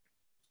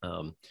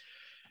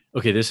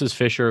 okay, this is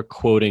Fischer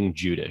quoting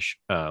Judish,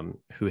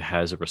 who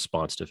has a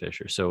response to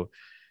Fischer. So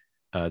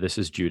this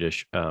is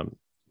Judish.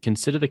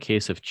 Consider the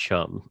case of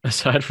Chum.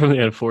 Aside from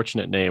the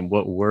unfortunate name,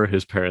 what were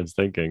his parents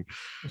thinking?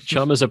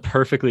 Chum is a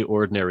perfectly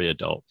ordinary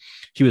adult.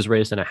 He was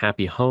raised in a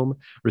happy home,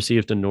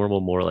 received a normal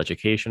moral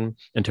education,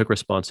 and took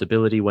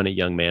responsibility when a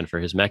young man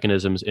for his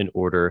mechanisms in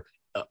order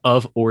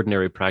of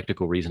ordinary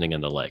practical reasoning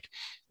and the like.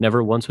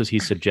 Never once was he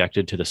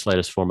subjected to the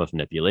slightest form of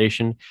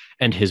manipulation,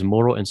 and his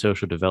moral and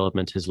social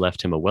development has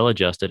left him a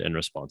well-adjusted and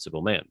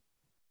responsible man.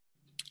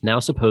 Now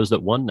suppose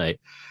that one night,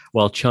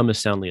 while Chum is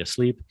soundly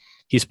asleep,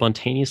 he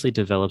spontaneously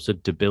develops a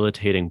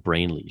debilitating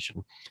brain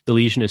lesion. The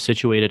lesion is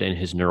situated in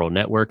his neural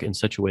network in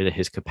such a way that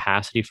his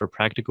capacity for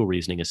practical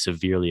reasoning is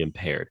severely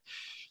impaired.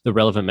 The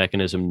relevant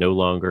mechanism no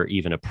longer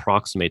even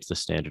approximates the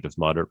standard of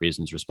moderate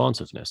reason's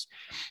responsiveness.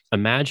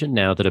 Imagine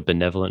now that a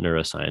benevolent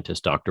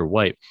neuroscientist, Dr.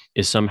 White,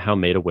 is somehow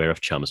made aware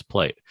of Chum's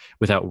plight.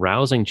 Without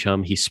rousing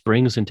Chum, he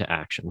springs into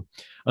action.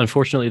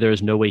 Unfortunately, there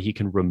is no way he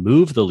can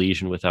remove the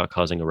lesion without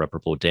causing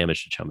irreparable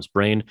damage to Chum's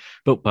brain,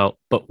 but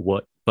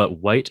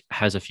White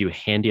has a few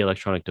handy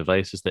electronic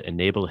devices that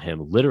enable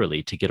him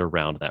literally to get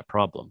around that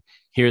problem.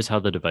 Here's how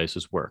the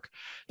devices work.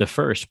 The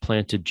first,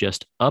 planted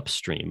just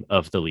upstream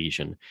of the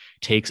lesion,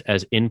 takes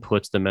as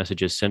inputs the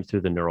messages sent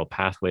through the neural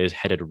pathways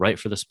headed right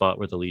for the spot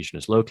where the lesion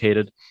is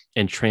located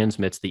and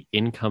transmits the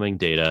incoming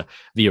data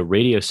via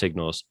radio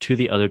signals to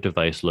the other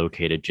device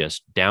located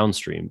just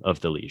downstream of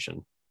the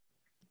lesion,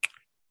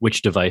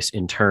 which device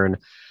in turn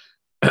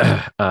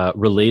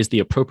relays the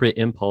appropriate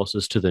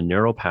impulses to the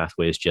neural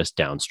pathways just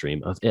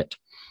downstream of it.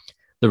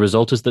 The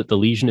result is that the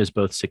lesion is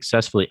both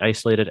successfully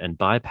isolated and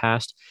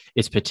bypassed,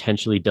 its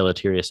potentially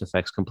deleterious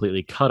effects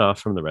completely cut off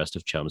from the rest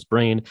of Chum's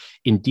brain.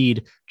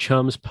 Indeed,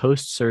 Chum's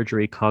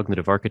post-surgery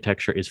cognitive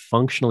architecture is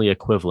functionally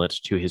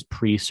equivalent to his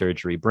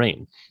pre-surgery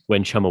brain.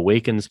 When Chum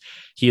awakens,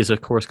 he is,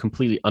 of course,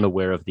 completely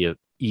unaware of the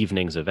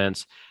evening's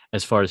events.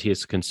 As far as he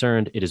is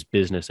concerned, it is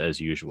business as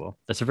usual.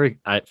 That's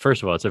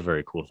first of all, it's a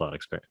very cool thought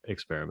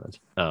experiment.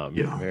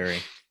 Very.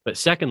 But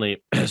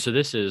secondly, so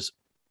this is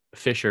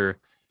Fischer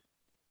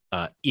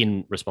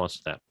in response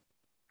to that.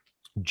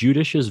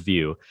 Judish's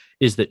view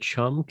is that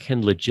Chum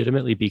can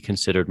legitimately be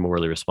considered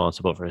morally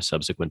responsible for his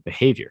subsequent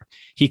behavior.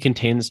 He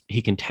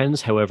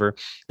contends, however,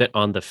 that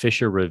on the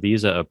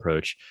Fischer-Revisa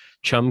approach,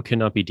 Chum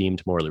cannot be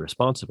deemed morally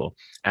responsible.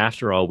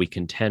 After all, we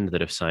contend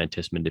that if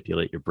scientists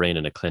manipulate your brain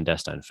in a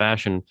clandestine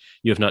fashion,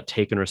 you have not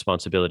taken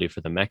responsibility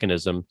for the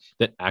mechanism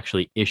that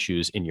actually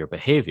issues in your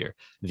behavior,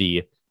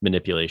 the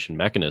manipulation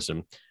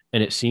mechanism.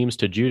 And it seems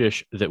to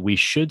Judish that we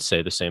should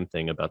say the same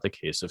thing about the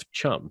case of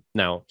Chum.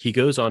 Now, he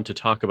goes on to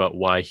talk about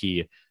why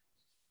he,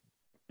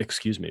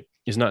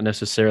 is not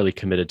necessarily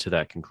committed to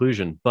that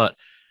conclusion, but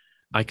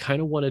I kind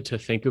of wanted to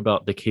think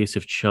about the case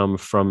of Chum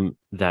from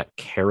that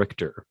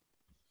character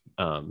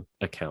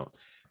account.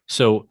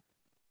 So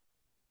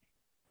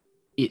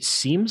it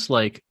seems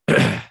like,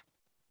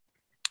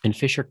 and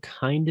Fischer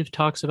kind of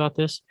talks about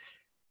this,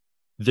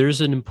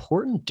 there's an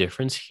important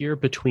difference here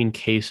between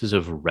cases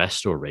of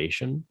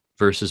restoration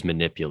versus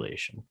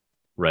manipulation,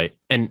 right?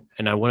 And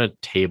I want to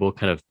table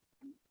kind of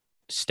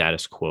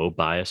status quo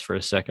bias for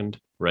a second,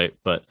 right?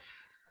 But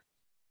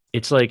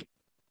it's like,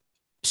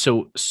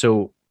 so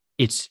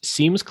it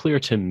seems clear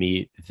to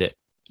me that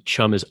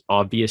Chum is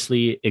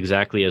obviously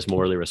exactly as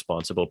morally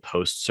responsible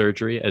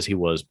post-surgery as he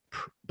was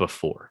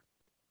before.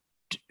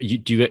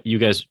 Do you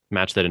guys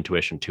match that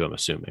intuition too, I'm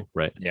assuming,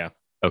 right? Yeah.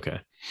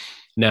 Okay.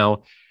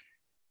 Now,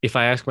 if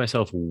I ask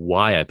myself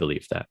why I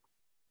believe that,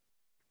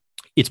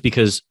 it's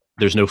because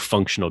there's no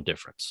functional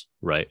difference,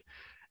 right?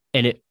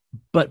 And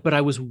but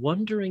I was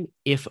wondering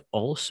if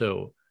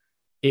also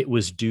it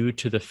was due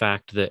to the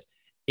fact that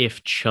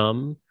if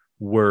Chum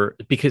were,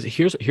 because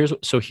here's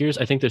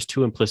I think there's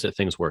two implicit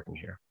things working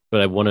here,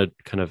 but I want to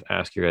kind of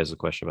ask you guys a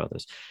question about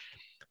this.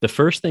 The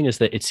first thing is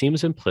that it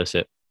seems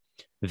implicit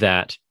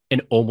that,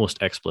 and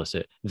almost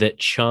explicit, that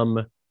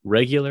Chum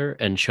regular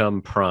and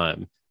Chum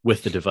prime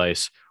with the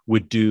device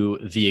would do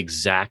the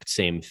exact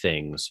same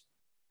things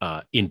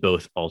in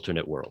both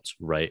alternate worlds,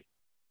 right?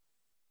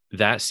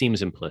 That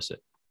seems implicit,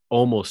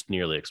 almost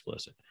nearly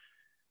explicit.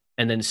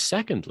 And then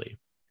secondly,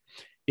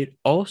 it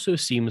also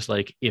seems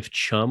like if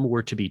Chum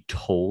were to be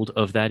told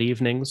of that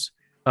evening's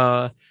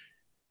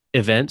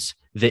events,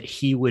 that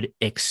he would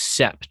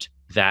accept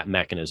that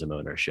mechanism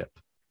ownership.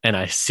 And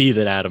I see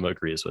that Adam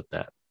agrees with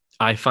that.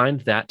 I find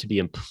that to be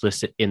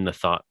implicit in the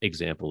thought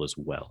example as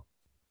well.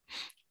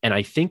 And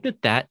I think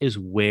that is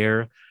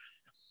where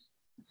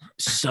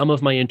some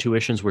of my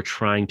intuitions were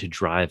trying to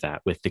drive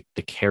at with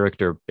the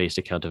character-based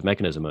account of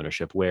mechanism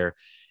ownership, where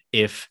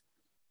if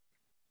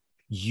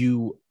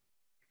you,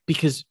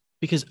 because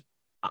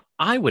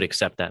I would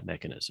accept that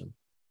mechanism,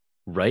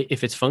 right?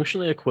 If it's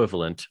functionally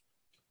equivalent,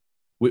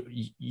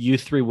 you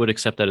three would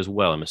accept that as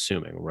well, I'm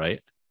assuming,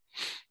 right?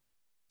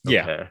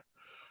 Yeah. Okay.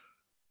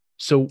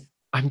 So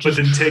I'm just...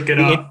 But then take it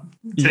up.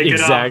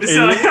 Exactly.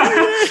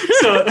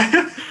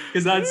 So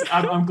because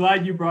I'm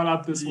glad you brought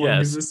up this one,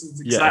 because this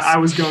is I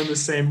was going the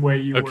same way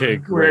you were.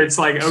 Great. Where it's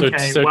like,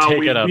 okay, so well,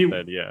 take it up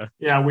then,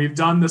 yeah, we've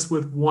done this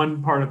with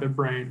one part of the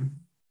brain,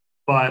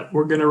 but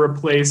we're going to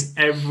replace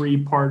every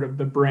part of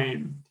the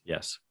brain.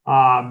 Yes.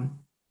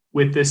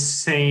 With this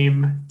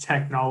same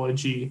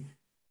technology,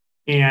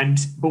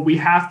 but we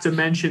have to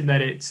mention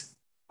that it's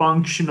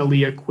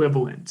functionally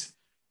equivalent.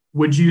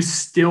 Would you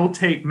still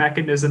take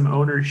mechanism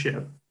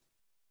ownership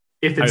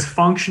if it's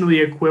functionally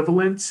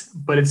equivalent,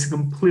 but it's a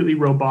completely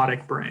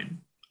robotic brain?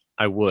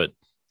 I would.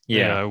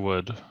 Yeah, I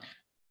would.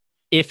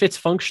 If it's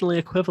functionally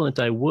equivalent,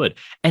 I would.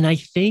 And I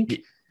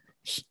think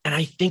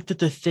that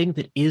the thing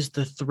that is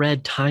the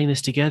thread tying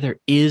this together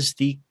is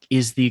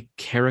the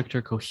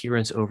character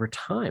coherence over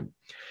time.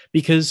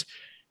 Because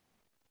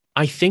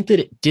I think that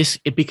it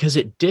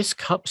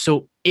discouples.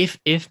 So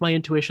if my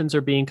intuitions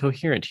are being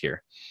coherent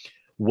here,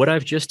 what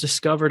I've just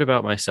discovered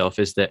about myself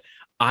is that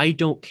I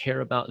don't care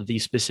about the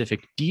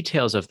specific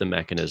details of the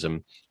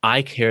mechanism.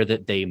 I care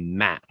that they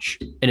match.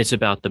 And it's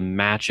about the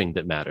matching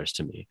that matters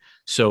to me.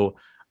 So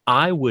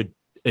I would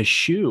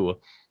eschew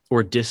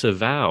or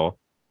disavow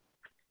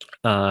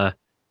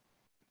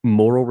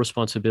moral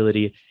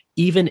responsibility,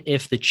 even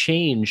if the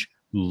change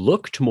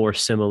looked more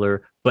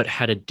similar, but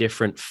had a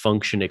different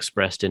function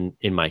expressed in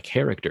my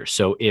character.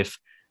 So if,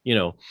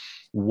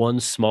 one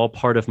small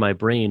part of my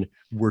brain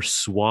were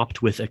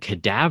swapped with a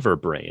cadaver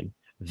brain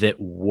that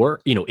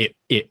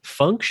it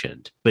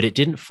functioned, but it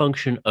didn't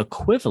function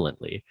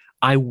equivalently,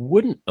 I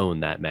wouldn't own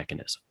that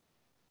mechanism.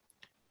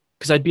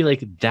 Because I'd be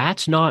like,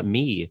 that's not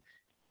me,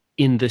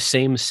 in the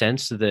same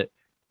sense that,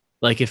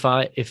 like, if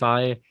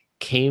I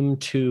came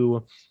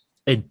to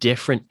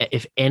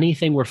if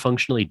anything were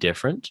functionally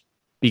different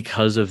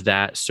because of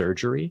that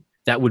surgery,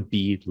 that would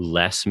be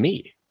less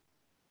me.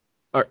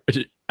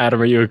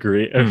 Adam, are you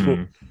agree?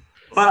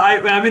 Well,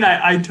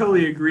 I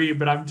totally agree,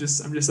 but I'm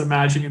just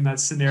imagining that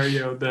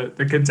scenario,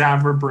 the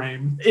cadaver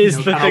brain is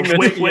the thing that's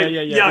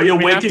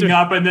waking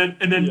up and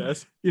then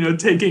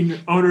taking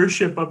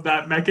ownership of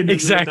that mechanism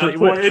exactly at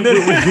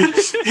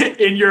that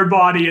point in your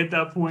body at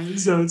that point.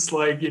 So it's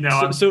like,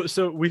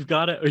 so we've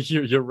got to,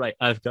 you're right.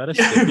 I've got to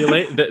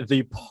stipulate that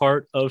the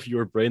part of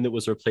your brain that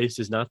was replaced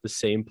is not the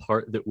same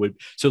part that would.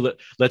 So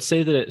let's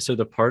say that so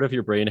the part of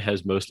your brain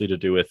has mostly to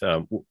do with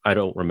I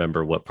don't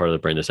remember what part of the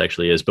brain this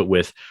actually is, but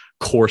with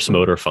coarse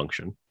motor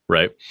function,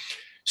 right?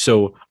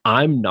 So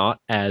I'm not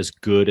as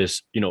good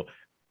as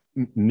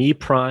me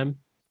prime,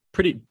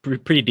 pretty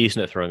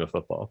decent at throwing a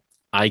football.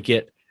 I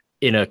get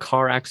in a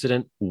car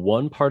accident,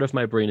 one part of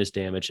my brain is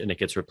damaged and it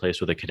gets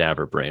replaced with a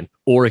cadaver brain,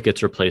 or it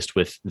gets replaced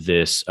with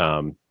this,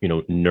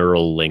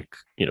 neural link,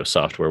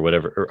 software,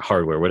 whatever, or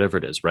hardware, whatever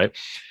it is. Right.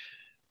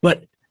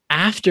 But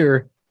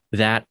after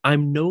that,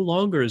 I'm no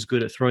longer as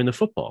good at throwing the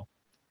football.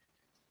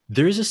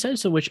 There is a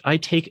sense in which I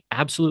take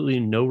absolutely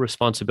no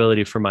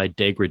responsibility for my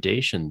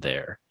degradation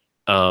there,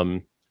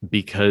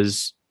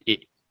 because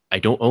I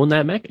don't own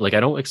that I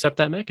don't accept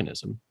that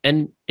mechanism.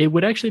 And it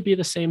would actually be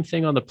the same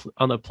thing on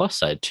the plus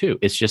side too.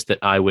 It's just that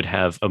I would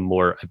have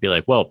I'd be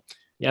like, well,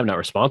 yeah, I'm not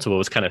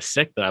responsible. It's kind of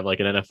sick that I'm like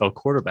an NFL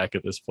quarterback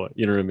at this point.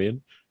 You know what I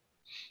mean?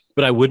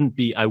 But I wouldn't.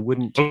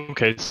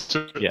 Okay.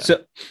 So, yeah.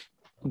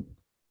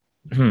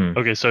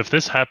 Okay. So if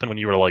this happened when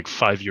you were like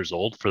 5 years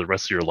old for the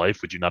rest of your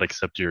life, would you not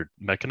accept your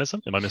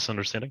mechanism? Am I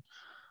misunderstanding?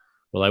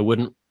 Well, I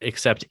wouldn't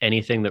accept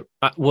anything that,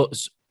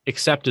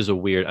 accept is a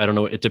weird, I don't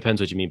know. It depends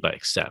what you mean by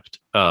accept.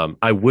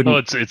 I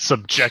wouldn't. Oh, it's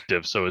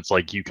subjective. So it's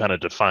like you kind of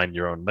define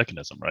your own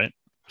mechanism, right?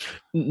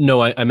 No,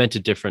 I meant a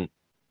different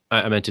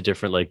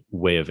like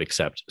way of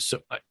accept. So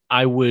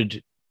I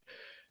wouldn't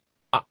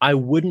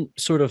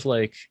sort of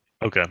like,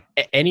 okay,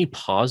 any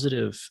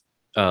positive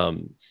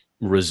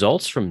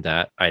results from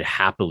that, I'd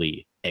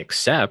happily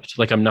accept.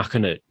 Like, I'm not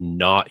going to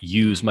not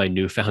use my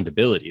newfound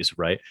abilities,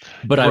 right?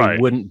 But I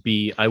wouldn't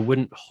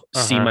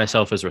see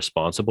myself as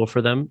responsible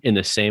for them in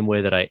the same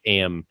way that I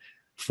am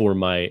for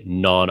my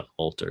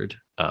non-altered.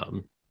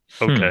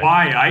 Okay.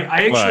 Why?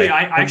 I actually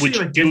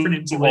have a different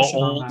intuition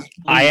on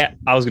that.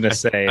 I was going to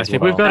say, I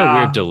think we've got a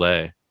weird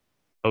delay.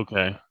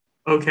 Okay,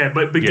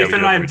 but Giffin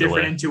and I have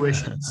different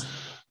intuitions.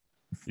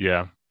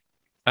 Yeah.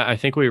 I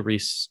think we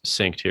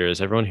resynced here.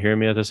 Is everyone hearing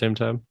me at the same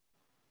time?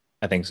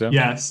 I think so.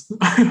 Yes.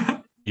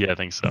 Yeah, I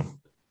think so.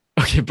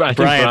 Okay,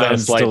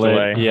 Brian's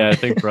delayed. Yeah, I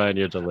think Brian,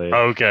 you're delayed.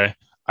 Okay.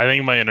 I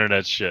think my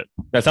internet's shit.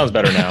 That sounds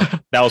better now.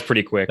 That was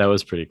pretty quick.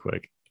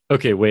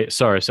 Okay, wait,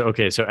 sorry. So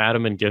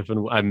Adam and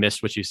Giffin, I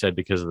missed what you said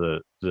because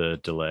of the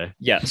delay.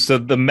 Yeah,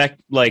 so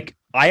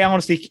I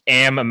honestly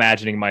am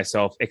imagining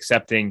myself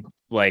accepting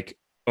like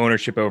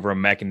ownership over a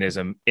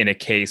mechanism in a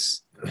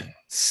case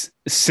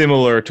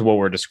similar to what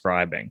we're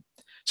describing.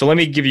 So let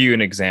me give you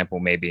an example,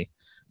 maybe.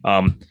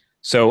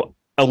 So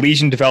a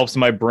lesion develops in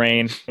my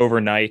brain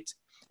overnight,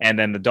 and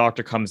then the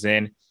doctor comes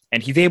in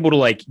and he's able to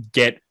like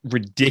get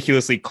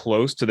ridiculously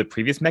close to the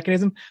previous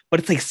mechanism, but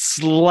it's like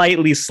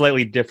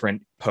slightly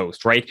different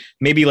post, right?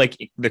 Maybe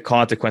like the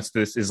consequence of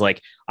this is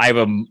like I have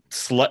a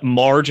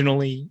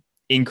marginally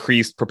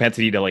increased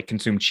propensity to like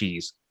consume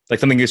cheese, like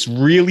something that's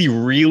really,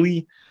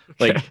 really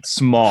like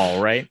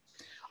small, right?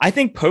 I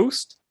think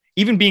post,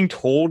 even being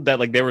told that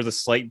like there was a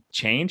slight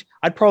change,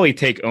 I'd probably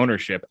take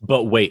ownership.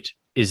 But wait,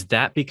 is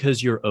that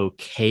because you're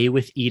okay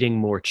with eating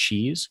more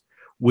cheese?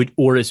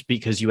 Or is it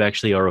because you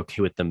actually are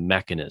okay with the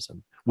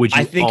mechanism? Would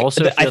you feel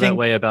that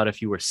way about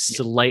if you were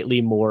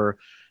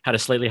had a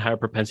slightly higher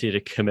propensity to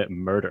commit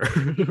murder,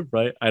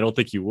 right? I don't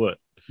think you would.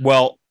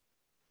 Well,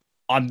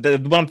 on the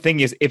one thing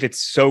is if it's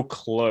so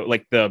close,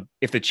 like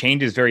if the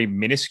change is very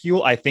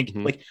minuscule, I think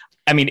my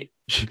answer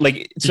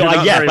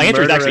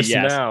is actually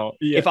yes. Now.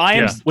 Yeah. If I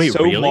am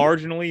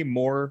marginally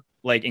more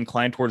like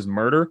inclined towards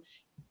murder,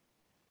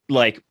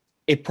 like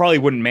it probably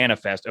wouldn't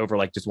manifest over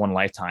like just one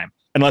lifetime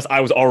unless I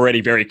was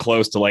already very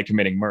close to like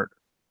committing murder.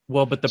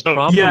 Well, but the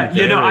problem,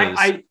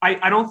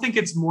 I don't think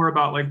it's more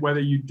about like whether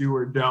you do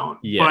or don't.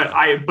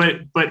 Yeah.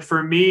 But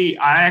for me,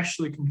 I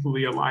actually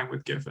completely align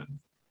with Giffin.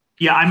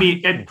 Yeah, I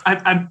mean,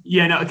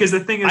 because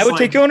the thing is, I would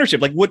take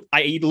ownership. Like, would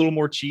I eat a little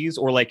more cheese,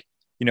 or like,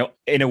 in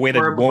a way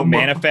that won't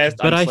manifest?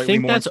 But I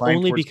think that's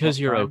only because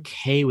you're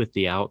okay with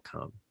the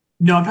outcome.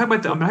 No, I'm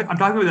talking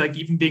about like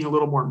even being a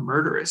little more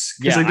murderous.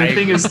 Because the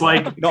thing is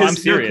like, no, I'm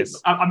serious.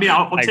 I mean,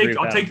 I'll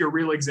take your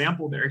real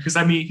example there. Because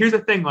I mean, here's the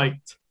thing: like,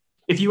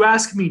 if you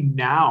ask me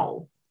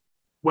now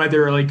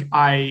whether like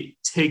I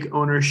take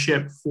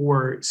ownership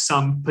for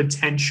some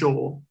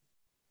potential,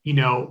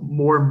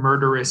 more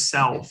murderous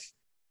self,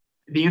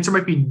 the answer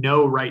might be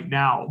no right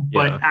now.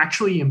 But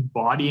actually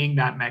embodying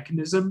that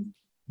mechanism,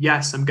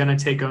 yes, I'm going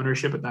to take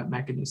ownership of that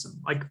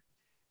mechanism. Like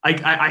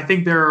I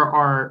think there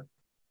are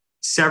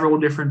several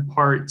different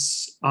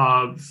parts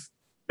of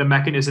the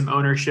mechanism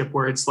ownership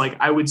where it's like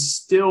I would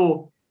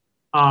still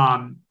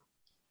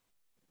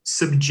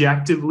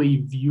subjectively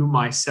view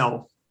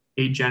myself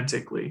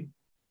agentically.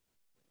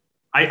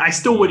 I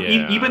still would,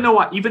 even though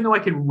I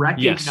can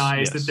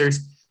recognize that there's,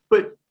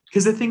 but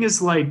because the thing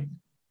is like,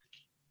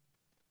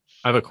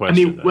 I have a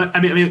question. I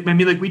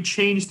mean, like we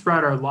change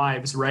throughout our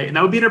lives, right? And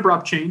that would be an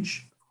abrupt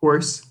change, of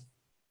course.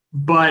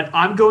 but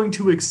I'm going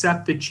to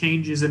accept the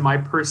changes in my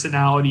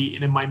personality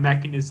and in my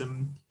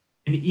mechanism.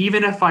 And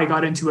even if I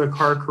got into a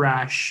car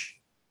crash,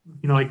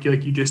 like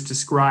you just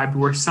described,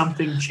 where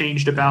something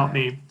changed about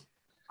me,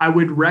 I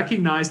would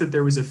recognize that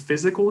there was a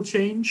physical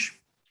change,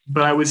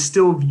 but I would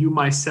still view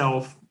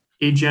myself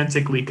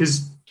agentically.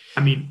 Because,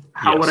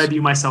 how would I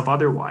view myself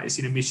otherwise?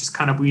 It's just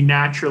kind of, we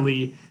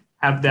naturally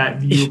have that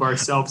view of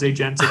ourselves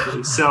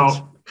agentically.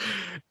 So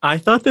I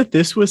thought that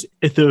this was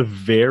the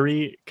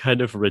very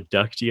kind of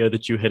reductio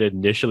that you had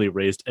initially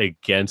raised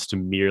against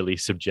merely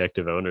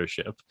subjective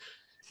ownership.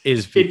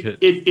 Is because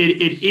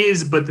it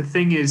is, but the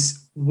thing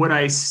is, would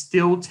I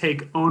still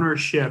take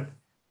ownership?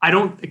 I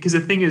don't, because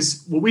the thing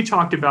is, what we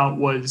talked about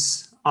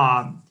was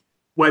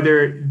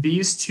whether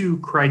these two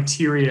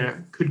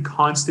criteria could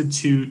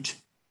constitute,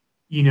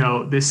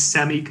 this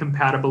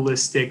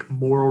semi-compatibilistic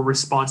moral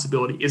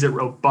responsibility. Is it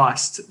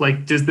robust?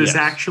 Like, does this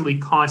actually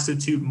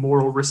constitute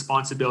moral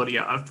responsibility,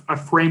 a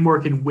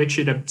framework in which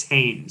it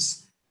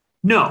obtains?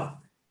 No,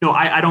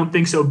 I don't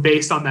think so,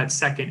 based on that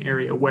second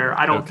area where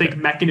I don't think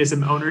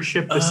mechanism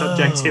ownership, the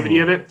subjectivity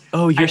of it.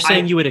 Oh, you're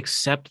saying you would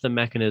accept the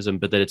mechanism,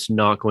 but that it's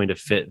not going to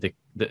fit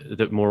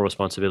the moral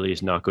responsibility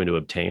is not going to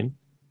obtain?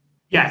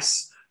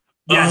 Yes.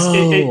 Yes. So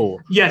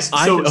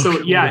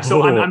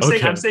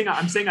I'm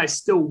saying I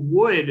still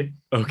would,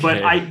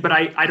 but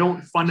I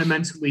don't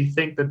fundamentally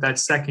think that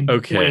second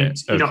point.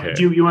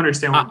 Do you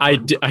understand? I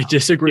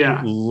disagree.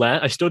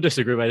 I still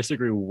disagree, but I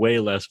disagree way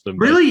less with them.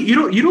 Really,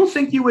 you don't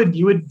think you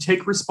would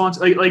take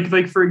responsibility?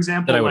 Like for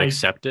example, that I would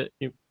accept it.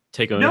 You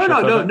take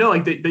ownership. No.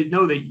 Like they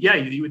know that. Yeah,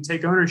 you would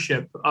take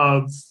ownership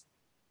of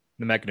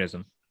the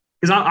mechanism.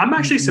 Because I'm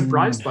actually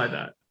surprised by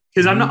that.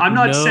 Because I'm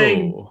not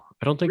saying.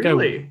 I don't think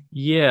really.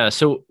 Yeah.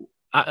 So.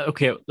 I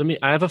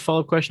have a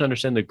follow-up question to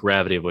understand the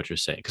gravity of what you're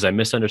saying, because I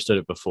misunderstood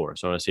it before.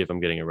 So I want to see if I'm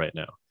getting it right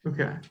now.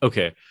 Okay.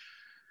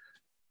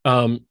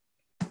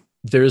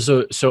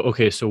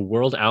 So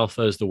world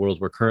alpha is the world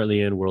we're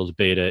currently in. World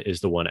beta is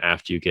the one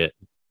after you get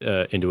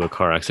into a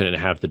car accident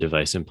and have the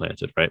device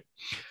implanted, right?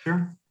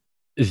 Sure.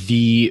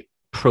 The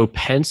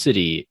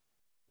propensity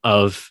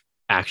of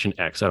action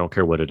X, I don't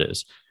care what it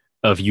is,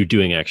 of you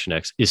doing action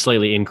X is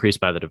slightly increased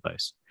by the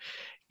device.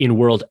 In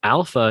world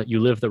alpha,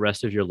 you live the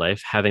rest of your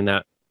life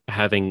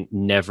having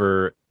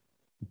never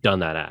done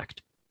that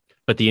act.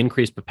 But the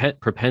increased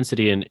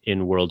propensity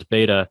in world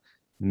beta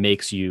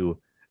makes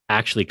you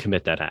actually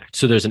commit that act.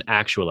 So there's an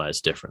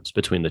actualized difference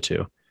between the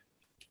two.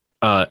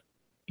 So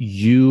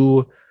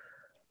you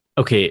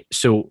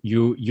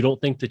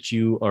don't think that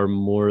you are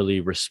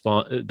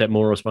that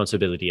moral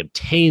responsibility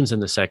obtains in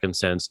the second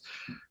sense,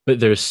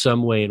 but there's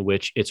some way in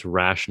which it's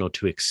rational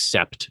to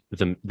accept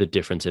the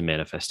difference in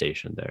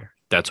manifestation there.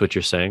 That's what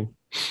you're saying?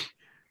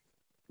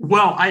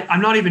 Well,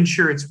 I'm not even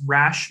sure it's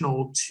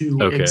rational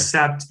to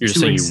accept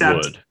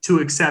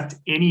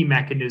any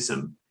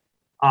mechanism,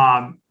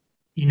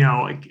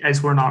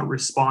 as we're not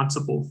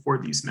responsible for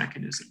these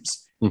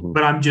mechanisms. Mm-hmm.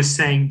 But I'm just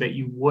saying that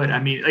you would.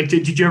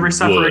 Did you ever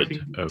suffer?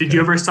 Did you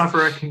ever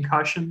suffer a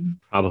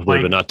concussion?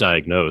 Probably, but not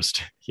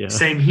diagnosed. Yeah.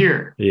 Same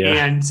here.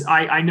 Yeah. And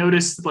I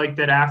noticed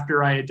that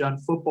after I had done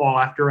football,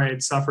 after I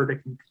had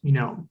suffered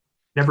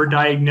never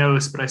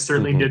diagnosed, but I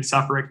certainly did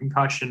suffer a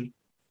concussion.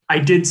 I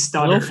did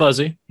stutter. A little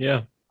fuzzy.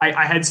 Yeah.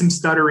 I had some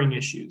stuttering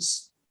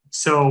issues.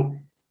 So,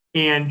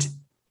 and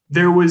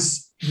there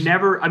was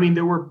never,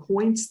 there were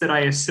points that I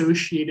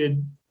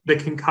associated the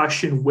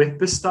concussion with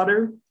the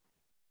stutter,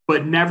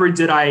 but never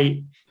did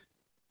I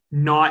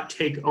not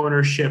take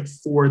ownership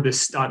for the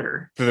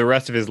stutter. For the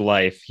rest of his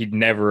life, he'd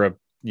never,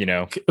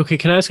 Okay,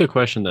 can I ask a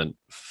question then?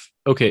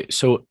 Okay,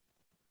 so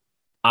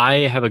I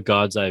have a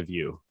God's eye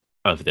view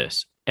of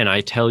this, and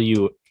I tell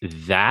you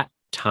that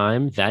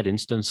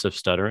instance of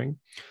stuttering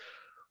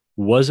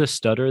was a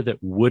stutter that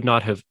would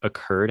not have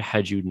occurred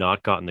had you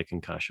not gotten the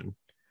concussion.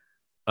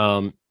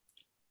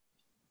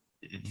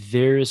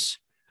 There's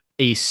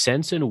a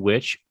sense in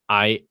which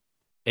I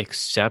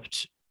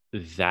accept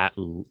that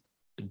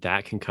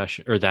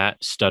concussion or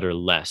that stutter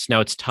less.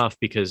 Now it's tough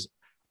because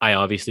I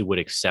obviously would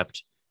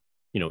accept,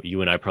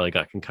 you and I probably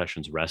got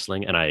concussions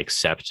wrestling, and I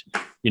accept,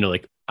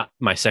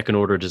 my second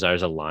order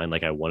desires align.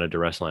 Like I wanted to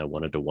wrestle, I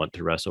want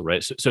to wrestle,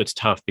 right? So it's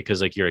tough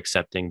because you're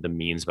accepting the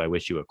means by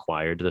which you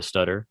acquired the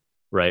stutter.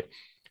 Right.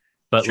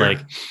 But sure.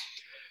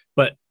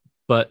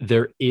 but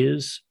there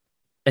is,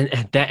 and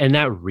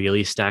that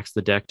really stacks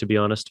the deck, to be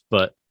honest.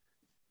 But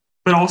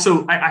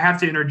also I have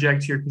to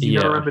interject here because you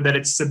gotta remember that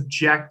it's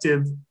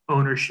subjective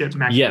ownership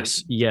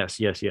mechanism. Yes.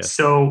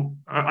 So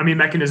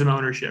mechanism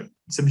ownership,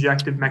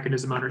 subjective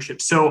mechanism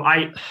ownership. So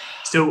I'm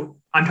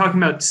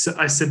talking about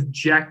a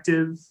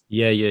subjective.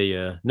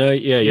 Yeah. No,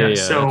 yeah.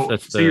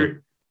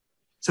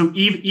 So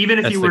even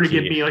if you were to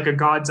give me a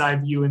God's eye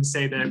view and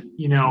say that,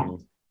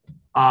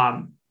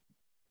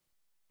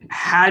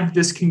 had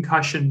this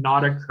concussion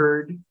not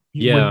occurred,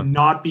 you would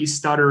not be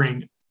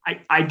stuttering.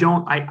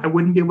 I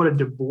wouldn't be able to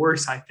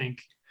divorce, I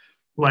think,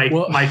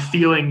 my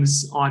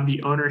feelings on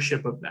the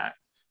ownership of that.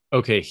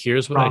 Okay,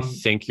 here's what I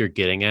think you're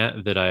getting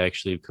at that I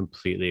actually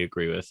completely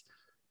agree with.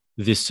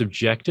 the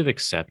subjective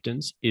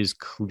acceptance is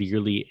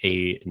clearly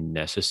a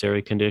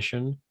necessary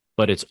condition,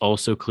 but it's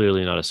also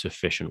clearly not a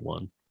sufficient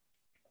one.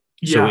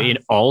 Yeah. So in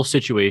all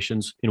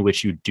situations in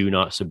which you do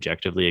not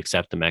subjectively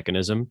accept the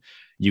mechanism,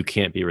 you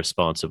can't be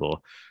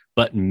responsible.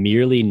 But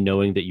merely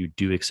knowing that you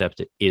do accept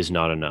it is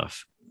not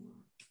enough.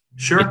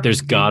 Sure.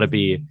 There's got to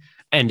be,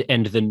 and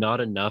the not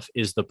enough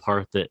is the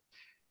part that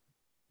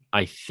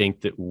I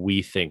think that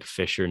we think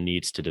Fischer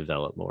needs to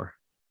develop more.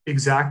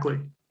 Exactly.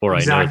 Or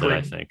exactly. I know that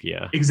I think,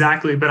 yeah.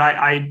 Exactly. But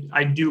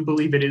I do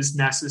believe it is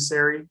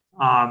necessary.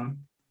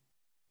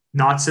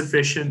 Not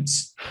sufficient.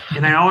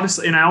 And I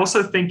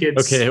also think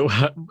it's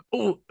okay.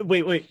 Oh,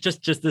 wait.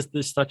 Just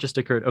this thought just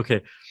occurred.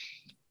 Okay.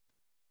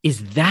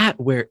 Is that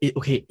where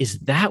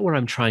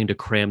I'm trying to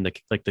cram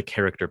the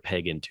character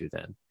peg into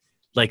then?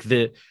 Like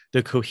the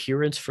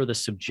coherence for the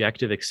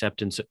subjective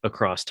acceptance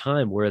across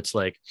time, where it's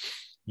like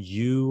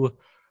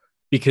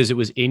because it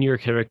was in your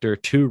character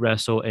to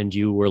wrestle and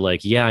you were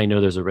like, yeah, I know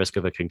there's a risk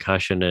of a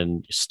concussion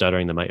and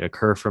stuttering that might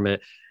occur from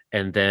it.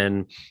 And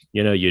then,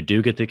 you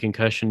do get the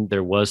concussion.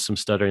 There was some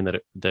stuttering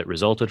that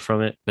resulted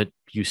from it, but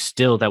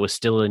that was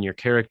still in your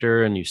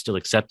character and you still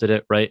accepted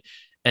it. Right.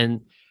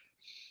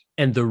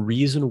 And the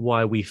reason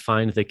why we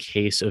find the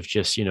case of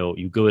just,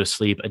 you go to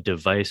sleep, a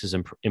device is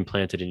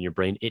implanted in your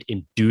brain, it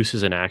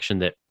induces an action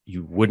that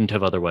you wouldn't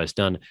have otherwise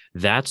done.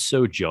 That's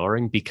so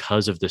jarring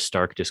because of the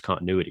stark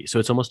discontinuity. So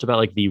it's almost about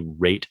like the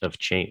rate of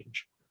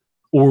change,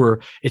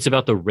 or it's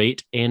about the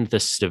rate and the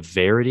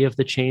severity of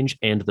the change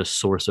and the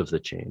source of the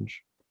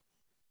change.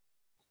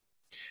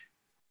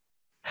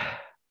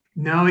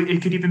 No,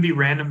 it could even be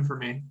random for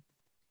me.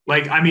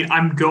 Like, I mean,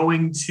 I'm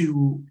going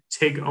to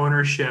take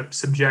ownership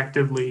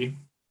subjectively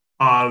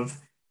of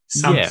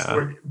some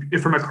sort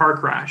from a car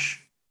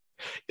crash.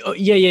 Oh,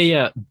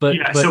 yeah. But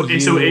so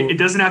it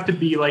doesn't have to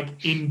be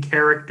like in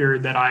character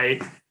that I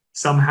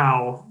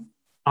somehow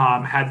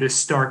had this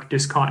stark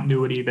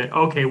discontinuity that,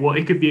 okay, well,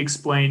 it could be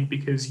explained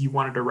because you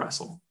wanted to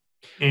wrestle.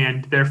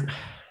 And therefore,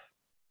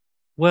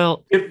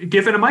 well,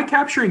 Giffin, am I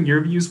capturing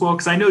your views well?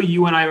 Because I know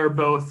you and I are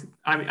both.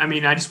 I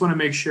mean, I just want to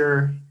make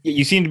sure.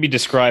 You seem to be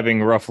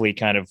describing roughly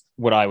kind of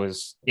what I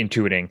was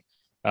intuiting.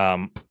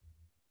 Because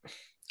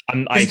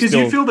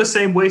you feel the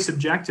same way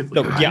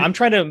subjectively. No, right? Yeah, I'm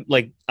trying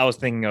to I was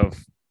thinking of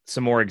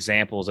some more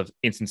examples of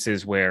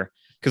instances where,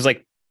 because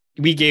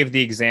we gave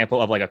the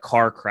example of like a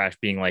car crash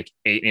being like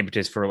an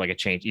impetus for like a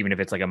change, even if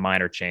it's like a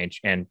minor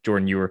change. And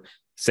Jordan, you were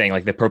saying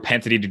like the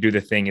propensity to do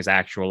the thing is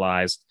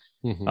actualized.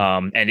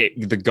 Mm-hmm.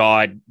 And the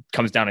God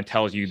comes down and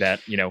tells you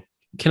that,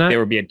 there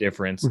would be a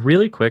difference.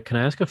 Really quick, can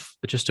I ask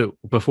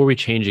before we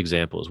change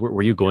examples,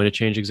 were you going to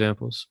change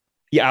examples?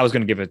 Yeah, I was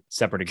going to give a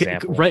separate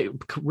example. Right.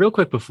 Real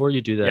quick before you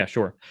do that. Yeah,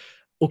 sure.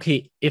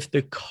 Okay.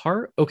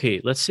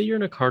 Let's say you're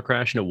in a car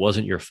crash and it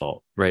wasn't your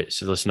fault, right?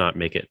 So let's not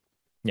make it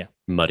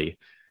muddy.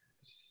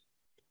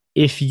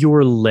 If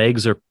your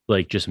legs are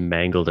like just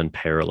mangled and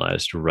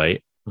paralyzed,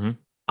 right? Mm-hmm.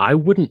 I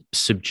wouldn't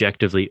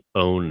subjectively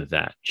own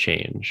that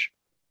change.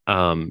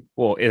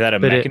 Well, is that a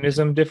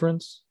mechanism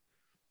difference?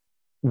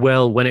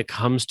 Well, when it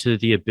comes to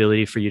the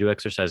ability for you to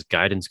exercise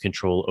guidance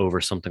control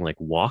over something like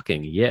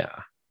walking,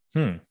 yeah.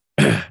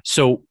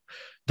 So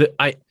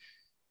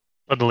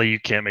suddenly you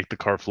can't make the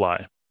car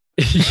fly.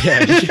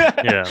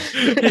 yeah,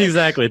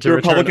 exactly. The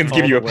Republicans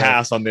give you a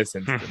pass on this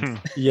instance.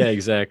 Yeah,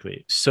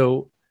 exactly.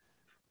 So,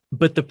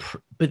 but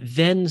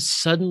then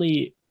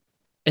suddenly,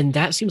 and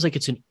that seems like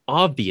it's an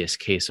obvious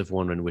case of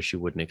one in which you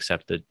wouldn't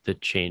accept the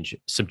change,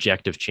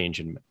 subjective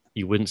change, and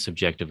you wouldn't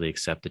subjectively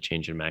accept the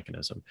change in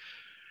mechanism.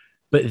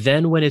 But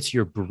then when it's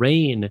your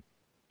brain,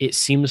 it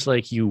seems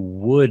like you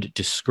would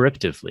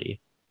descriptively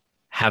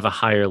have a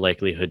higher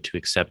likelihood to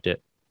accept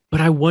it.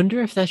 But I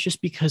wonder if that's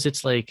just because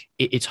it's like,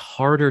 it's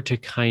harder to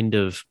kind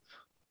of,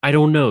 I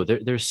don't know.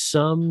 There's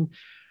some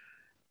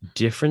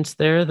difference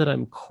there that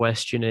I'm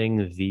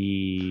questioning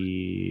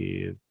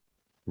the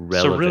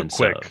relevance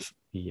so real quick, of.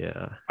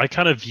 Yeah. I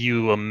kind of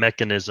view a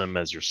mechanism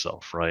as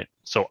yourself, right?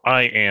 So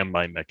I am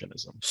my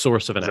mechanism.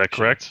 Source of an action. Is that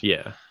correct?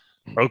 Yeah.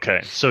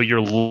 Okay. So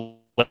your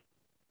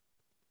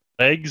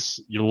legs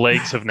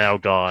have now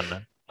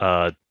gone.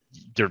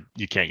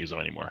 You can't use them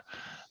anymore.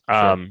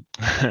 Sure.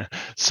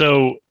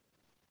 So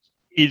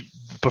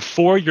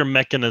before your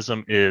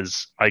mechanism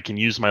is I can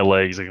use my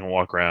legs, I can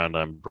walk around,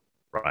 I'm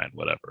Brian,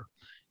 whatever.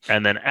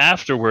 And then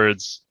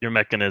afterwards, your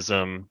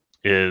mechanism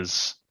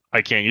is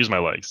I can't use my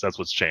legs. That's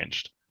what's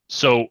changed.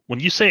 So when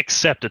you say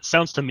accept, it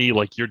sounds to me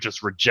like you're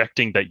just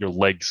rejecting that your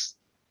legs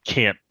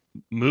can't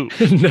move.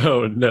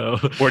 No.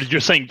 Or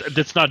you're saying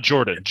that's not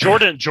Jordan.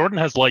 Jordan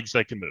has legs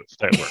that can move.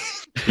 That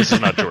works. This is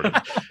not Jordan.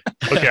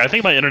 Okay, I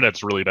think my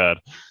internet's really bad.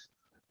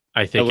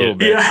 I think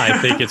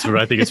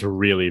it's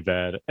really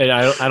bad. And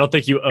I don't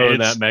think you own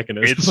that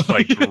mechanism. It's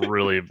like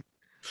really.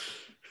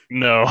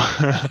 No.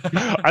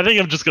 I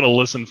think I'm just going to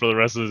listen for the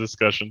rest of the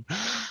discussion.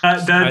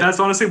 That's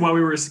honestly why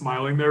we were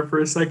smiling there for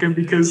a second,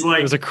 because like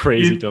it was a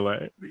crazy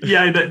delay.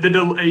 Yeah, the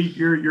delay,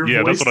 your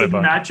voice didn't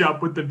match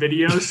up with the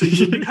video, so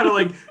you'd be kind of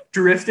like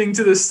drifting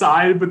to the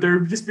side, but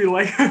there'd just be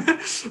like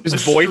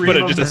just voice,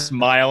 but just a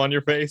smile on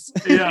your face.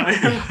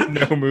 Yeah.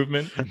 No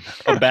movement.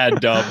 A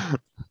bad dub.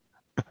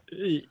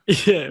 Yeah,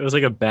 it was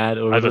like a bad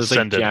over. It was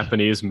like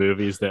Japanese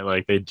movies that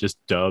like they just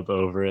dub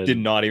over it. Did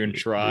not even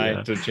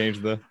try to change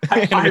the.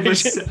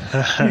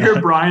 You hear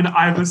Brian,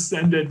 I've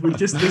ascended with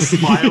just a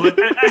smile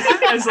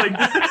as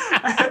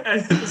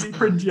he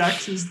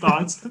projects his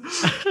thoughts.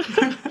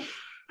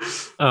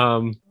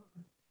 I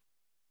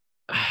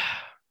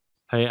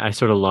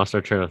sort of lost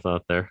our train of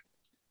thought there.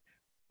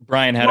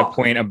 Brian had a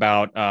point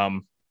about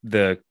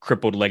the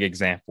crippled leg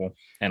example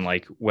and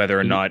like whether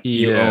or not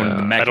you own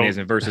the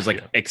mechanism versus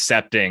like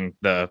accepting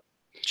the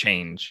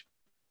change.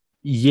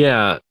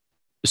 Yeah.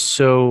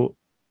 So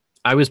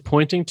I was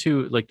pointing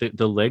to like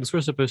the legs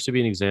were supposed to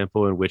be an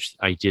example in which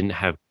I didn't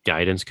have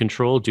guidance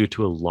control due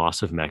to a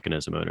loss of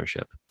mechanism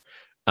ownership.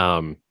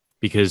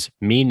 Because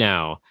me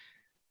now,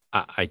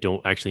 I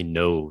don't actually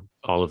know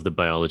all of the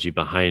biology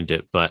behind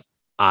it, but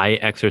I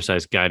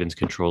exercise guidance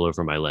control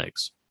over my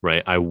legs.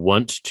 Right. I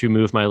want to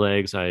move my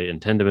legs. I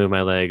intend to move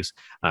my legs.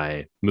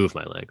 I move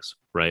my legs.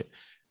 Right.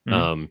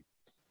 Mm-hmm.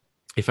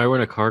 If I were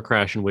in a car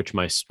crash in which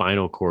my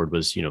spinal cord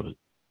was,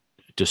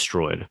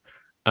 destroyed,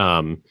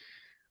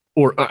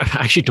 or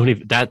actually don't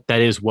even that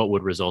is what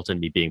would result in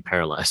me being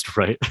paralyzed.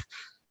 Right.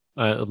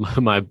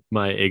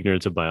 My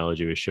ignorance of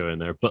biology was showing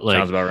there, but like,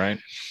 sounds about right.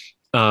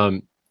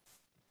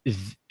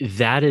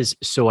 That is,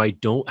 so I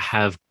don't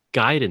have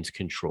guidance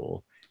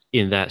control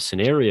in that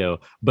scenario,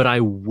 but I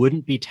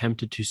wouldn't be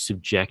tempted to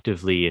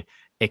subjectively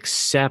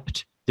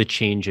accept the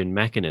change in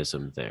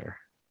mechanism there.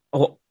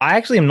 Oh, I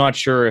actually am not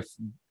sure if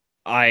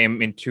I am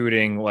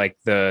intuiting like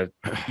the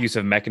use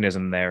of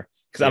mechanism there,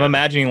 because I'm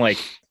imagining like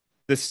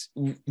this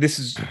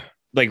is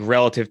like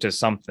relative to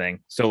something.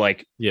 So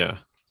like, you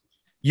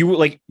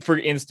like, for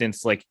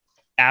instance, like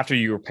after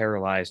you were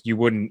paralyzed, you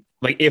wouldn't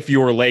like if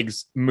your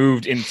legs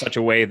moved in such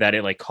a way that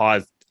it like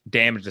caused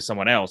damage to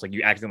someone else, like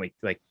you accidentally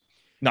like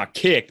not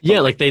kicked.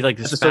 Like they like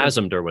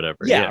spasmed or whatever.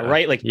 Yeah,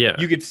 right. Like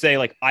you could say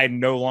like I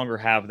no longer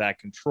have that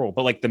control,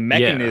 but like the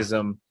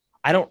mechanism,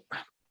 I don't.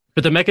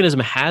 But the mechanism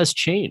has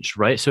changed,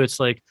 right? So it's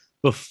like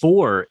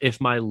before, if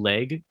my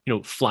leg,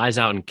 flies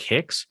out and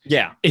kicks,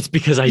 it's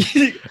because I,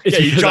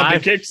 you jumped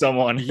and kicked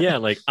someone.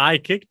 Like I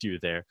kicked you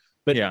there.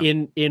 But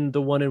in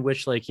the one in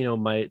which like,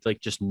 my like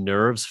just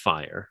nerves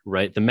fire,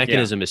 right? The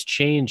mechanism has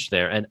changed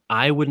there, and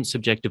I wouldn't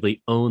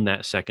subjectively own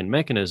that second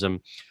mechanism.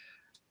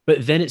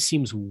 But then it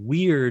seems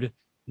weird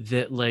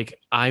that like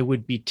I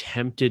would be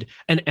tempted,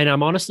 and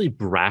I'm honestly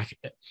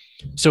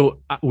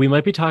so we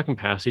might be talking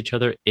past each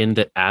other in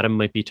that Adam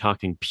might be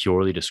talking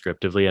purely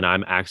descriptively and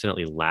I'm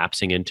accidentally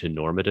lapsing into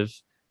normative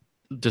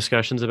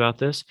discussions about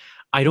this.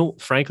 I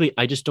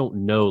just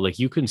don't know. Like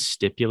you can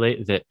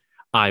stipulate that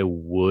I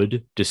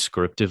would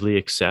descriptively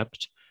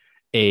accept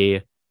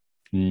a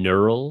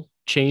neural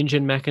change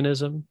in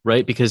mechanism,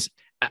 right? Because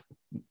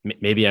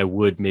maybe I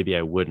would, maybe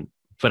I wouldn't.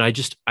 But I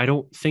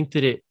don't think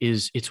that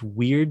it's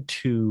weird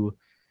to.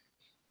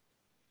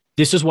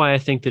 This is why I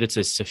think that it's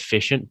a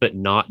sufficient but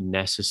not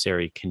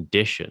necessary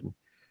condition,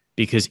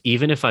 because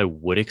even if I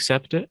would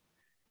accept it,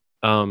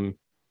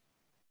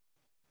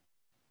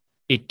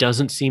 it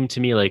doesn't seem to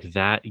me like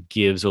that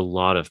gives a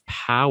lot of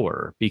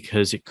power,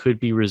 because it could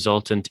be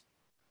resultant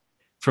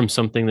from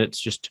something that's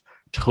just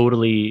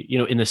totally,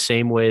 in the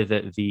same way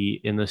that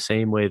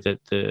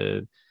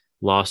the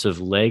loss of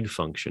leg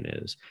function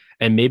is.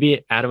 And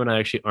maybe Adam and I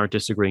actually aren't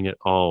disagreeing at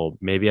all.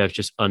 Maybe I've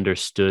just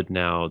understood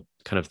now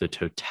kind of the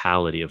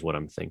totality of what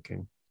I'm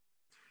thinking.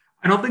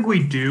 I don't think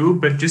we do,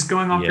 but just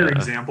going off your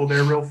example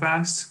there real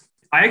fast,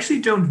 I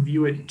actually don't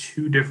view it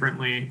too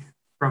differently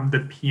from the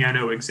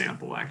piano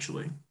example,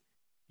 actually.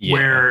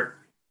 Where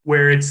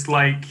it's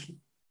like,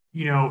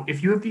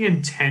 if you have the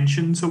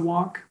intention to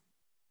walk,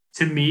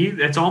 to me,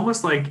 that's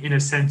almost like, in a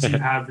sense, you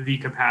have the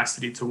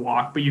capacity to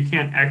walk, but you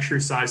can't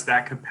exercise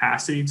that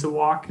capacity to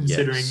walk,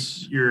 considering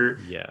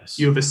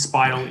you have a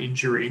spinal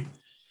injury.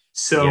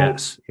 So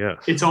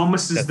it's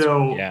almost as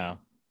though,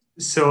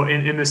 so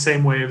in the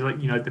same way of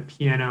like, the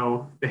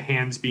piano, the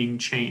hands being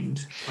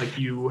chained, like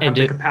you have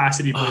the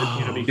capacity to play the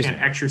piano, but you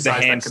can't exercise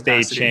the hands that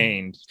capacity. Stay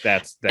chained.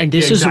 And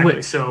this is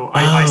what. So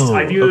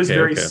I view those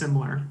very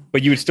similar.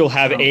 But you would still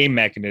have a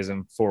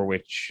mechanism for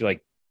which,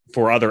 like,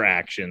 for other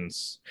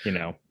actions,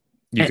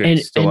 you could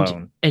still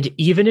own. And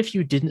even if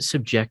you didn't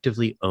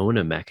subjectively own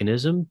a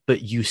mechanism,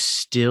 but you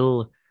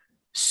still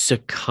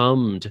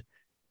succumbed,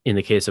 in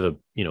the case of a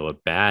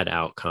bad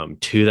outcome,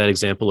 to that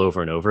example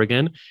over and over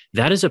again,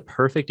 that is a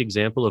perfect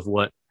example of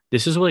what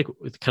this is like.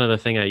 Kind of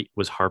the thing I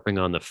was harping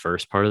on the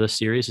first part of the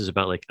series is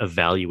about, like,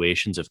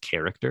 evaluations of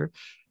character.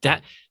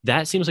 That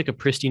seems like a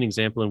pristine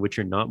example in which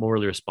you're not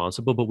morally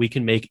responsible, but we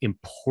can make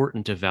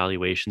important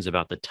evaluations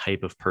about the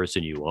type of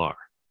person you are.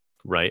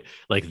 right?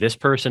 Like this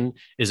person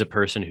is a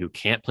person who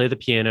can't play the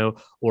piano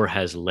or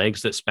has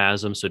legs that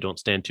spasm, so don't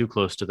stand too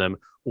close to them,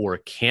 or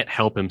can't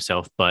help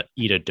himself but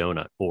eat a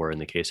donut, or in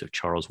the case of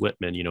Charles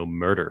Whitman,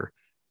 murder.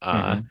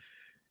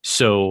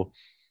 So,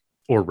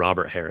 or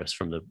Robert Harris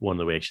from the one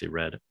that we actually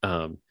read.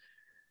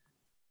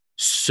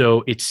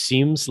 So it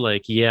seems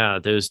like, yeah,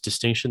 those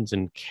distinctions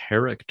in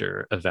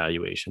character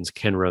evaluations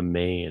can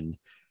remain.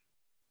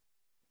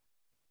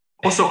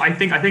 Also, I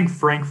think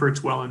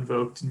Frankfurt's well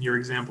invoked in your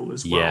example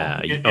as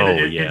well.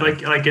 Yeah.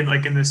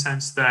 Like in the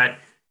sense that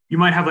you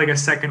might have like a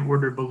second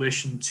order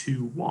volition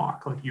to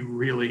walk, like you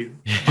really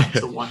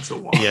want to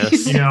walk.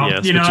 Yes. You know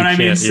what I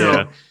mean?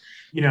 So,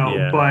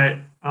 but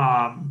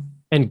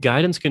and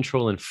guidance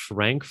control in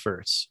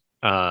Frankfurt's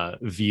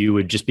view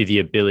would just be the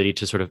ability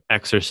to sort of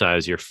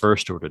exercise your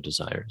first order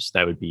desires.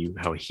 That would be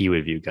how he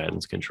would view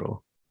guidance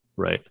control,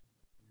 right?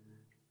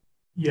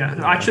 Yeah,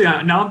 actually,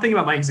 now I'm thinking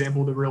about my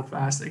example real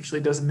fast. Actually,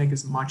 it doesn't make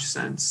as much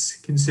sense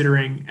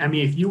considering, I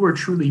mean, if you were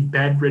truly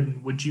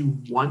bedridden, would you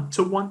want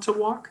to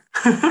walk?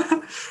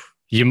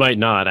 You might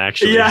not,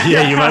 actually.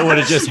 Yeah, you might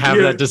want to just have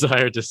that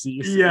desire to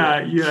cease.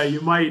 Yeah,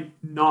 you might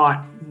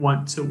not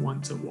want to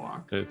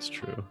walk. That's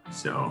true.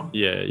 So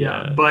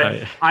yeah.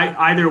 But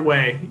either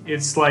way,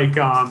 it's like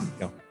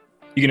you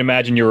can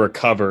imagine you're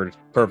recovered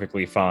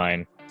perfectly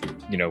fine,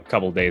 a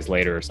couple days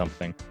later or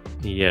something.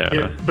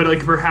 Yeah. But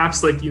like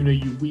perhaps like you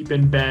weep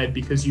in bed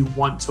because you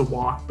want to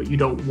walk, but you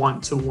don't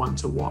want to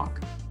walk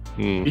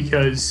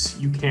because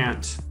you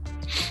can't.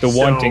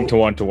 Wanting to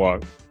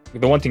walk.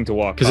 The wanting to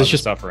walk because it's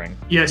just suffering.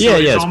 Yeah, so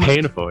it's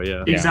painful.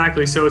 Yeah,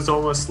 exactly. So it's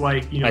almost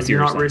like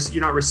you're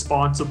not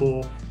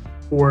responsible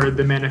for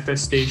the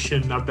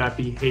manifestation of that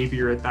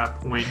behavior at that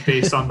point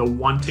based on the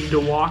wanting to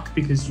walk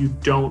because you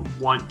don't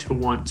want to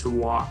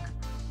walk.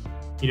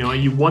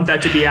 And you want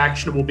that to be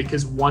actionable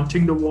because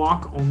wanting to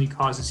walk only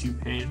causes you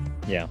pain.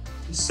 Yeah.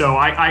 So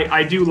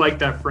I do like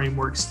that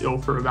framework still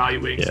for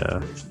evaluating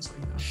situations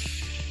like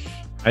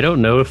that. I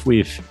don't know if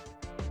we've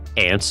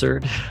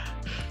answered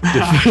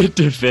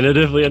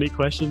definitively any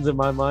questions in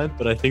my mind,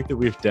 but I think that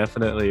we've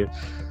definitely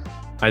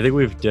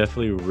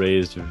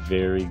raised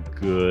very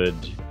good,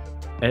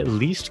 at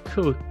least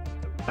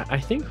I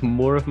think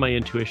more of my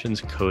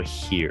intuitions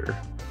cohere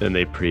than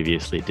they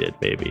previously did.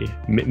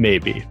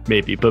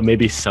 Maybe, but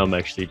maybe some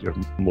actually are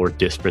more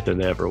disparate than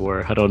they ever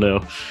were. I don't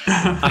know.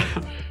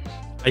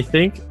 I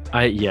think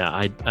I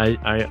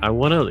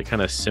want to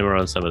kind of simmer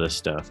on some of this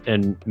stuff,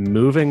 and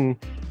moving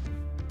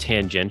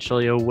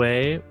tangentially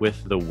away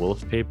with the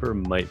wolf paper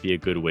might be a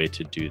good way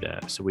to do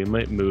that. So we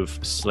might move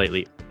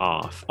slightly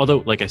off.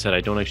 Although, like I said,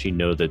 I don't actually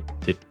know the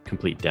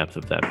complete depth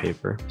of that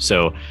paper.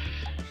 So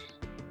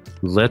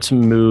let's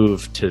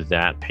move to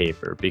that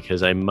paper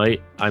because it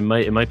might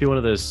be one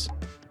of those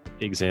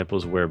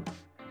examples where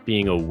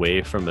being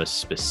away from a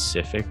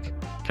specific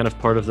kind of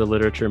part of the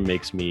literature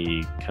makes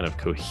me kind of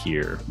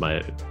cohere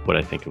what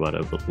I think about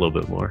it a little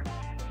bit more.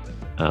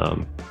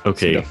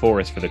 Okay. The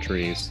forest for the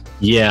trees.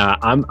 Yeah,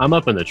 I'm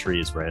up in the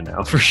trees right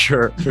now for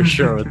sure.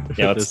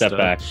 Let's step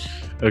back.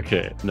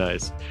 Okay,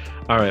 nice.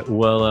 All right,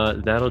 well,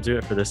 that'll do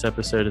it for this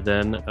episode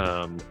then.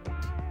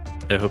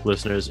 I hope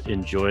listeners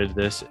enjoyed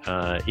this,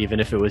 even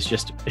if it was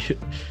just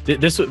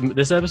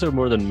this episode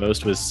more than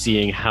most was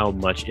seeing how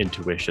much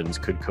intuitions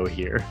could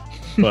cohere.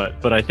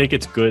 But I think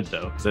it's good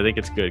though,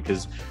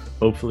 because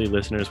hopefully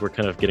listeners were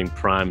kind of getting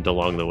primed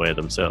along the way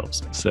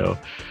themselves. So,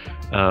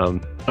 all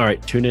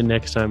right, tune in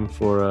next time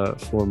for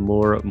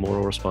more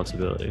moral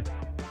responsibility.